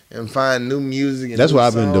title and find new music. And that's what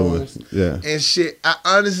I've songs been doing. Yeah, and shit. I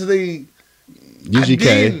honestly,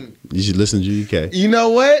 UGK. You should listen to UGK. You know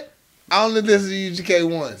what? I only listened to UGK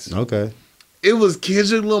once. Okay. It was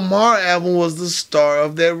Kendrick Lamar album was the star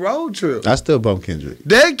of that road trip. I still bump Kendrick.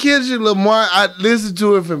 That Kendrick Lamar, I listened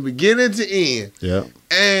to it from beginning to end. Yeah.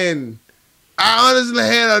 And I honestly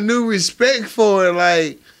had a new respect for it.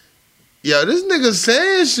 Like, Yo, this nigga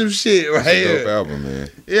saying some shit right It's a here. dope album, man.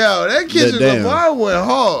 Yo, that Kendrick Damn. Lamar went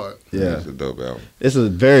hard. Yeah, It's a dope album. it's a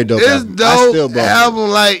very dope It's album. I still dope bump it. album.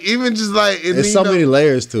 Like even just like it There's need so no- many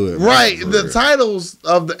layers to it. man. Right, For the real. titles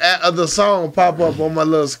of the song pop up on my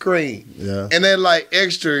little screen, Yeah. and they're like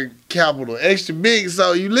extra capital, extra big.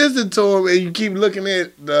 So you listen to them and you keep looking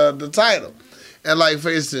at the title, and like for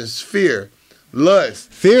instance, Fear, Lust,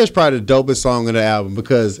 Fear is probably the dopest song of the album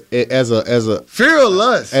because as a Fear or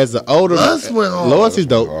Lust. as an older Lust went hard. Loyalty's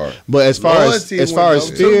dope. Hard. But as far Loyalty as went as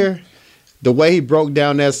dope, Fear, the way he broke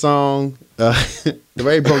down that song, the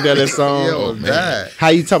way he broke down that song, Yo, died. how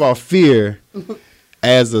you talk about fear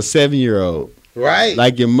as a 7-year-old. Right,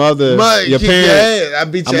 Like your mother, but your kick parents. ass. I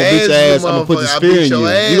beat I'm your gonna beat your ass. you I'm gonna put this motherfucker. I fear beat in you. your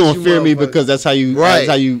ass, You gonna fear me motherfucker. because that's how you. Right. That's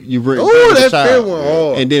how you bring. Ooh, bring that the child. fear went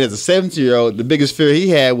hard. And then as a 17-year-old, the biggest fear he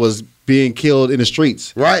had was being killed in the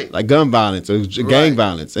streets. Right. Like gun violence or gang Right.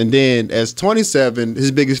 violence. And then as 27,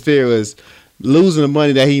 his biggest fear was losing the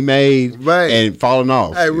money that he made Right. and falling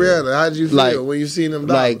off. Hey, Rihanna, how'd you feel Like- when you seen them?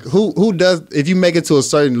 Like dollars? who does, if you make it to a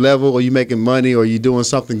certain level or you making money or you doing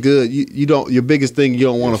something good, you don't, your biggest thing, you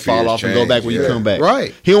don't want to Your fall fears off and go change, back when you yeah. come back.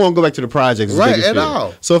 Right. He don't want to go back to the projects. His Right, biggest at fear.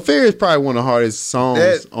 all. So Fear is probably one of the hardest songs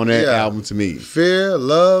That- on that yeah. album to me. Fear,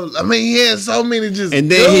 Love. I mean, he had so many just.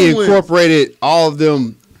 And then he good ones. incorporated all of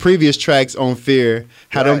them previous tracks on Fear,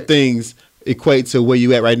 how them Right. things equate to where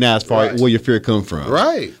you at right now as far Right. as where your fear come from.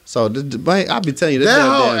 Right. So man, I'll be telling you, That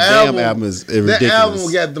whole damn album is ridiculous. That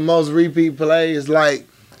album got the most repeat plays. Like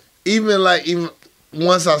even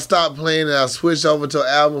once I stopped playing and I switched over to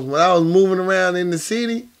albums. When I was moving around in the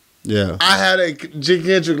city, yeah. I had a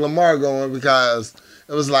Kendrick Lamar going because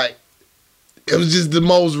it was like it was just the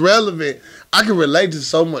most relevant. I can relate to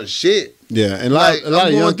so much shit. Yeah, and Like, a lot I'm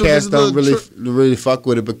of going young through cats this don't little really fuck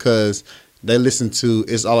with it because they listen to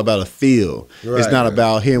it's all about a feel. Right. It's not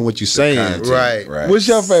about hearing what you're saying. content. Right. Right. What's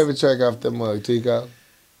your favorite track off that mug, Tico?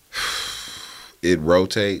 It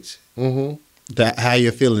rotates. Mm-hmm. That how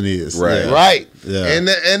your feeling is. Right. Yeah. Right. Yeah.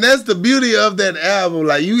 And that's the beauty of that album.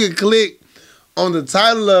 Like you can click on the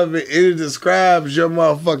title of it, and it describes your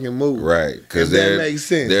motherfucking mood. Right. Because If that makes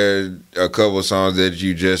sense. there are a couple songs that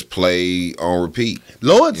you just play on repeat.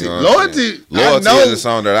 Loyalty. You know what I'm Loyalty. saying? Loyalty I know is a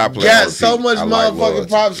song that I play on got repeat. so much I like motherfucking Loyalty,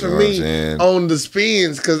 props you for know what I'm me saying? on the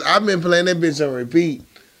spins because I've been playing that bitch on repeat.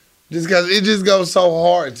 Just because it just goes so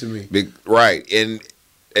hard to me. Right. And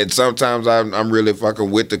sometimes I'm really fucking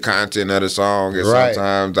with the content of the song, and Right.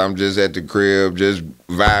 sometimes I'm just at the crib just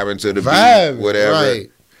vibing to the Vibe, beat, whatever. right.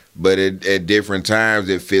 But at different times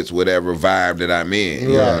it fits whatever vibe that I'm in. You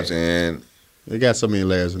know what I'm Right. saying? It got so many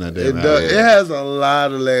layers in that It damn does. album. It has a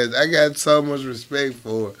lot of layers. I got so much respect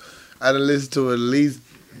for it. I done listened to it at least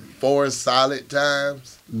 4 solid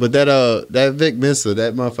times. But that Vic Mensa,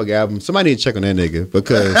 that motherfucker album, somebody need to check on that nigga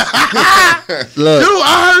because look, Dude,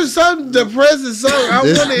 I heard some depressing song. I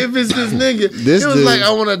This- wonder if it's this nigga. this He was dude- like,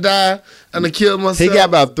 I want to die and to kill myself. he got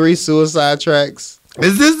about 3 suicide tracks.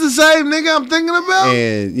 Is this the same nigga I'm thinking about?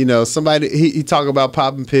 And you know, somebody he talk about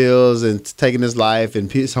popping pills and taking his life, and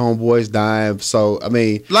his homeboys dying. So I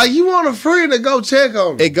mean, Like, you want a friend to go check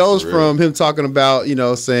on me. it goes Really? from him talking about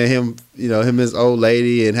saying him and his old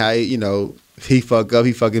lady and how he fuck up,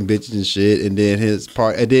 he fucking bitches and shit, and then his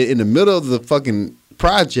part, and then in the middle of the fucking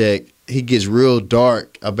project, he gets real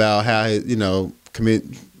dark about how he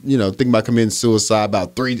thinking about committing suicide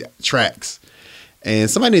about 3 tracks. And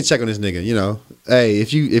somebody need to check on this nigga, Hey,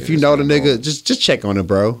 if you know the nigga, just check on him,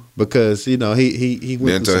 bro, because he went through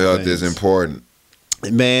Mental some health things. is important.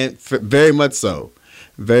 Man, very much so.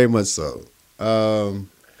 Very much so.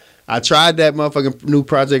 I tried that motherfucking new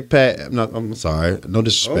Project Pat. I'm sorry. No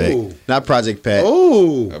disrespect. Oh. Not Project Pat.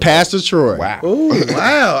 Ooh. Pastor Troy. Wow. Ooh,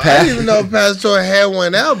 wow. I didn't even know Pastor had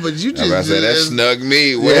one out, but you I just. was about to say that snug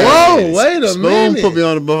me. Whoa, wait a Spoon minute. put me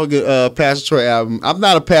on the motherfucking Pastor Troy album. I'm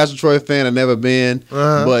not a Pastor Troy fan. I've never been.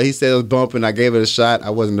 Uh-huh. But he said it was bumping. I gave it a shot. I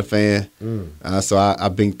wasn't a fan. So I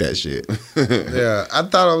binked that shit. Yeah, I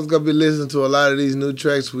thought I was going to be listening to a lot of these new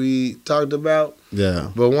tracks we talked about.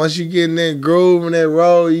 Yeah. But once you get in that groove and that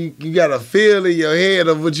roll, you got a feel in your head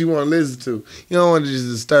of what you want to listen to. You don't want to just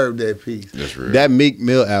disturb that piece. That's real. That Meek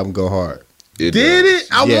Mill album go hard. It Did does. it?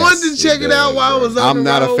 I Yes, wanted to check it it out does, while I bro. was on I'm the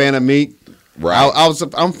not road. a fan of Meek. Right. I'm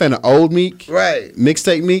a fan of old Meek. Right.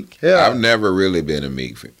 Mixtape Meek. Yeah. I've never really been a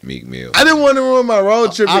Meek Mill. I didn't want to ruin my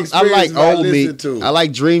road trip I experience. like if I old listened Meek. to. I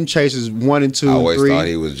like Dream Chasers 1 and 2 I and always 3. thought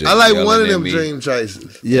he was just I like yelling one of at them me. dream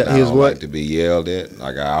chasers. Yeah, I he was don't what? like to be yelled at.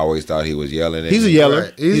 Like I always thought he was yelling at He's a me. yeller.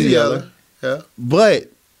 Right. He's a yeller. Yeah.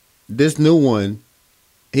 But this new one,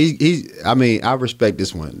 I mean, I respect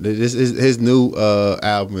this one. His new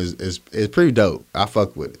album is pretty dope. I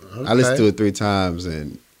fuck with it. I listened to Okay. it 3 times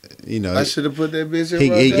and I should have put that bitch in he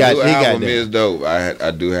rotation. got New album that. is dope.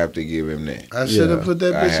 I do have to give him that. I should have put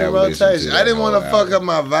that I bitch in have listened to rotation. that I didn't want to whole fuck up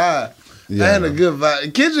my vibe. Yeah. I had a good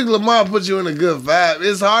vibe. Kendrick Lamar put you in a good vibe.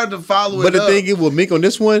 It's hard to follow But it the up. thing is with Meek on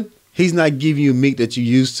this one, he's not giving you Meek that you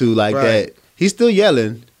used to like Right. that. He's still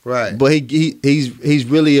yelling. Right. But he's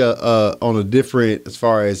really on a different as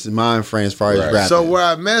far as mind frame as far as Right. rapping. So where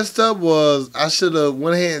I messed up was I should have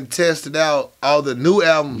went ahead and tested out all the new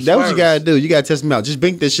albums. that's what you first. gotta do. You gotta test them out. Just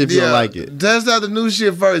bink this shit if you don't like it. Test out the new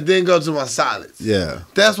shit first, then go to my solids. Yeah.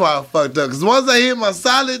 That's why I fucked up. Because once I hit my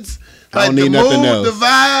solids, I like don't the need nothing mood, else. the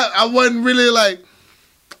vibe, I wasn't really like,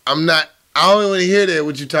 I don't want to hear that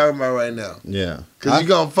what you talking about right now. Yeah. Because you're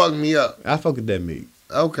going to fuck me up. I fuck with that Meek.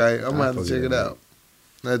 Okay, I'm going to have fuck to check with it that. out.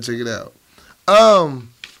 I'll check it out.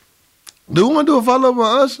 Do we want to do a follow-up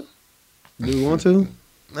on Usher? Do you want to?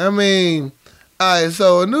 I mean, all right,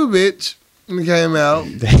 so a new bitch came out.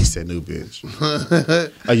 They said new bitch.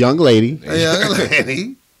 A young lady. A young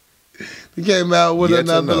lady. He came out with Yet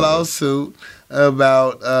another another. lawsuit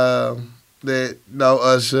about that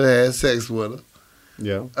Usher had sex with her.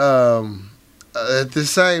 Yeah. At the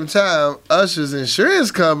same time, Usher's insurance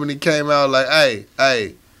company came out like,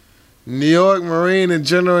 hey, New York Marine and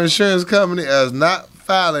General Insurance Company is not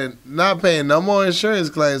paying no more insurance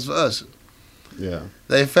claims for Usher. Yeah.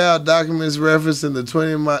 They filed documents referencing the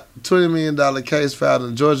 $20 million case filed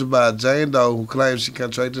in Georgia by Jane Doe, who claims she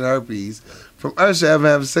contracted herpes from Usher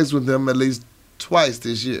having sex with him at least twice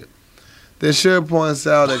this year. The insurer points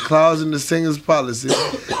out a clause in the singer's policy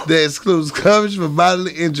that excludes coverage for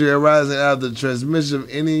bodily injury arising out of the transmission of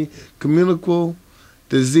any communicable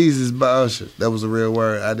diseases by Usher. That was a real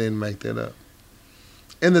word. I didn't make that up.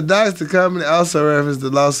 In the docs, the company also referenced the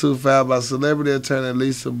lawsuit filed by celebrity attorney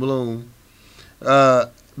Lisa Bloom,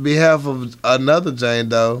 behalf of another Jane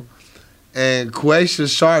Doe, and Quasia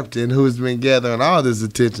Sharpton, who's been gathering all this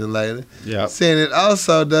attention lately, Yeah. saying it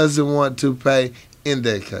also doesn't want to pay in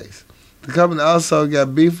that case. The company also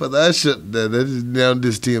got beef with Usher.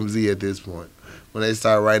 This TMZ at this point. When they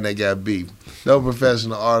start writing, they got beef. No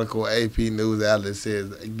professional article, AP News outlet says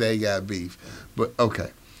they got beef. But okay.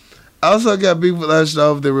 Also got beef with Usher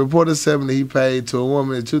over the reported settlement he paid to a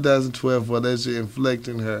woman in 2012 for allegedly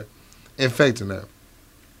infecting her.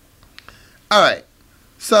 All right.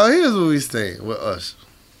 So here's what we saying with Usher.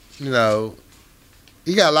 You know,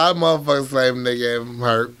 he got a lot of motherfuckers claiming they gave him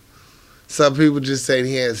herp. Some people just saying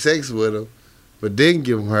he had sex with him, but didn't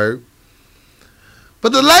give him herp.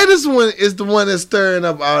 But the latest one is the one that's stirring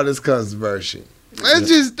up all this controversy. That's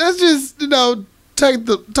just take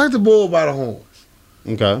the bull by the horns.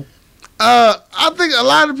 Okay. I think a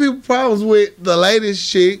lot of people problems with the latest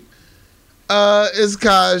chick is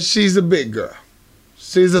because she's a big girl.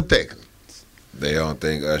 She's a thick one. They don't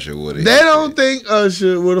think Usher would have. They don't think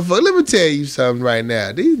Usher would have fucked. Let me tell you something right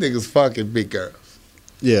now. These niggas fucking big girls.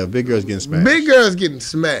 Yeah, big girls getting smashed. Big girls getting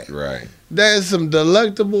smacked. Right. There's some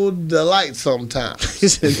delectable delight sometimes. He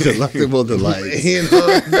said delectable delights. You know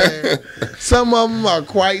what I'm saying? Some of them are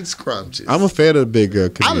quite scrumptious. I'm a fan of the big girl I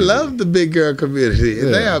community. love the big girl community.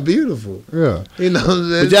 And they Yeah. are beautiful. Yeah. You know what I'm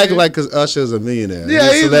saying? But you acting like because Usher's a millionaire.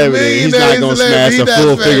 Yeah, he's a celebrity. He's millionaire, not going to he's a smash a celebrity, full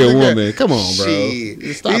he's not figure smashing a woman. Come on, bro.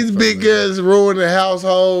 Shit. Stop These for big a minute. girls ruining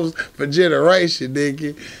households for generation,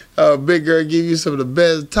 nigga. Big girl give you some of the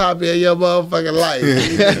best topping of your motherfucking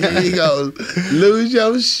life. You gonna lose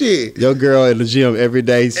your shit. Your girl in the gym every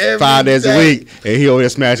day, Every 5 days day. a week, and he over there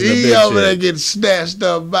smashing the He bitch over there shit. getting snatched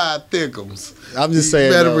up by thickums. I'm just You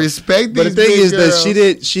saying. better though. respect But the these thing big is girls.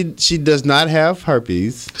 that she does not have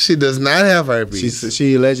herpes. She does not have herpes.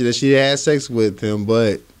 She alleged that she had sex with him,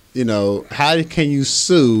 but you know, how can you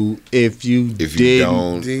sue if you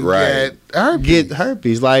didn't She Right. got herpes. get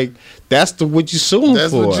herpes? Like that's what you suing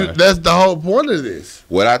That's for. that's the whole point of this.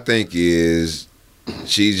 What I think is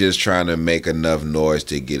she's just trying to make enough noise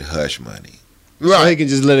to get hush money. So he Right. can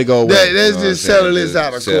just let it go away. Let's You know what I'm just saying? settle this Just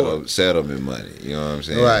out of court. Settlement money. You know what I'm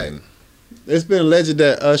saying? Right. It's been alleged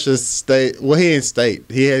that Usher state. Well, he didn't state.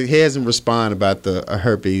 He hasn't responded about the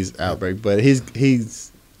herpes outbreak, but he's.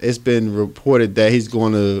 It's been reported that he's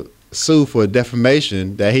going to sue for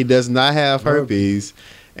defamation that he does not have herpes,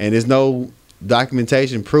 and there's no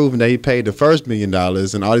documentation proving that he paid the first $1 million,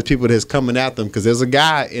 and all these people that's coming at them because there's a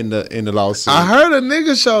guy in the lawsuit I heard a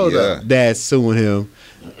nigga showed up. that's suing him,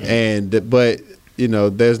 but you know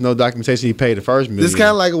there's no documentation he paid the first $1 million. This kind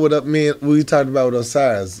of like what we talked about with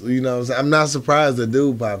Osiris. You know what I'm saying? I'm not surprised the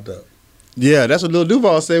dude popped up. Yeah, that's what Lil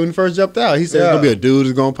Duval said when he first jumped out. He said there's gonna be a dude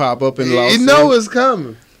who's gonna pop up in the lawsuit. You know it's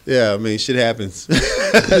coming. Yeah, I mean, shit happens.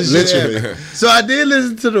 Shit Literally. happened. So I did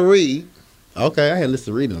listen to the read. Okay, I had listened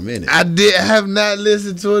to Read in a minute. I have not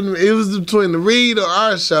listened to it. It was between the Read or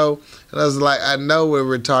our show, and I was like, I know what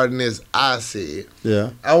retardedness I said. Yeah.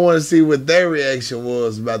 I want to see what their reaction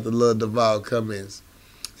was about the Lil Duval comments.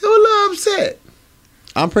 They were a little upset.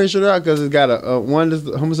 I'm pretty sure that because it's got one that's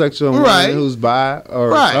homosexual and Right. one who's bi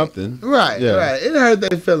or something. Right, Yeah. right. It hurt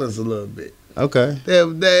their feelings a little bit. Okay.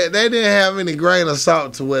 They didn't have any grain of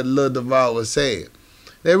salt to what Lil Duval was saying.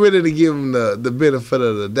 They really didn't give him the benefit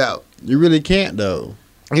of the doubt. You really can't though.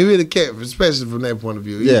 He really can't, especially from their point of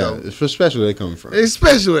view. You Yeah, know, it's especially where they come from.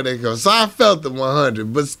 especially where they come. So I felt them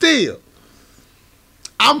 100, but still,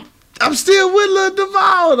 I'm still with Lil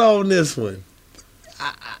Duval on this one.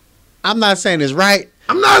 I'm not saying it's right.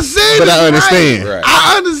 I'm not saying, But it's I understand. Right.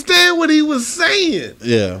 I understand what he was saying.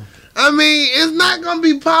 Yeah. I mean, it's not gonna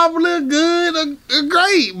be popular, good, or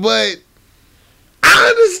great, but I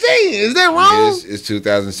understand. Is that wrong? It's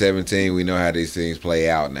 2017. We know how these things play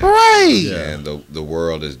out now. Right. And the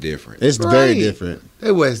world is different. It's Right. very different.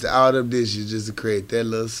 They wasted all them dishes just to create that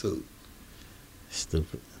little suit.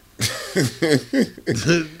 Stupid.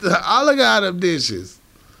 All I got them dishes.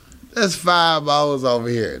 That's 5 bowls over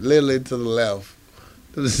here, literally to the left.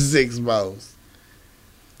 To the 6 bowls.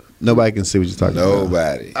 Nobody can see what you're talking about.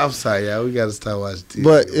 Nobody. I'm sorry, y'all. We gotta start watching TV.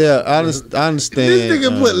 But yeah, I understand. This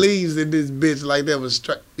nigga put leaves in this bitch like that was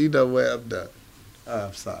straight. You know what? I'm done.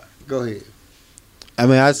 I'm sorry. Go ahead. I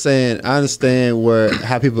mean, I understand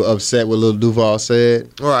how people are upset what Lil Duval said.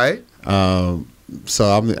 All right. So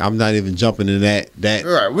I'm not even jumping in that.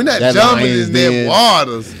 All right. We're not that jumping lane in then. their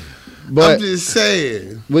waters. But I'm just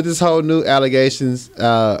saying. with this whole new allegations,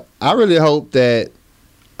 I really hope that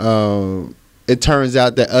it turns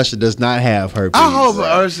out that Usher does not have herpes. I hope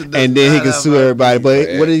Usher does and then he not can have sue herpes. everybody. But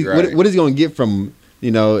Right. what is he gonna get from? You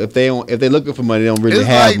know, if they're looking for money, they don't really It's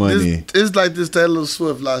have like money. It's like this Taylor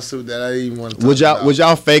Swift lawsuit that I didn't even want to talk Would about.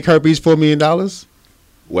 y'all fake herpes $4 million?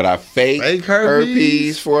 Would I fake Fake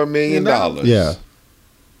herpes for $1 million? Yeah.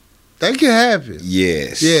 That can happen.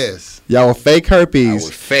 Yes. Yes. Y'all will fake herpes I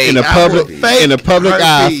would fake in a public herpes. in a public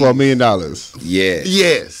eye herpes. for $1 million. Yes.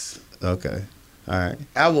 Yes. Okay. All right.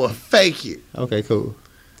 I will fake it. Okay. Cool.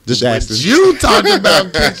 Just But asking. you talking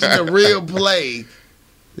about catching the real plague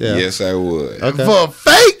Yeah. Yes, I would. Okay. for a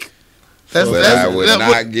fake? But I would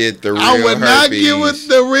not get the real I would not herpes. get with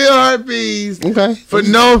the real herpes Okay. for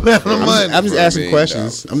no amount of money. I'm just For asking $1 million.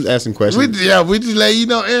 questions. I'm just asking questions. we just let you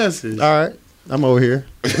know answers. All right. I'm over here.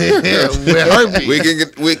 With herpes. We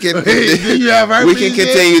can Do you have herpes we can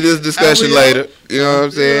continue this discussion we later. You know what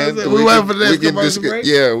I'm saying? We wait for the next we can commercial break?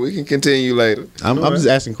 Yeah, we can continue later. I'm just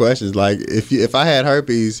asking questions. Like if I had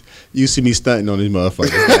herpes, you see me stunting on these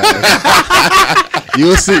motherfuckers.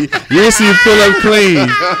 You'll see me pull up clean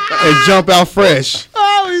and jump out fresh.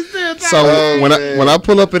 Oh, he said that. So when I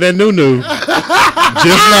pull up in that new,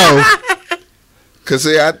 just know. Cause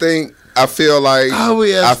see, I feel like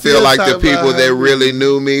we are I feel still like the talking about people that herpes. really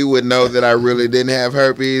knew me would know that I really didn't have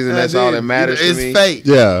herpes, and that's all that matters to It's me. fake.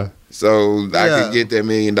 Yeah. So I Yeah. could get that $1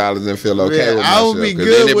 million and feel okay Yeah, with I myself. would be 'Cause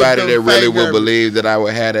good with anybody the that really fake would herpes. believe that I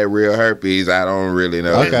would have that real herpes, I don't really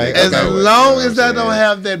know. Okay. As Okay. long You know as what I I'm don't saying?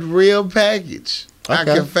 have that real package, I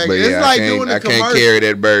Okay. can fake But it. It's yeah, like I doing the can't commercial. carry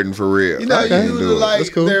that burden for real. You know, Okay. you do do it. like That's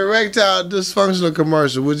cool. the erectile dysfunctional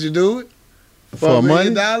commercial. Would you do it For $1 money?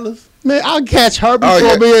 million? Man, I'll catch herpes Oh, for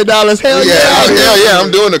yeah. $1 million. Hell Yeah, I'm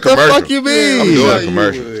doing the The commercial. fuck you mean? I'm doing Yeah, a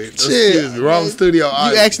commercial. you would. Shit. Excuse me, wrong studio.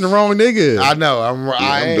 You asking the wrong nigga. I know.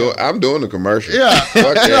 I'm doing the commercial. Yeah.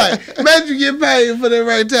 Fuck that. Right. Imagine you get paid for the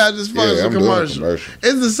erectile dysfunctional Yeah, I'm doing a commercial. commercial.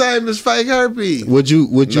 It's the same as fake herpes. Would you Nah,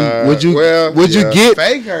 you well, you yeah. get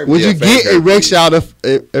Fake herpes. would you Yeah, get fake herpes.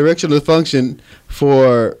 erectile dysfunction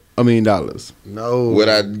for $1 million? No. Would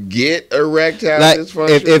I get erectile Like dysfunction? for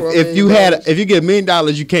if you $1 million? if you get $1 million,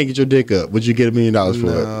 you can't get your dick up. Would you get $1 million for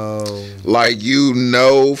it? No. Like you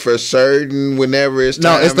know for certain whenever it's No,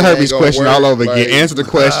 time, it's the it ain't herpes gonna question work. all over Like, again. Answer the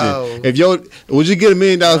question. No. Would you get $1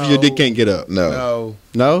 million if your No. dick can't get up? No, No.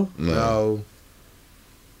 No, no. No.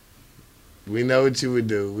 We know what you would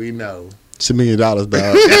do. We know. it's $1 million, dog.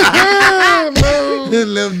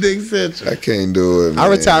 Little Dick Central. I can't do it. I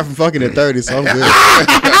man. retired from fucking at 30, so I'm good.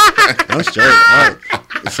 I'm straight.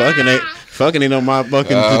 Fucking ain't on my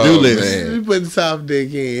fucking Oh, to-do list. man. We put soft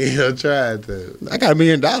dick in. He'll try to. I got $1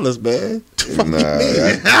 million, man. Fuck Nah, you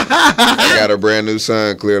mean? I got a brand new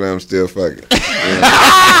son. Clearly, I'm still fucking.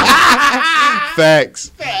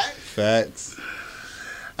 Facts.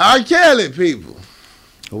 R. Kelly, people.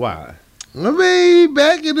 Why? I mean,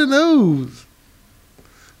 back in the news.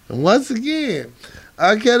 And once again,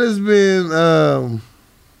 R. Kelly's been no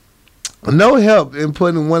help in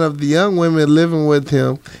putting one of the young women living with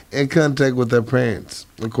him in contact with their parents,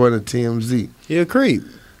 according to TMZ. He a creep.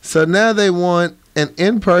 So now they want an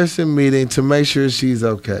in-person meeting to make sure she's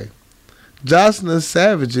okay. Jocelyn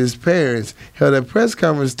Savage's parents held a press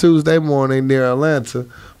conference Tuesday morning near Atlanta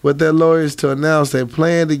with their lawyers to announce they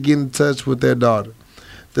plan to get in touch with their daughter.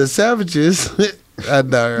 The Savages, I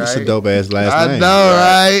know, right? That's a dope-ass last I name. know,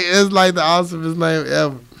 right? It's like the awesomest name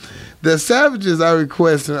ever. The Savages are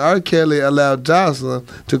requesting R. Kelly allow Jocelyn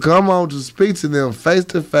to come home to speak to them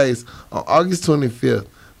face-to-face on August 25th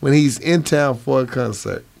when he's in town for a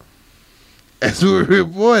concert. As we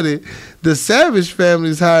reported, the Savage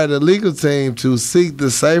families hired a legal team to seek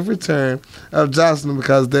the safe return of Jocelyn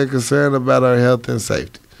because they're concerned about her health and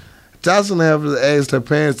safety. Jocelyn has asked her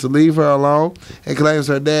parents to leave her alone and claims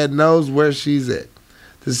her dad knows where she's at.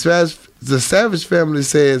 The Savage family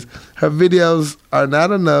says her videos are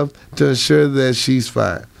not enough to ensure that she's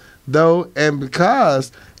fine. Though, and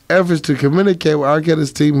because efforts to communicate with R.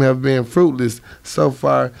 Kelly's team have been fruitless so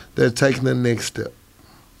far, they're taking the next step.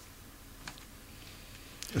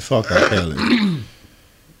 Fuck R. Kelly.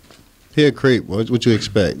 He a creep. What you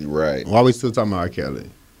expect? Right. Why we still talking about R. Kelly?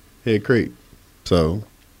 He a creep. So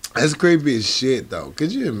That's creepy as shit, though.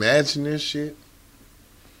 Could you imagine this shit?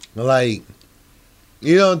 Like,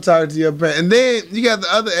 you don't talk to your parents. And then you got the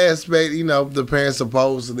other aspect, the parents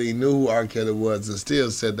supposedly knew who R. Kelly was and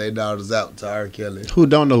still sent their daughters out to R. Kelly. who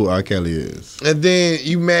don't know who R. Kelly is? And then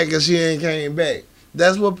you mad because she ain't came back.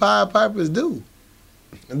 That's what Pied Pipers do.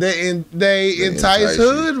 They entice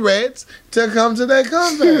hood rats to come to their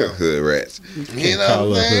compound. Hood rats. You know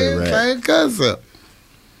what I'm saying? Same concept.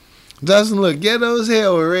 Justin look ghetto as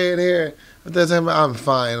hell with red hair. But that time, I'm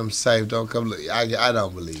fine, I'm safe. Don't come look. I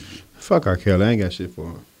don't believe you. Fuck R. Kelly. I ain't got shit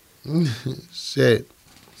for him. Shit.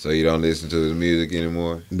 So you don't listen to his music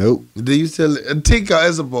anymore? Nope. Do you still Tico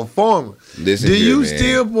as a performer? Listen Do here, you man.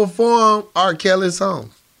 still perform R. Kelly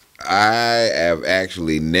songs? I have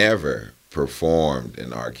actually never performed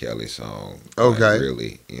an R. Kelly song. Okay. Like,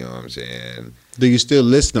 really. You know what I'm saying? Do you still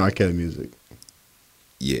listen to R. Kelly music?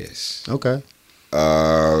 Yes. Okay.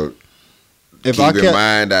 Keep in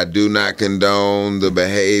mind, I do not condone the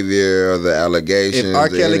behavior or the allegations. If R.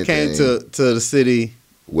 Kelly or came anything. to the city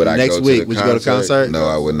Would I next go week, to the would you go to concert? No,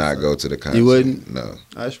 I would not go to the concert. You wouldn't? No.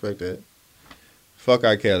 I respect that. Fuck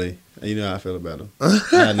R. Kelly. And you know how I feel about him. I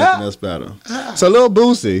had nothing else about him. So Lil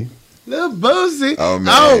Boosie Little Boosie. Oh,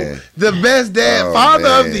 man. Oh, the best dad, Oh, father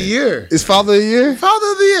man. of the year. is Father of the Year.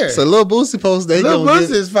 Father of the year. So Lil Boosie posted that Little Boosie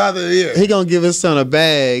is father of the year. he gonna give his son a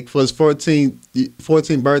bag for his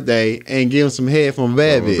 14th birthday and give him some head from a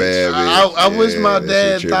bad bitch. I wish my that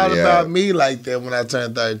dad shit thought tripped me about out. me like that when I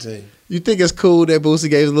turned 13. You think it's cool that Boosie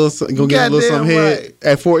gave his little son, gonna give his little son Goddamn head right.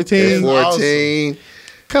 at 14? It's 14.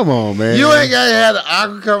 Come on, man. You ain't gotta have an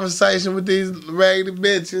awkward conversation with these raggedy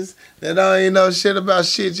bitches that don't even know shit about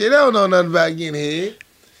shit. They don't know nothing about getting head.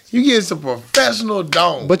 You getting some professional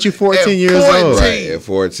dome. But you 14 At years 14. old. Right, at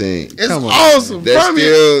 14. It's Come on, awesome. From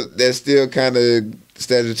you. That's still kind of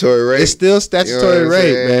statutory rape. It's still statutory You know what I'm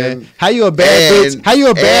rape, saying? man. How you a bad And- bitch? How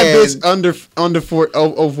you a bad and- bitch under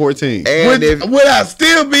 14? And Would I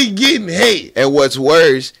still be getting head? and what's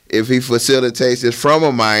worse, if he facilitates it from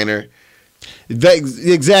a minor,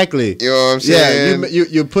 Exactly. you know what I'm saying? Yeah,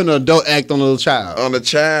 you're putting an adult act on a little child. On a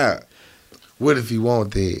child. What if he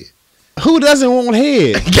want the head? Who doesn't want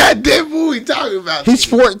head? Goddamn, what we talking about? He's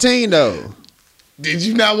 14 though. Did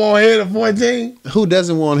you not want head at 14? Who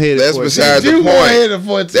doesn't want head? That's at 14? beside Did the you want point. head at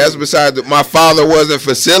 14? That's beside the, my father wasn't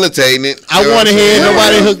facilitating it. I You know wanna what I'm hear saying?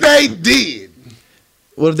 nobody What hooked- if they did?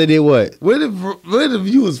 What if they did what? What if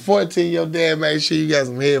you was 14, your dad made sure you got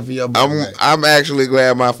some head for your birthday? I'm actually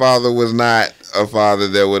glad my father was not a father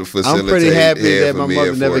that would facilitate. I'm pretty happy head that for my me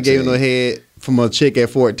mother at never 14. gave me no head from a chick at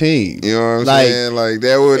 14. You know what I'm Like, saying? Like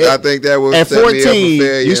that would. I think that would At set me up for 14,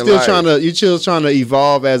 failure you in still life. trying to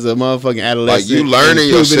evolve as a motherfucking adolescent. Like, you learning and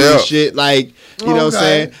improving yourself. and shit. Like, you know what I'm Okay.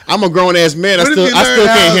 saying? I'm a grown ass man. I What if still you learn can't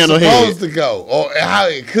how handle it's supposed head. to go, or how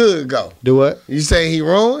it could go? Do what? You saying he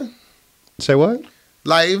ruined? Say what?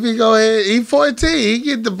 Like if he go ahead, he 14, he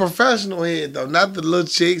get the professional head though, not the little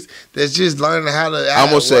chicks that's just learning how to. I'm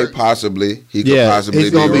gonna it say works. possibly. He could Yeah, possibly he's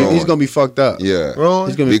gonna be be wrong. he's gonna be fucked up. Yeah. Ruined?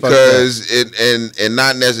 He's gonna be Because it and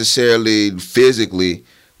not necessarily physically,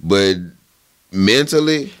 but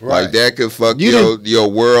mentally, Right. like that could fuck You your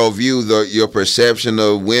worldview, your perception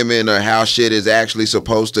of women or how shit is actually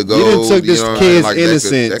supposed to go. You done took this know what I'm kid's saying? Like,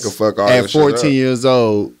 innocence that could fuck all at that shit 14 up. years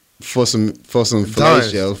old for some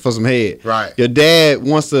fellatio, for some head. Right. Your dad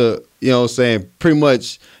wants to, you know what I'm saying, pretty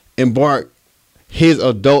much embark his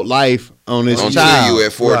adult life on his Onto child. you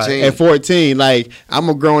at 14. At 14, like, I'm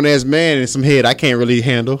a grown ass man and some head I can't really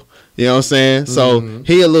handle. You know what I'm saying? So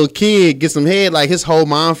he a little kid, get some head, like his whole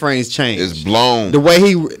mind frame's changed. It's blown. The way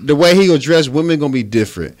he address women gonna be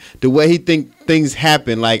different. The way he think things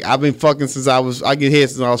happen. Like I've been fucking I get head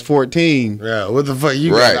since I was 14. Yeah, what the fuck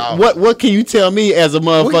you Right. got? What can you tell me as a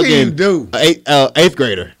motherfucking What can you do? eighth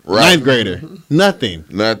grader, Right. ninth grader? Nothing.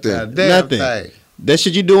 Nothing. Goddamn Nothing. thing. That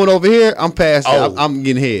shit you doing over here, I'm past that. Oh. I'm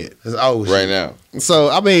getting head. It's old Right shit. now. So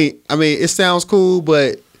I mean, it sounds cool,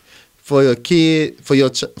 but for your kid, for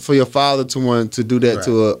your father to want to do that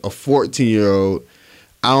to a 14-year-old,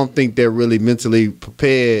 I don't think they're really mentally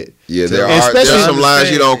prepared. Yeah, to- there's especially some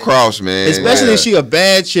lines you don't cross, man. especially Yeah. if she a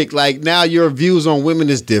bad chick. Like now, your views on women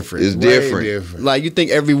is different. It's Way different. different. Like you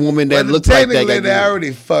think every woman that But looks like that technically, got they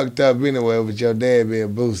already fucked up anyway with your dad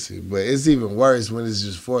being Boosie. But it's even worse when it's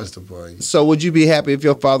just forced upon you. So would you be happy if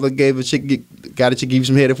your father got a chick give you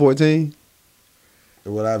some head at 14?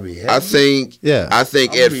 Would I be happy? I think. Yeah. I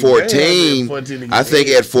think I'm at gonna be very happy 14. at 14 to get I think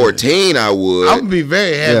head. at 14 I would. I'm gonna be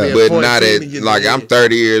very happy Yeah. at but 14 not to at get like the I'm head.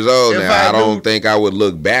 30 years old If now. I I don't do- think I would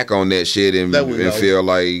look back on that shit and That we know. feel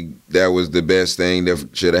like that was the best thing that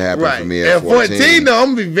should have happened Right. for me At 14, though,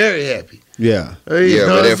 I'm gonna be very happy. Yeah. You Yeah, know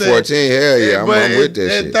but what at I'm saying? 14, hell yeah, But I'm with that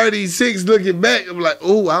at shit. 36, looking back, I'm like,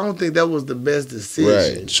 oh, I don't think that was the best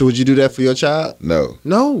decision. Right. So would you do that for your child? No,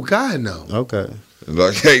 No, God, no. Okay.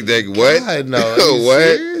 like what? God, no. Are you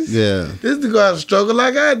What? serious? Yeah. This to go out and struggle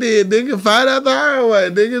like I did, nigga. Find out the hard way,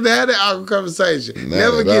 nigga. Had that awkward conversation. Not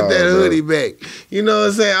Never at get all, that bro. hoodie back. You know what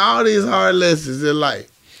I'm saying? All these hard lessons in life.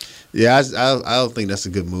 Yeah, I don't think that's a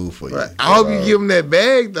good move for you. Right. I hope you give them that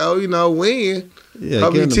bag, though. You know, win. Yeah,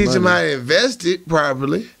 hope give you the teach them money. how to invest it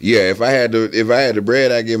properly. Yeah, if I had the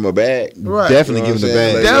bread, I'd give him a bag. Right. Definitely You know give him what the I'm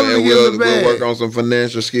saying? bag. Definitely and give him the we'll bag. work on some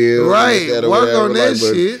financial skills. Right. like that or Work whatever, on that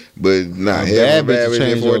but, shit. But nah, A hell, bad my bitch bad will bitch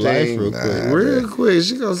change at your 14, life real quick. nah, Real bro. quick,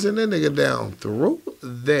 she gonna send that nigga down through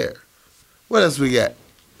there. What else we got?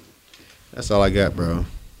 That's all I got, bro.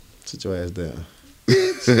 Sit your ass down.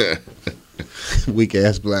 Weak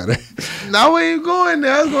ass bladder. No, we ain't going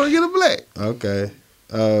there. I was gonna get a black. Okay.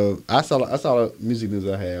 I saw the music news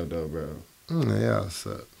I have though, bro. Yeah, what's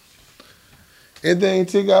up? Anything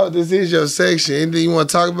tick out? This is your section. Anything you want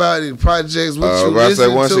to talk about? Any projects? What you But I say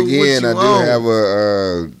listening once to? again,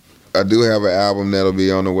 what I do have an album that'll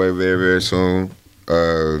be on the way very, very soon.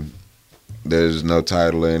 There's no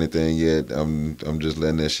title or anything yet. I'm just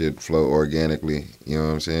letting that shit flow organically. You know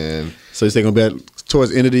what I'm saying? So you say gonna be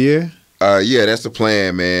towards the end of the year? Yeah, that's the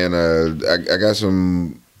plan, man. I got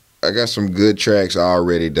some good tracks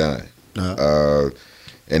already done.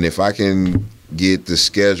 And if I can get the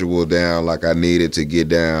schedule down like I needed to get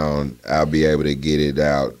down, I'll be able to get it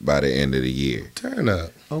out by the end of the year. Turn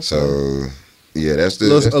up. So yeah, that's the A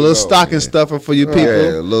that's the little goal, stocking man. stuffer for you people.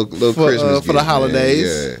 Yeah, a little for, Christmas for the gift, man. holidays.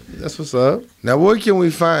 Yeah. That's what's up. Now, where can we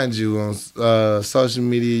find you on social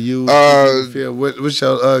media? You, what's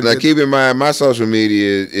your? Now keep in mind, my social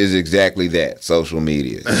media is exactly that, social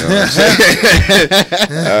media. You know what I'm saying?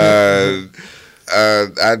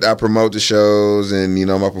 I promote the shows and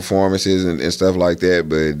my performances and stuff like that,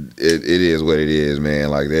 but it is what it is, man.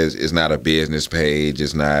 Like it's not a business page,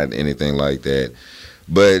 it's not anything like that.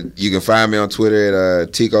 But you can find me on Twitter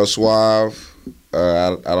at Tico Suave.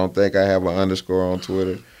 I don't think I have an underscore on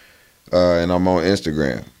Twitter, and I'm on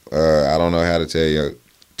Instagram. I don't know how to tell you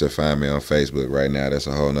to find me on Facebook right now. That's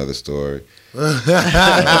a whole nother story.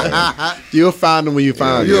 You'll find them when you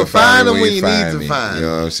find them. You'll find them when you need to me. find You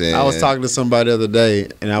know what I'm saying? I was talking to somebody the other day,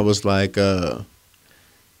 and I was like,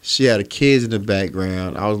 she had kids in the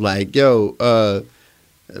background. I was like, yo, as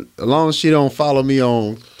long as she don't follow me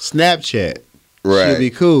on Snapchat, Right. she'll be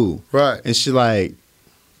cool. Right. And she like,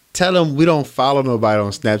 tell them we don't follow nobody on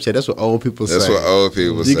Snapchat. That's what old people say. That's what old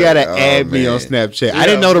people say. You gotta Oh, add me man. on Snapchat. I Yeah,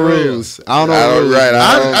 didn't know the for real. rules. I don't know the rules. Right. I I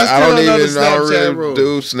still don't know the I don't Snapchat really rules.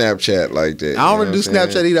 do Snapchat like that. I don't you really know do what I'm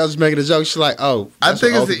Snapchat saying? either. I was just making a joke. She's like, oh, I that's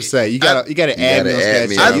think what old it's people say. You gotta add me on gotta add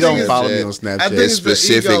me Snapchat. on You don't Snapchat. follow me on I Snapchat. think It's it's the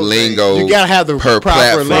specific ego lingo. You gotta have the per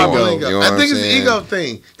proper platform. lingo. You know what I I'm think it's an saying? ego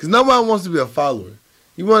thing because nobody wants to be a follower.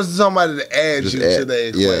 You want somebody to add Just you to add- the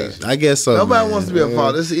equation. I guess so. Nobody man. wants to be a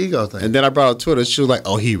follower. It's an ego thing. And then I brought up Twitter. She was like,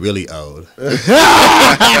 "Oh, he really old." I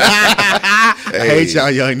hate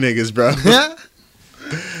y'all young niggas, bro.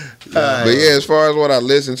 But yeah, as far as what I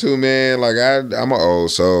listen to, man, like I'm an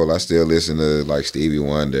old soul. I still listen to like Stevie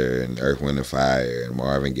Wonder and Earth, Wind and Fire and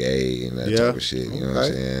Marvin Gaye and that Yeah. type of shit. You know what I'm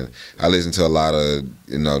Okay. saying? I listen to a lot of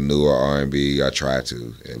newer R&B. I try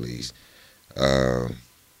to at least.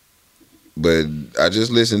 But I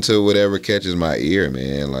just listen to whatever catches my ear,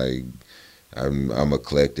 man. Like I'm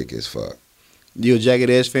eclectic as fuck. You a Jagged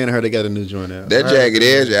Edge fan? I heard they got a new joint out. That Jagged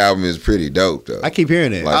Edge album is pretty dope though. I keep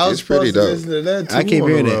hearing it. Like, it's pretty dope. I keep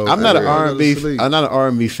hearing it. I'm not an R&B. I'm not an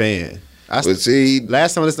R&B fan. But see,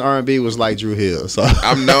 last time I listened to R&B was like Drew Hill. So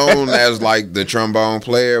I'm known as like the trombone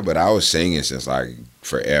player, but I was singing since like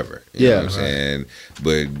forever. You know what I'm saying?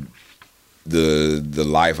 But the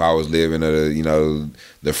life I was living, or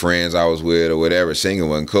the friends I was with, or whatever, singing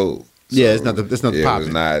wasn't cool. So, yeah, it's not the popping. It was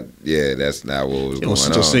not. Yeah, that's not what was going on.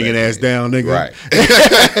 Sit your singing ass down, nigga. Right.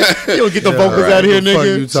 You don't get the vocals out here,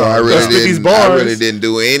 nigga. So I really didn't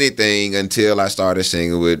do anything until I started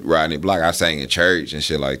singing with Rodney Block. I sang in church and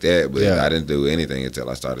shit like that, but I didn't do anything until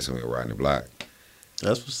I started singing with Rodney Block.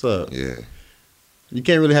 That's what's up. Yeah. You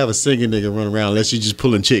can't really have a singing nigga run around unless you just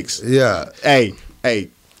pulling chicks. Yeah. Hey,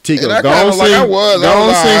 Tico, go on sing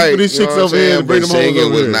for these chicks over here and bring them over here.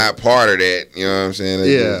 Singing was not part of that. You know what I'm saying?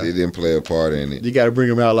 It didn't play a part in it. You got to bring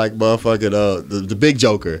them out like motherfucking the big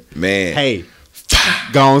joker. Man. Hey,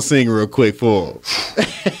 go on sing real quick for him.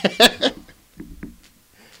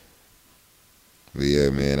 But yeah,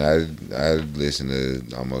 man, I listen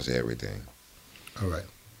to almost everything. All right.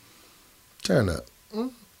 Turn up.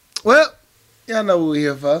 Well, y'all know what we're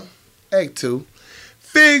here for. Act 2.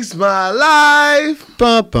 Fix my life.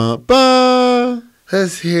 Bum, bum, bum.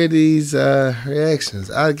 Let's hear these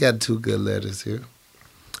reactions. I got 2 good letters here.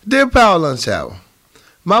 Dear Power Lunch Hour,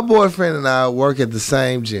 my boyfriend and I work at the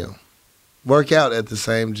same gym. Work out at the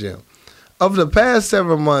same gym. Over the past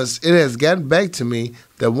several months, it has gotten back to me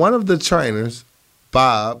that one of the trainers,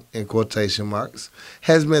 Bob, in quotation marks,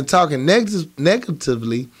 has been talking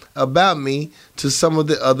negatively about me to some of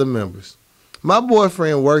the other members. My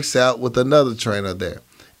boyfriend works out with another trainer there,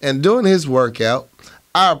 and during his workout,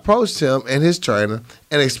 I approached him and his trainer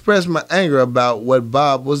and expressed my anger about what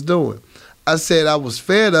Bob was doing. I said I was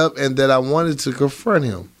fed up and that I wanted to confront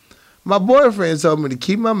him. My boyfriend told me to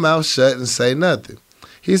keep my mouth shut and say nothing.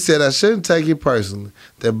 He said I shouldn't take it personally,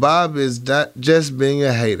 that Bob is not just being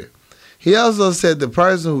a hater. He also said the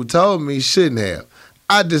person who told me shouldn't have.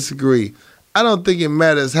 I disagree. I don't think it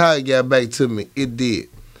matters how it got back to me. It did.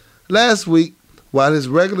 Last week, while his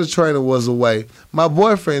regular trainer was away, my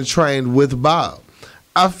boyfriend trained with Bob.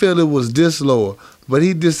 I feel it was disloyal, but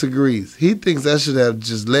he disagrees. He thinks I should have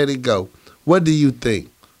just let it go. What do you think?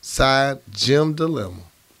 Signed, Gym Dilemma.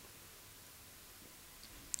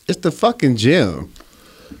 It's the fucking gym.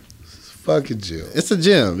 Fucking gym. It's a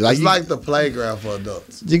gym. It's like the playground for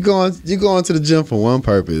adults. You going to the gym for one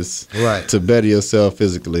purpose, right? To better yourself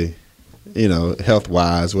physically, health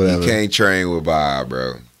wise, whatever. You can't train with Bob,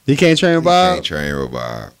 bro. You can't train with Bob? You can't train with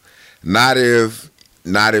Bob.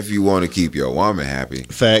 Not if you want to keep your woman happy.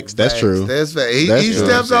 Facts. That's true. That's fact. He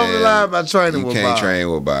steps over the line by training with Bob. You can't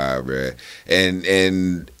train with Bob, bro.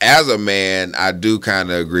 And as a man, I do kind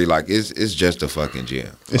of agree. Like it's just a fucking gym.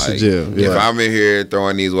 It's a gym. If I'm in here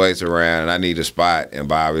throwing these weights around and I need a spot, and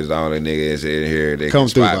Bob is the only nigga that's in here that can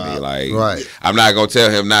spot me, like I'm not gonna tell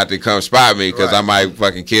him not to come spot me because I might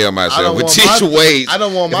fucking kill myself with these weights. I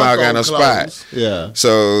don't want my if I got no spot. Yeah.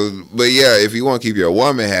 So, but yeah, if you want to keep your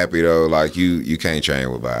woman happy though, like you can't train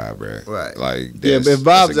with Bob, bro. Right. Like but if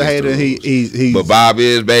Bob's a hater, he's. But Bob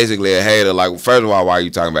is basically a hater. Like, first of all, why are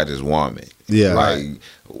you talking about this woman? Yeah. Like,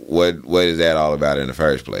 what is that all about in the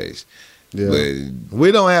first place? Yeah. But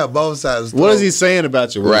we don't have both sides. What is he saying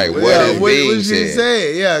about you? Right. What is he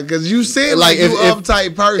saying? Yeah, because you said like you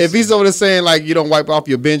uptight person. If he's over there saying like you don't wipe off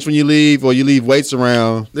your bench when you leave or you leave weights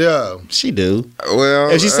around. Yeah. She do.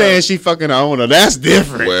 Well. If she's saying she fucking her owner, that's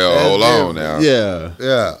different. Well, that's hold different. on now. Yeah.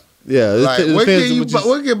 Yeah. Yeah. Like,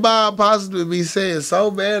 what can Bob possibly be saying so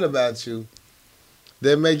bad about you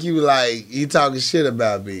that make you like he talking shit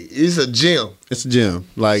about me? It's a gym. It's a gym.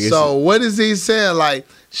 Like so what is he saying? Like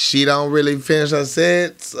she don't really finish her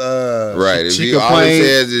sets. Right. If you, all it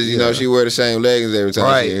says is she wear the same leggings every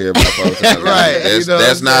time she hear about folks. Right.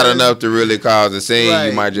 That's not enough to really cause a scene. Right.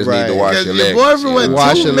 You might just need to wash your legs. Your boyfriend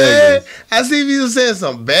went too mad. I see if he was saying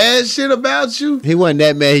some bad shit about you. He wasn't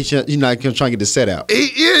that mad. He's not trying to get the set out.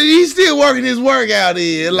 He's still working his workout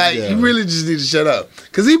in. Like you really just need to shut up.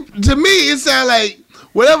 Because to me it sounded like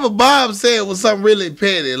whatever Bob said was something really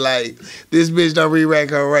petty, like this bitch don't re-rack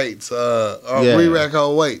her rates, or re-rack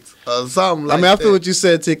her weights, or something like that. I feel what you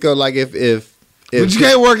said, Tico. Like if but you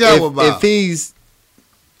can't work out with Bob. If he's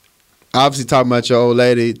obviously talking about your old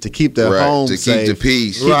lady to keep the home safe, keep the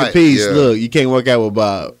peace, keep the peace. Yeah. Look, you can't work out with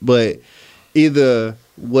Bob, but either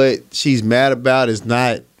what she's mad about is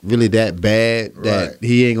not really that bad that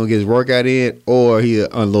he ain't gonna get his workout in, or he an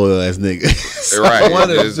unloyal ass nigga. Right. One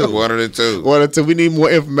of the two. One of the two. We need more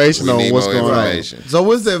information on what's going on. So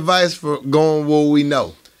what's the advice for going where we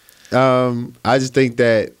know? I just think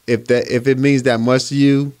that if it means that much to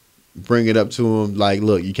you, bring it up to them like,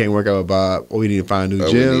 look, you can't work out with Bob, or we need to find a new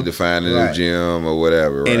gym. We need to find a new gym or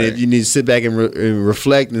whatever. And if you need to sit back and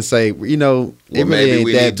reflect and say, you know, well, maybe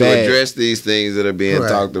we need to address these things that are being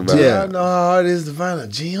talked about. Yeah, I know how hard it is to find a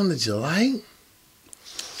gym that you like.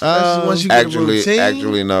 Once you get a routine.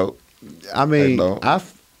 Actually, no. I mean,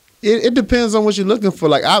 it depends on what you're looking for.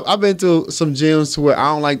 Like I've been to some gyms to where I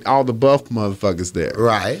don't like all the buff motherfuckers there.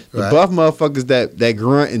 Right. The buff motherfuckers that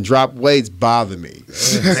grunt and drop weights bother me.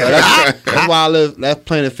 So that's why I live at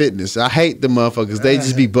Planet Fitness. I hate the motherfuckers. They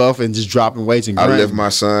just be buff and just dropping weights and grunting. I lift my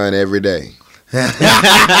son every day.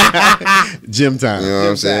 Gym time. You know what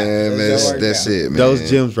I'm saying? That's it, man. Those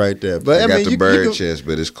gyms right there. But I got the bird chest,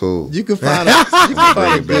 but it's cool. You can find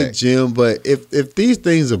a good gym, but if these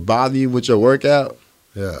things are bothering you with your workout,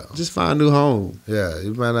 just find a new home. Yeah,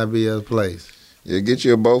 it might not be your place. Yeah, get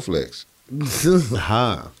you a Bowflex.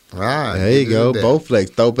 Right. There you go.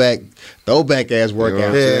 Bowflex. Throwback ass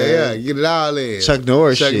workout. Yeah. Get it all in. Chuck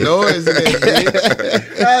Norris shit. Chuck Norris in that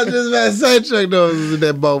shit. I was just about to say Chuck Norris is in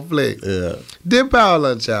that Bowflex. Yeah. Dear Power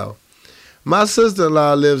Lunch Hour, my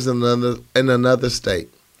sister-in-law lives in another state.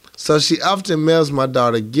 So she often mails my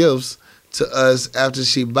daughter gifts to us after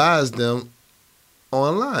she buys them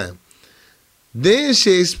online. Then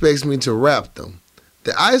she expects me to wrap them.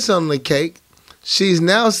 The ice on the cake, she's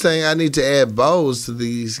now saying I need to add bows to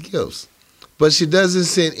these gifts. But she doesn't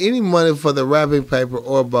send any money for the wrapping paper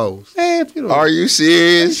or bows. Are you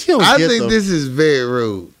serious? I think this is very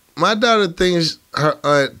rude. My daughter thinks her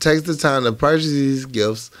aunt takes the time to purchase these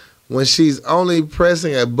gifts when she's only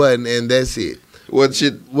pressing a button and that's it. With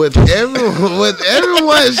everyone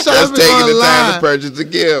shopping taking online, the time to purchase a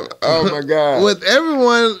gift. Oh my God! With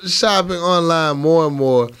everyone shopping online more and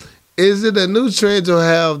more, is it a new trend to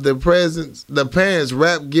have the parents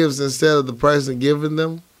wrap gifts instead of the person giving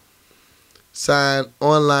them? Signed,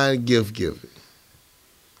 online gift giving.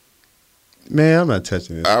 Man, I'm not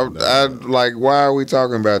touching this. I like. Why are we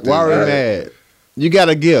talking about this? Why are we mad? You got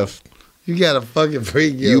a gift. You got a fucking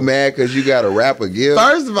free gift. You mad because you got to wrap a gift?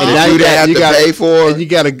 First of all, you have to pay for. And you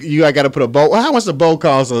got to put a bow. Well, how much the bow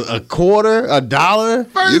cost? $25?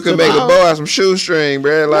 $1? You can make a bow out of some shoestring,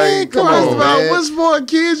 bro. Like, man, come on, man. What small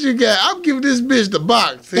kids you got? I'm giving this bitch the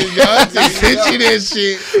box. Sent you that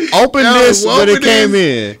shit. Open this when it came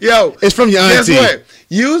in. Yo, it's from your auntie. Guess what?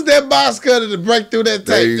 Use that box cutter to break through that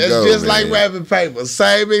tape. That's go, just man. like wrapping paper.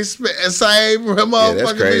 Same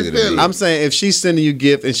motherfucking crazy feeling. I'm saying if she's sending you a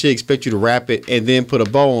gift and she expects you to wrap it and then put a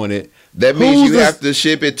bow on it, that means you have to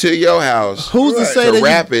ship it to your house. Who's to say that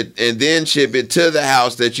wrap it and then ship it to the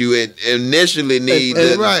house that you initially need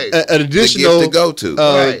an additional gift to go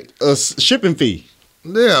to, a shipping fee.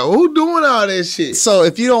 Yeah, who doing all that shit? So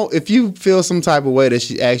if you feel some type of way that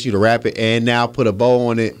she asked you to wrap it and now put a bow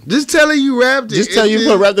on it, just tell her you wrapped it. Just tell you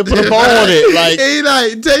put a bow on it.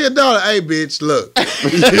 Like, tell your daughter, hey bitch, look.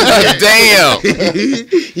 Damn.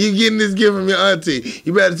 You getting this gift from your auntie.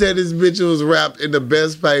 You better tell this bitch it was wrapped in the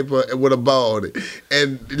best paper and with a bow on it.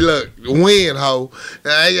 And look, win, ho.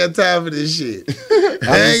 I ain't got time for this shit. I'm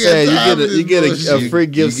just saying you get a free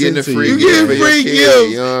gift sent to you. You get a free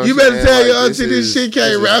gift. You better tell your auntie this shit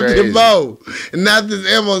can't wrap the bow. Not this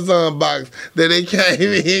Amazon box that they came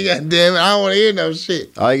in. God damn it. I don't want to hear no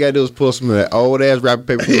shit. All you gotta do is pull some of that old ass wrapping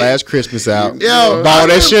paper from last Christmas out. Yo, ball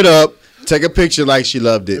that shit up. Take a picture like she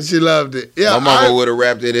loved it. She loved it. Yeah, my mama would have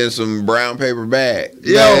wrapped it in some brown paper bag.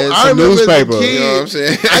 Yo, I remember newspaper. As a kid, you know what I'm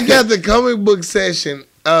saying? I got the comic book section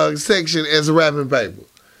as wrapping paper.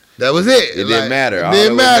 That was it. It didn't matter. It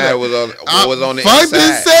didn't matter. What was on the fuck inside.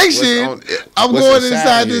 This section. I'm going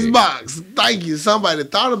inside here? this box. Thank you. Somebody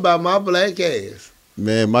thought about my black ass.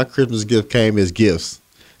 Man, my Christmas gift came as gifts.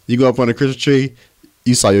 You go up on the Christmas tree,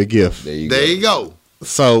 you saw your gift. There you go.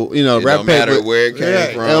 So, you know, it wrap don't paper. matter where it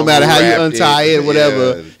came from. It don't matter how you untie it,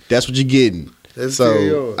 whatever. Yeah. That's what you're getting.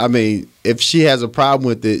 So, I mean, if she has a problem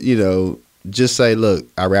with it, you know, just say, look,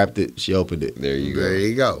 I wrapped it. She opened it. There you go. There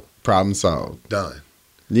you go. Problem solved. Done.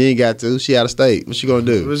 You ain't got to. She out of state. What she gonna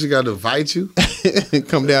do? What she got to fight you?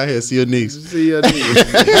 Come down here, see your niece. See your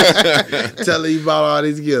niece. Tell her you bought all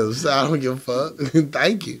these gifts. I don't give a fuck.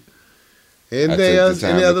 Thank you. Anything else?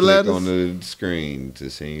 Any other letters? On the screen to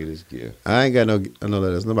send you this gift. I ain't got no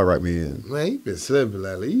letters. Nobody write me in. Man, you been slipping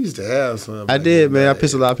lately. You used to have some. I did, man. I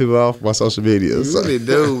pissed a lot of people off my social media. You really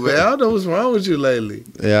do, man. I don't know what's wrong with you lately.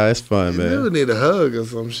 Yeah, it's fun, man. You need a hug or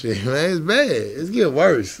some shit, man. It's bad. It's getting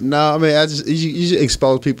worse. No, I mean, you should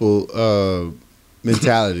expose people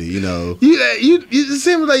mentality, you know. It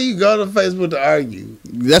seems like you go to Facebook to argue.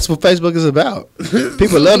 That's what Facebook is about.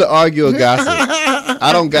 People love to argue or gossip.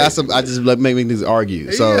 I don't gossip. I just make niggas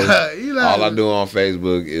argue. So all I do on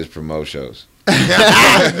Facebook is promote shows.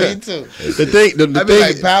 Me too. The thing,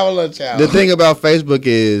 like Power Lunch Hour. The thing about Facebook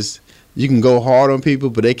is you can go hard on people,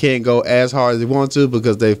 but they can't go as hard as they want to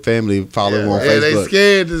because their family follow them on Facebook. They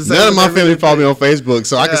scared to say None of my family follow me on Facebook,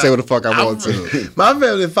 so I can say what the fuck I want to. My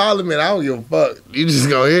family follow me, and I don't give a fuck. You just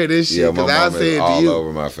gonna hear this shit. Yeah, my mom is all you.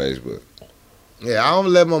 over my Facebook. Yeah, I don't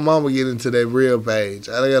let my mama get into that real page.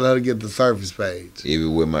 I gotta let her get the surface page.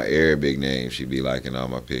 Even with my Arabic name, she be liking all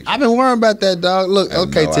my pictures. I've been worrying about that, dog. Look,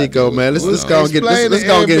 okay, no Tico, idea man, let's what's go going get on. let's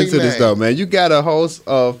go get into Arabic this name. though, man. You got a whole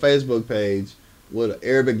Facebook page with an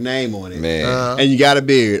Arabic name on it, Man. and you got a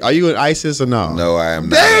beard. Are you in ISIS or no? No, I am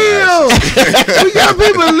not. Damn! We got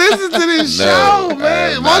people listening to this No, show, I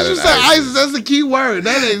man. am Once not you an say ISIS. ISIS, that's a key word.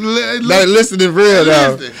 That ain't They listening real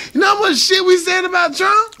though. listen. You know how much shit we said about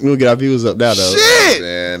Trump? We'll get our views up now though. Shit!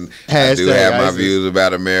 And I do Hashtag have my ISIS. views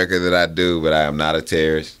about America that I do, but I am not a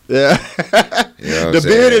terrorist. Yeah. You know what The I'm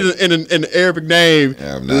beard saying? in an Arabic name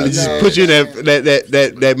Yeah, I'm not a just terrorist. put you in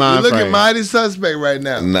that You mind looking frame. mighty suspect right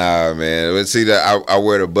now. Nah, man. But see, I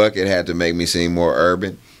wear the bucket hat to make me seem more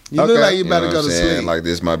urban. You look Okay. like you You about know to what go I'm to saying? sleep. Like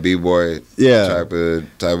this, my b-boy Yeah. type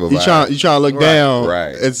of You vibe. trying to look down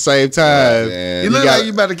Right. at the same time. Man. you look got- like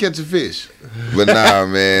you about to catch a fish. But nah,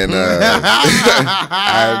 man.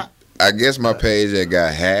 I guess my page had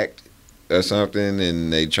got hacked or something,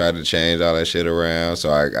 and they tried to change all that shit around.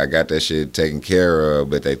 So I got that shit taken care of,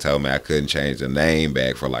 but they told me I couldn't change the name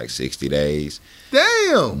back for like 60 days.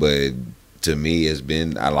 Damn. But to me, it's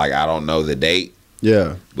been I don't know the date,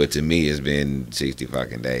 Yeah. but to me, it's been 60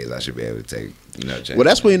 fucking days. I should be able to take change. Well,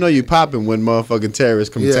 that's when you know you popping when motherfucking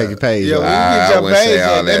terrorists come take your page. Yeah, off. when you I get your wouldn't say page,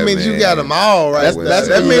 all that that, means you man. got them all right. That's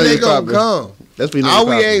that when you means know they you gonna popping. come. That's when you know All you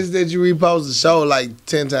we popping. ask that you repost the show like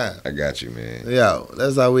 10 times. I got you, man. Yo,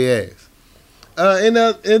 that's all we ask. Anything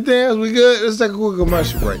else? We good? Let's take a quick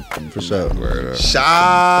commercial break. For sure. Word up.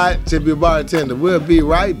 Shot, tip your bartender. We'll be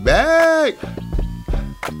right back.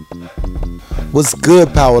 What's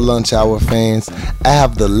good, Power Lunch Hour fans? I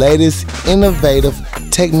have the latest innovative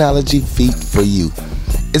technology feat for you.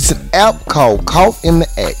 It's an app called Caught in the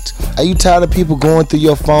Act. Are you tired of people going through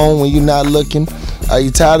your phone when you're not looking? Are you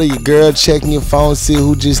tired of your girl checking your phone to see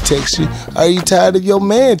who just texts you? Are you tired of your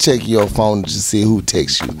man checking your phone to see who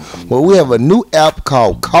texts you? Well, we have a new app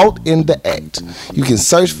called Caught in the Act. You can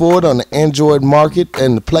search for it on the Android market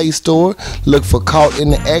and the Play Store. Look for Caught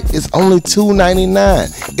in the Act. It's only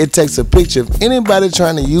 $2.99. It takes a picture of anybody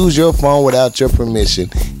trying to use your phone without your permission,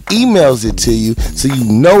 emails it to you so you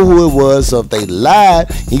know who it was. So if they lied,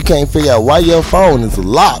 you can't figure out why your phone is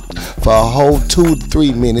locked for a whole 2 to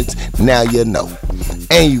 3 minutes. Now you know.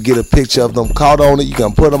 And you get a picture of them caught on it. You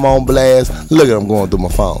can put them on blast. Look at them going through my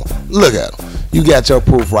phone. Look at them. You got your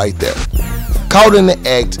proof right there. Caught in the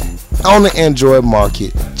Act on the Android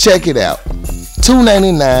market. Check it out.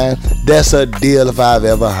 $2.99. That's a deal if I've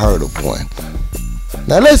ever heard of one.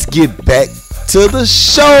 Now let's get back to the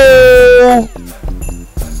show.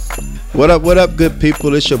 What up, good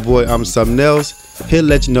people? It's your boy, I'm something else. Here to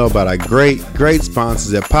let you know about our great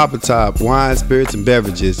sponsors at Papa Top Wine, Spirits, and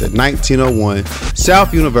Beverages at 1901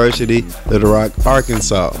 South University, Little Rock,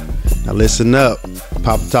 Arkansas. Now listen up.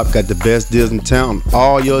 Papa Top got the best deals in town on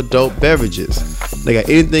all your dope beverages. They got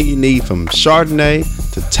anything you need from Chardonnay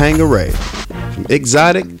to Tanqueray, from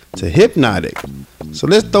exotic to hypnotic. So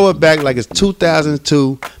let's throw it back like it's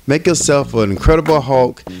 2002, make yourself an incredible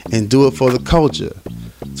Hulk, and do it for the culture.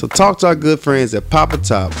 So talk to our good friends at Papa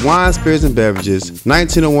Top Wine, Spirits, and Beverages,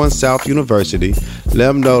 1901 South University. Let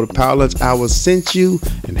them know the Power Lunch Hour sent you,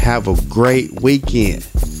 and have a great weekend.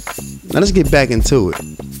 Now let's get back into it.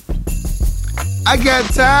 I got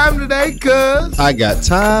time today, cuz. I got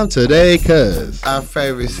time today, cuz. Our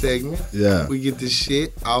favorite segment. Yeah. We get this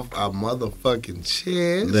shit off our motherfucking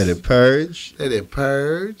chest. Let it purge. Let it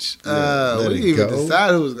purge. Yeah, let we it didn't even go.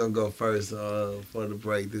 decide who was gonna go first for the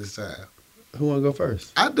break this time. Who wanna go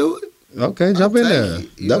first? I do it. Okay, jump in there.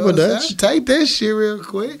 Double Dutch. Take that shit real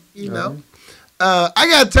quick, you know. I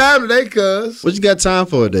got time today, cuz. What you got time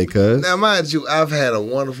for today, cuz? Now, mind you, I've had a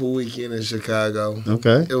wonderful weekend in Chicago.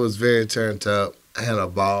 Okay. It was very turned up. I had a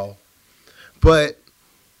ball. But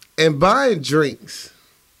in buying drinks,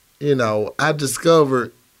 you know, I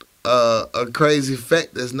discovered a crazy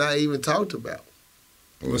fact that's not even talked about.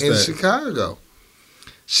 What's in that? Chicago.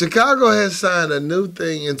 Chicago has signed a new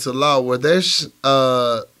thing into law where they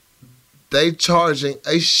charging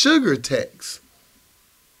a sugar tax.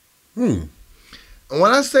 And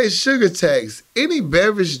when I say sugar tax, any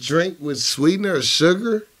beverage drink with sweetener or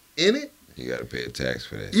sugar in it, You got to pay a tax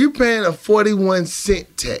for that. you paying a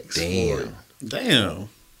 41-cent tax. For it. Damn.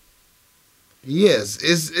 Yes,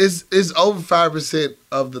 it's over 5%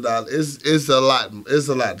 of the dollar. It's a lot. It's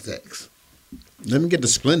a lot of tax. Let me get the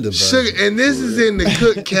Splenda version. Sugar, and this is in the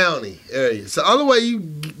Cook County area. So the only way you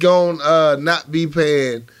gonna not be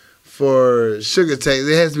paying for sugar tax,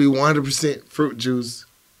 it has to be 100% fruit juice,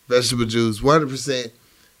 vegetable juice, 100%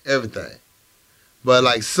 everything. But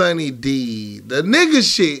like Sunny D, the nigga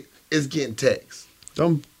shit is getting taxed.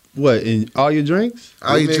 Don't what in all your drinks?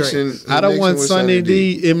 All your drinks. I don't want Sunny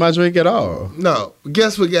D in my drink at all. No,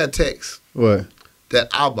 guess what got taxed? What? That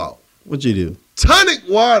I bought. What you do? Tonic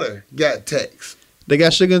water got taxed. They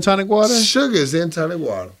got sugar in tonic water? Sugar's in tonic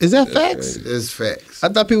water. Is that facts? It's facts. I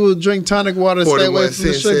thought people would drink tonic water and stay away from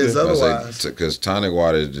the sugar. Says otherwise. Because tonic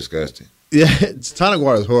water is disgusting. Yeah, tonic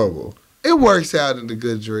water is horrible. It works out in the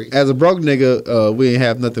good drink. As a broke nigga, we ain't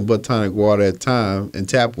have nothing but tonic water at the time and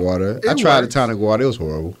tap water. I tried the tonic water. It was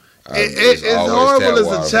horrible. It's horrible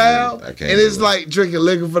as a child, and it's like drinking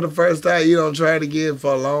liquor for the first time. You don't try it again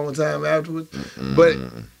for a long time afterwards. But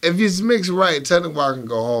if it's mixed right, tonic water can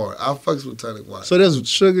go hard. I fucks with tonic water. So there's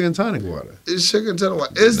sugar in tonic water. It's sugar in tonic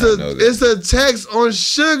water. It's a tax on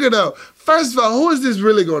sugar though. First of all, who is this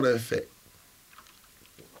really going to affect?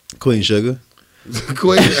 Queen Sugar.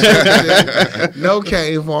 Queen. No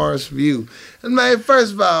cane farms for you. And man,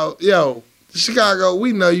 first of all, yo. Chicago,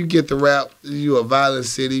 we know you get the rap. You a violent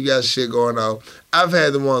city. You got shit going on. I've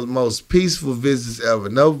had one of the most peaceful visits ever.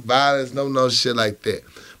 No violence, no shit like that.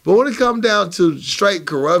 But when it comes down to straight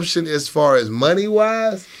corruption as far as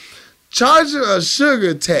money-wise, charging a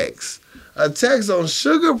sugar tax, a tax on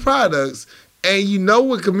sugar products, and you know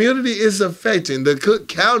what community it's affecting, the Cook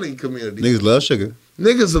County community. Niggas love sugar.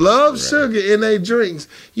 Niggas love sugar in their drinks.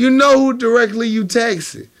 You know who directly you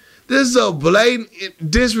taxing. This is a blatant,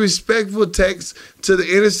 disrespectful tax to the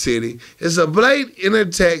inner city. It's a blatant inner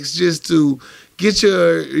tax just to get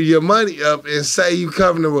your money up and say you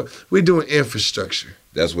covering the. We doing infrastructure.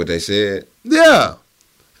 That's what they said. Yeah,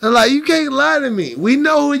 and like you can't lie to me. We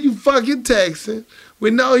know who you fucking taxing. We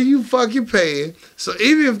know who you fucking paying. So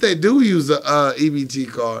even if they do use a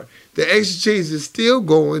EBT card, the extra cheese is still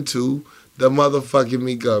going to the motherfucking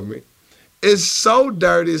me government. It's so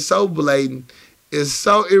dirty. It's so blatant. It's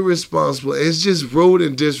so irresponsible. It's just rude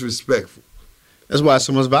and disrespectful. That's why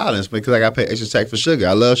so much violence, because I got to pay extra tax for sugar.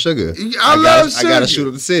 I love sugar. I love sugar. I got to shoot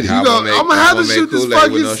up the city. I'm going to have to shoot this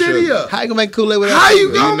fucking city up. How you going to make Kool-Aid without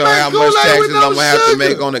sugar? How you know how much taxes I'm going to have to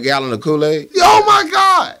make on a gallon of Kool-Aid? Oh, my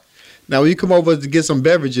God. Now, when you come over to get some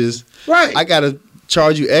beverages, right? I got to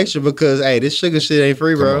charge you extra because, hey, this sugar shit ain't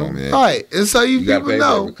free, bro. Come on, man. Right. And so you people pay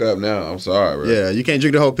know. For every cup now. I'm sorry, bro. Yeah, you can't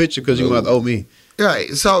drink the whole picture because you're going to owe me. Right.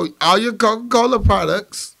 So all your Coca-Cola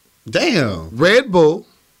products. Damn. Red Bull,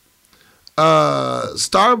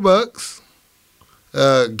 Starbucks,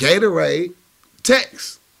 Gatorade,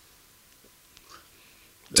 tax.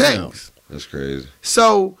 That's crazy.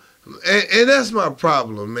 So, and that's my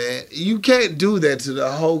problem, man. You can't do that to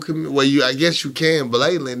the whole community. Well, I guess you can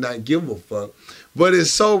blatantly not give a fuck, but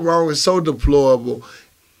it's so wrong. It's so deplorable.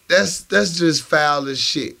 That's just foul as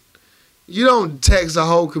shit. You don't tax a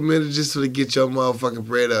whole community just to get your motherfucking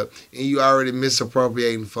bread up, and you already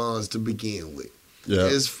misappropriating funds to begin with. Yeah.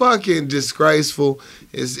 It's fucking disgraceful.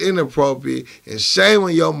 It's inappropriate, and shame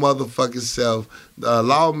on your motherfucking self, the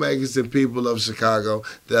lawmakers and people of Chicago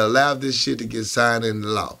that allowed this shit to get signed into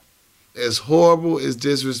law. It's horrible. It's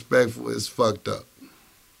disrespectful. It's fucked up.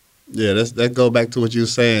 Yeah, that go back to what you were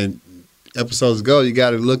saying episodes ago. You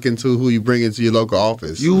got to look into who you bring into your local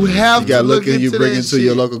office. You have to look into you bring into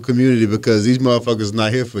your local community because these motherfuckers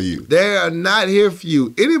not here for you. They are not here for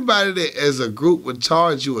you. Anybody that as a group would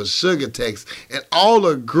charge you a sugar tax and all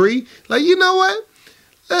agree, like, you know what?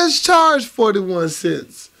 Let's charge 41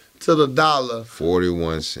 cents to the dollar.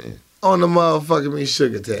 41 cents. On the motherfucking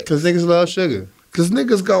sugar tax. Because niggas love sugar. Because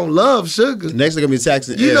niggas gonna love sugar. Next they're gonna be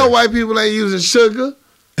taxing You know white people ain't using sugar.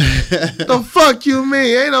 The fuck you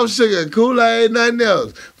mean? Ain't no sugar in Kool-Aid, nothing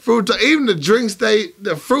else. Even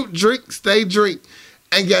the fruit drinks they drink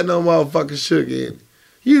ain't got no motherfucking sugar in it.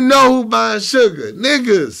 You know who buying sugar?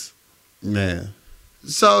 Niggas. Man.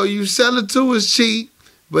 So you sell it to us cheap,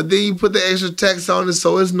 but then you put the extra tax on it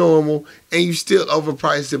so it's normal, and you still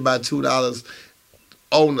overprice it by $2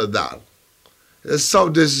 on the dollar. It's so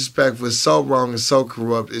disrespectful, it's so wrong, it's so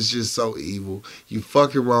corrupt, it's just so evil. You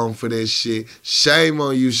fucking wrong for that shit. Shame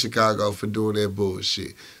on you, Chicago, for doing that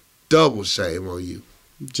bullshit. Double shame on you.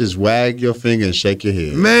 Just wag your finger and shake your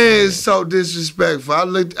head. Man, it's so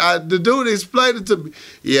disrespectful. The dude explained it to me.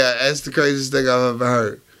 Yeah, that's the craziest thing I've ever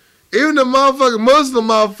heard. Even the motherfucking Muslim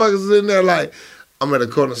motherfuckers in there like, I'm at a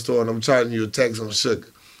corner store and I'm charging you a tax on sugar.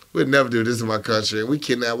 We'd never do this in my country. We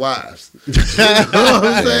kidnap wives. You know what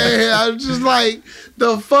I'm saying? I'm just like,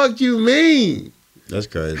 the fuck you mean? That's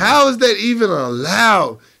crazy. How is that even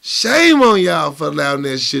allowed? Shame on y'all for allowing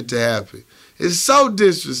that shit to happen. It's so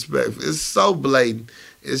disrespectful. It's so blatant.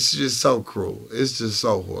 It's just so cruel. It's just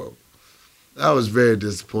so horrible. I was very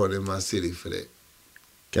disappointed in my city for that.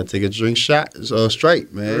 Got to take a drink shot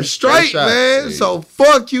straight, man. Straight, man. So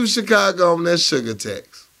fuck you, Chicago, on that sugar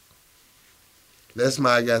tax. That's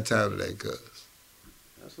my I got time today, cuz.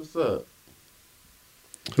 That's what's up.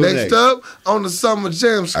 Next up on the Summer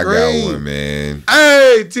Jam screen. I got one, man.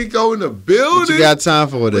 Hey, Tico in the building. What you got time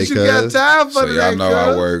for today, What you got time for So today, y'all know I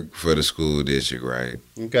cuz? work for the school district, right?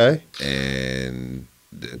 Okay. And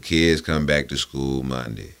the kids come back to school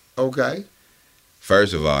Monday. Okay.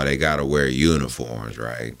 First of all, they gotta wear uniforms,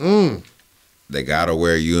 right? They gotta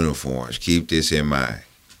wear uniforms. Keep this in mind.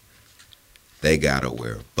 They gotta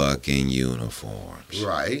wear fucking uniforms.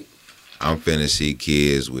 Right. I'm finna see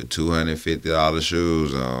kids with $250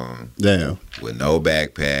 shoes on, Damn. with no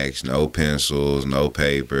backpacks, no pencils, no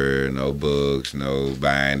paper, no books, no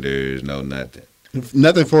binders, no nothing.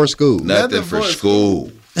 Nothing for school. Nothing for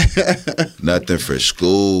school. Nothing for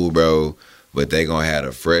school, bro. But they gonna have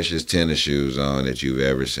the freshest tennis shoes on that you've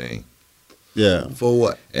ever seen. Yeah. For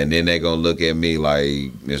what? And then they gonna look at me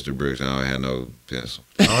like, Mr. Brooks, I don't have no pencil.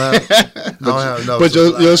 I don't have no But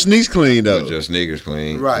supply. your sneaks clean though. But your sneakers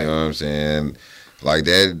clean. Right. You know what I'm saying? Like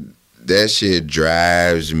that shit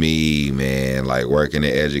drives me, man. Like working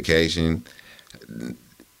in education,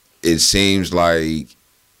 it seems like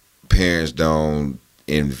parents don't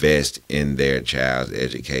invest in their child's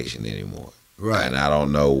education anymore. Right. And I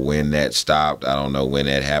don't know when that stopped. I don't know when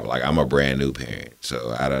that happened. Like I'm a brand new parent,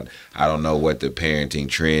 so I don't know what the parenting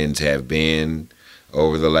trends have been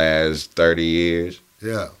over the last 30 years.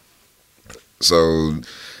 Yeah. So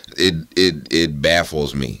it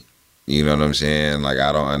baffles me. You know what I'm saying? Like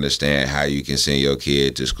I don't understand how you can send your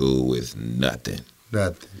kid to school with nothing.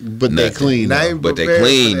 Nothing. But they Nothing. clean Not though. even But they prepared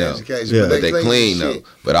clean, for the though. education, Yeah. But they clean the though. shit.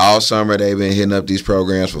 But all summer they've been hitting up these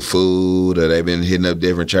programs for food, or they've been hitting up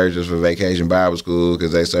different churches for Vacation Bible School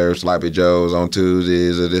because they serve sloppy joes on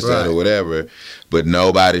Tuesdays or this, that, or Right. whatever. But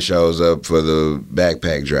nobody shows up for the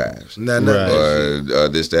backpack drives. None Right. of that shit. Or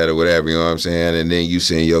this, that, or whatever, you know what I'm saying? And then you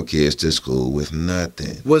send your kids to school with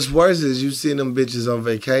nothing. What's worse is you see them bitches on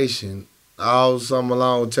vacation all summer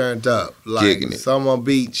long turned up. Like Kicking it. some on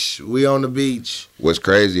beach. We on the beach. What's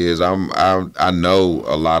crazy is I know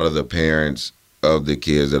a lot of the parents of the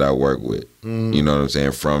kids that I work with. You know what I'm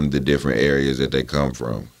saying, from the different areas that they come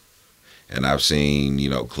from. And I've seen,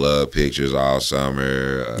 club pictures all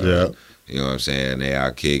summer. Yeah. You know what I'm saying? They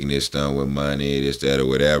out kicking it, stunned with money, this, that, or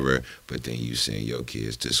whatever. But then you send your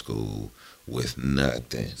kids to school with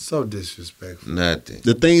nothing. So disrespectful. Nothing.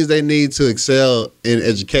 The things they need to excel in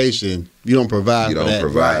education, you don't provide You for don't that.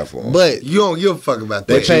 provide for them. But You don't give a fuck about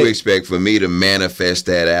They that. But you pay- expect for me to manifest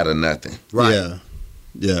that out of nothing. Right.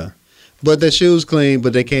 yeah. But their shoes clean,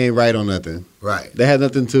 but they can't write on nothing. Right. They had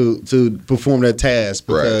nothing to perform their task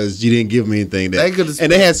because you didn't give them anything. They could've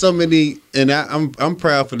And they had so many, and I'm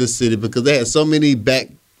proud for this city because they had so many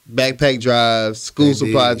backpack drives, school They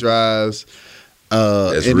supply did. drives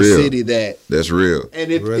That's in real. the city that. That's real.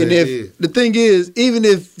 And if Really and if did. the thing is, even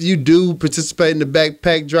if you do participate in the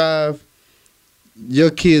backpack drive,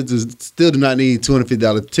 your kids still do not need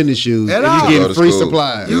 $250 tennis shoes. At and all. you're Go getting to free school.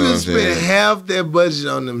 supplies. You know can what I'm spend saying? half their budget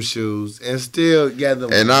on them shoes and still get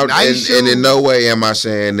them And nice and in shoes. no way am I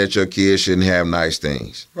saying that your kids shouldn't have nice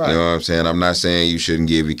things. Right. You know what I'm saying? I'm not saying you shouldn't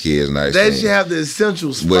give your kids nice They things. should have the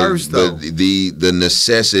essentials first, though. But the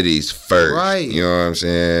necessities first. Right. You know what I'm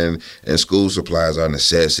saying? And school supplies are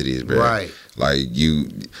necessities, bro. Right. Like you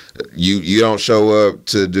don't show up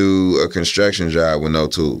to do a construction job with no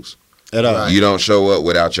tools. At all. Right. You don't show up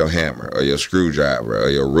without your hammer or your screwdriver or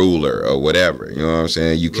your ruler or whatever. You know what I'm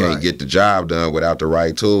saying? You can't Right. get the job done without the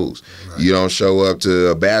right tools. You don't show up to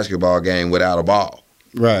a basketball game without a ball.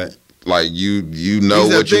 Right. Like you know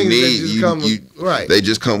These are what you things that need. just come with- right. They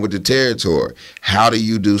just come with the territory. How do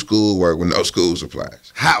you do schoolwork with no school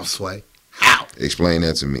supplies? Houseway. How? Explain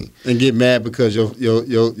that to me. And get mad because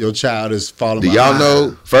your child is falling Do behind. y'all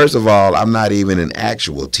know? First of all, I'm not even an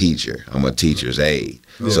actual teacher. I'm a teacher's aide.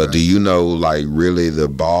 So do you know, like, really the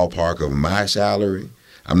ballpark of my salary?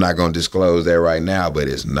 I'm not going to disclose that right now, but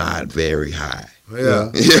it's not very high.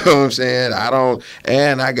 Yeah. You know what I'm saying?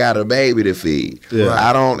 I got a baby to feed. Yeah. Right.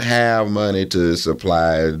 I don't have money to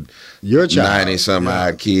supply Your child. 90 some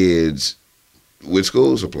odd kids with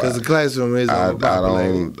school supplies. Because the classroom is I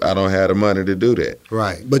overpopulated. don't have the money to do that.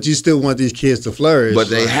 Right. But you still want these kids to flourish. But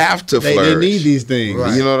they have to They flourish. need these things.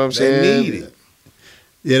 Right. You know what I'm saying? They need it.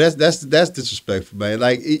 Yeah, that's disrespectful, man.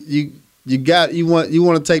 Like you want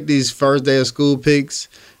to take these first day of school pics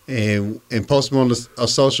and post them on a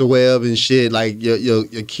social web and shit. Like your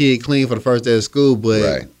kid clean for the first day of school, but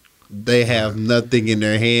Right. they have nothing in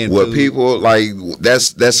their hand. What people like,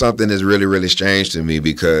 that's something that's really, really strange to me,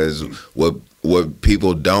 because what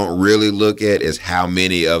people don't really look at is how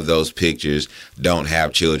many of those pictures don't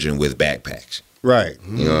have children with backpacks. Right.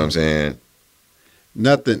 You know what I'm saying?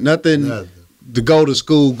 Nothing. To go to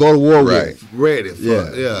school, go to war with. Ready for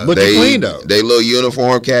yeah. But they clean though. They little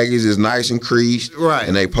uniform khakis is nice and creased. Right.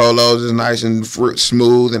 And they polos is nice and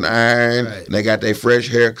smooth and iron. Right. And they got their fresh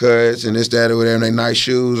haircuts and this, that, or whatever, and they nice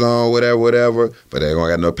shoes on, whatever. But they don't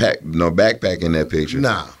got no backpack in that picture.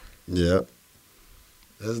 Nah. Yep.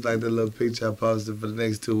 That's like the little picture I posted for the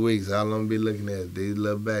next 2 weeks. All I'm gonna be looking at these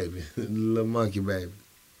little baby, little monkey baby.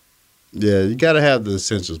 Yeah, you gotta have the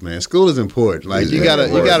essentials, man. School is important. Like you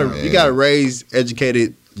gotta raise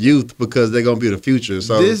educated youth, because they're gonna be the future.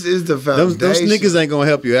 So this is the foundation. Those sneakers ain't gonna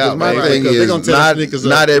help you out. My thing is,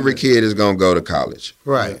 not every kid is gonna go to college.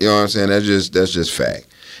 Right. You know what I'm saying? That's just fact.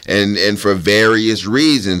 And for various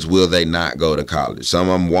reasons will they not go to college. Some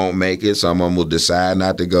of them won't make it. Some of them will decide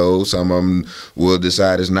not to go. Some of them will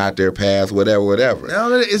decide it's not their path, whatever. Now,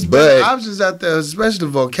 it's better options out there, especially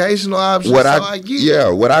vocational options. What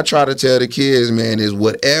I try to tell the kids, man, is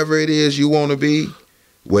whatever it is you want to be,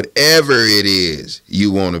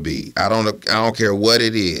 I don't care what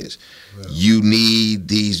it is. Yeah. You need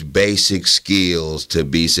these basic skills to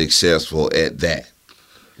be successful at that.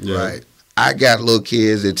 Yeah. Right. I got little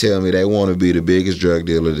kids that tell me they want to be the biggest drug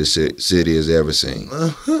dealer the city has ever seen.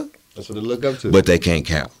 That's what they look up to. But they can't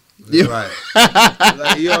count. Yeah. Right.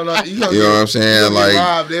 Like, you know what I'm saying? Like,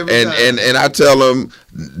 and I tell them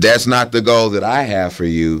that's not the goal that I have for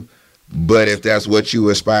you. But if that's what you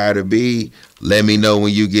aspire to be, let me know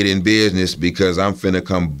when you get in business, because I'm finna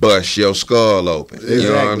come bust your skull open. Exactly. You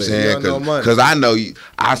know what I'm saying? Because I know you.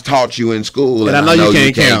 I taught you in school, and I know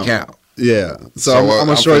you can't count. Yeah, so I'm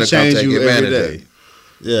gonna shortchange you every day.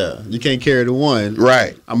 Yeah, you can't carry the one.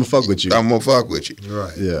 Right. I'm gonna fuck with you.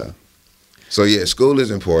 Right. Yeah. So yeah, school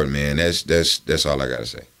is important, man. That's all I gotta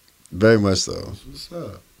say. Very much so. What's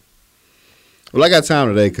up? Well, I got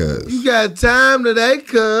time today, cuz. You got time today,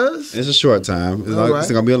 cuz. It's a short time.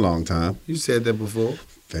 It's gonna be a long time. You said that before.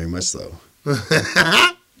 Very much so.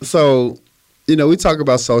 So, we talk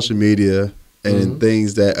about social media and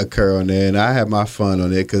things that occur on there, and I have my fun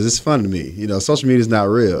on it because it's fun to me. Social media is not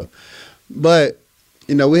real. But,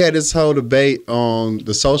 we had this whole debate on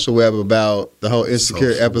the social web about the whole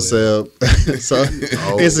Insecure episode.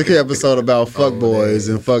 Insecure episode about fuck boys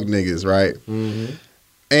and fuck niggas, right? Mm-hmm.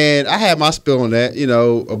 And I had my spill on that,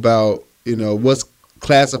 about, what's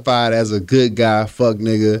classified as a good guy, fuck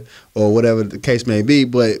nigga, or whatever the case may be.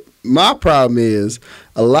 But my problem is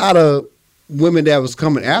a lot of women that was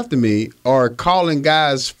coming after me are calling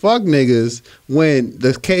guys fuck niggas when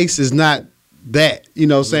the case is not that. You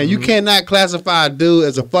know what I'm saying? You cannot classify a dude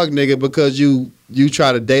as a fuck nigga because you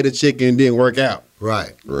try to date a chick and it didn't work out.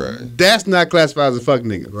 Right. That's not classified as a fuck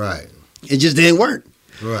nigga. Right. It just didn't work.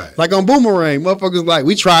 Right. Like on Boomerang, motherfuckers like,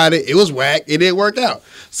 we tried it, it was whack, it didn't work out.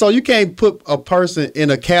 So you can't put a person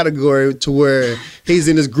in a category to where he's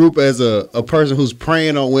in this group as a person who's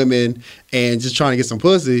preying on women and just trying to get some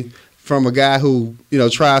pussy from a guy who,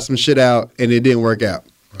 tried some shit out and it didn't work out.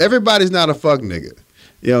 Right. Everybody's not a fuck nigga.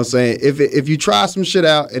 You know what I'm saying? If you try some shit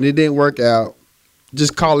out and it didn't work out,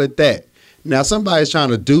 just call it that. Now, somebody's trying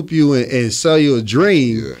to dupe you and sell you a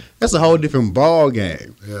dream. Yeah. That's a whole different ball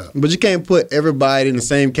game. Yeah. But you can't put everybody in the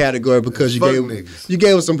same category because you gave niggas.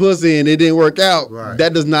 them some pussy and it didn't work out. Right.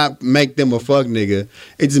 That does not make them a fuck nigga.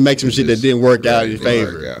 It just makes some shit that didn't work out in your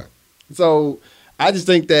favor. So I just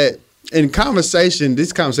think that in conversation,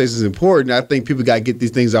 this conversation is important. I think people got to get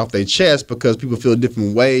these things off their chest because people feel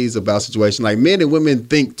different ways about situations. Like men and women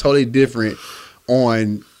think totally different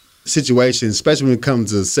on situations, especially when it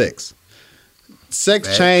comes to sex.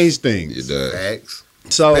 Sex change things. It does. Facts.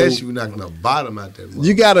 So especially when knocking the bottom out there.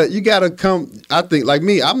 You gotta come. I think like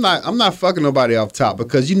me, I'm not fucking nobody off top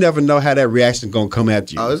because you never know how that reaction gonna come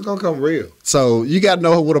at you. Oh, it's gonna come real. So you gotta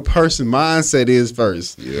know what a person's mindset is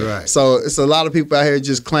first. Yeah. Right. So it's a lot of people out here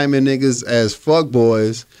just claiming niggas as fuck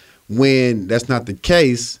boys when that's not the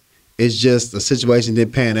case. It's just a situation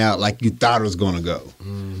didn't pan out like you thought it was gonna go,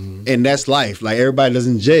 and that's life. Like everybody does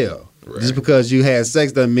in jail. Right. Just because you had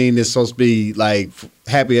sex doesn't mean it's supposed to be like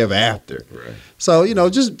happy ever after. Right. So,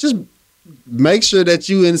 just make sure that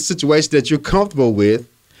you in a situation that you're comfortable with.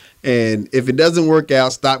 And if it doesn't work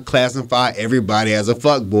out, stop classifying everybody as a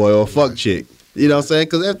fuck boy or a fuck chick. You know what I'm saying?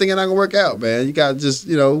 Because everything ain't not going to work out, man. You got to just,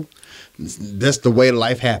 that's the way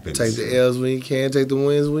life happens. Take the L's when you can, take the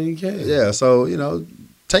wins when you can. Yeah, so,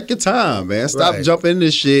 take your time, man. Stop jumping in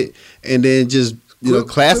this shit and then just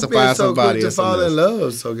classify somebody as fall in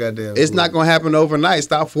love. So goddamn, it's not gonna happen overnight.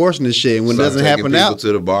 Stop forcing this shit. And when it doesn't happen now,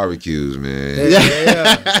 to the barbecues, man.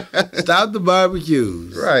 Yeah. Stop the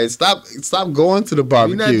barbecues. Right. Stop going to the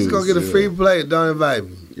barbecues. You're not just gonna get a free plate. Don't invite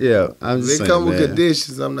me. Yeah, I'm just saying. They come with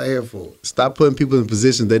conditions. I'm not here for it. Stop putting people in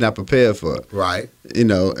positions they're not prepared for. Right.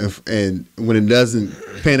 And when it doesn't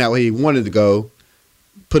pan out where he wanted to go,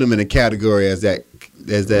 put him in a category as that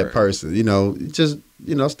person. Just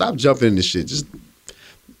stop jumping into shit. Just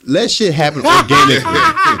let shit happen organically.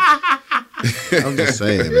 I'm just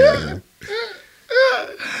saying, man.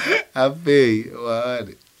 I feel you. I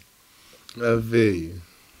feel you.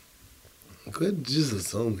 Quit just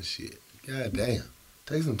assuming shit. God damn.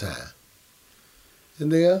 Take some time.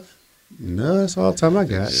 Anything else? No, that's all the time I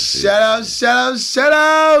got. Shout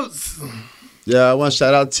outs. Yeah, I want to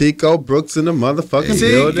shout out Tico Brooks in the motherfucking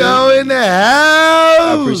building. Tico in the house.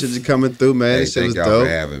 I appreciate you coming through, man. Hey, thank y'all for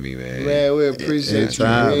having me, man. Man, we appreciate you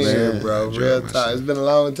being here, bro. Real talk. It's been a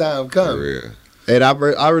long time coming. For real. And I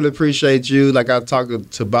really appreciate you. Like I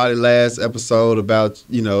talked to Body last episode about,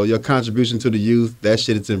 your contribution to the youth. That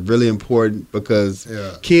shit is really important because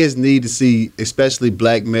kids need to see, especially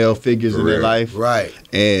black male figures in their life. Right.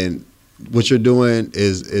 And what you're doing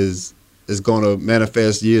is going to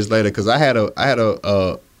manifest years later. Because I had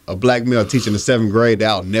a black male teacher in the 7th grade that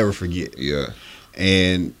I'll never forget. Yeah.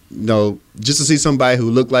 And just to see somebody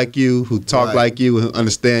who look like you, who talk like you, who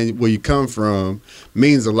understand where you come from,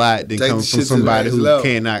 means a lot than coming from somebody who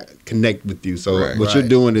cannot connect with you. So what you're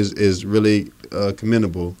doing is really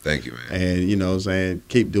commendable. Thank you, man. And what I'm saying,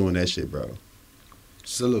 keep doing that shit, bro.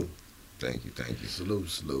 Salute. Thank you.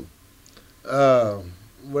 Salute.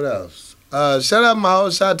 What else? Shout out my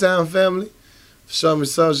whole Chi-Town family for showing me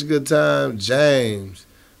such a good time. James,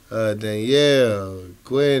 Danielle,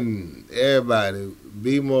 Quentin, everybody.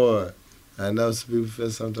 Be more. I know some people feel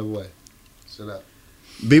some type of way. Shut up.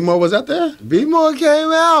 B-More was out there? B-More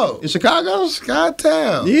came out. In Chicago?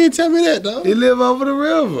 Chi-Town. You didn't tell me that, though. He live over the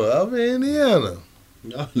river. I'm in Indiana.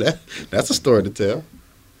 No, that's a story to tell.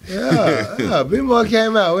 Yeah. B-More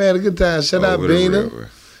came out. We had a good time. Shout out Bina.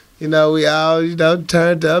 We all,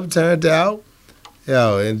 turned up, turned out.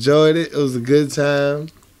 Enjoyed it. It was a good time.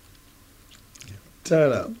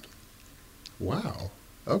 Turn up. Wow.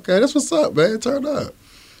 Okay, that's what's up, man. Turn up.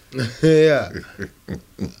 Yeah.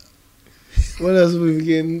 What else are we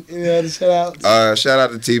forgetting? Any other shout-outs? Shout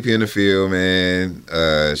out to TP in the field, man.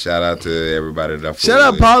 Shout out to everybody that I Shout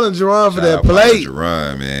out Paul and Jerron for that plate.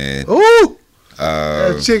 Jerron, man. Ooh!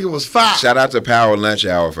 That chicken was fire. Shout out to Power Lunch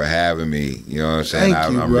Hour for having me. You know what I'm saying?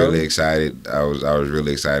 I'm really excited. I was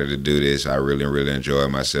really excited to do this. I really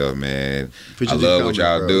enjoyed myself, man. I love what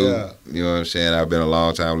y'all do. Yeah. You know what I'm saying? I've been a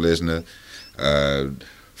long time listener.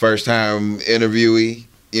 First time interviewee.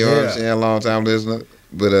 You know what I'm saying? Long time listener.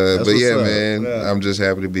 But yeah, man. Yeah. I'm just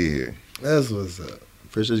happy to be here. That's what's up.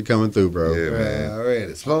 Appreciate you coming through, bro. Yeah, man. All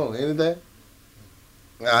right. Smoke, anything?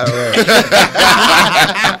 All right.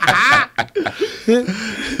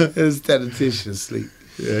 It's statistician sleep.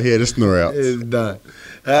 Yeah, he had a snore out. It's done.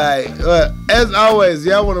 All right. Well, as always,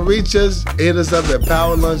 y'all want to reach us, hit us up at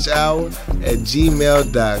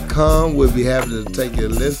powerlunchhour@gmail.com. We'll be happy to take your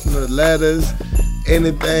listener letters.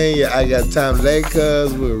 Anything I got time today,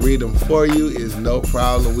 cuz we'll read them for you. It's no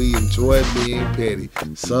problem. We enjoy being petty.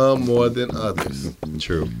 Some more than others.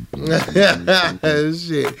 True.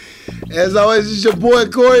 Shit. As always, it's your boy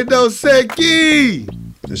Corey Dosecki.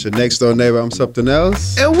 It's your next door neighbor. I'm something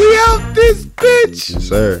else. And we out this bitch. Yes,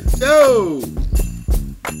 sir. Yo.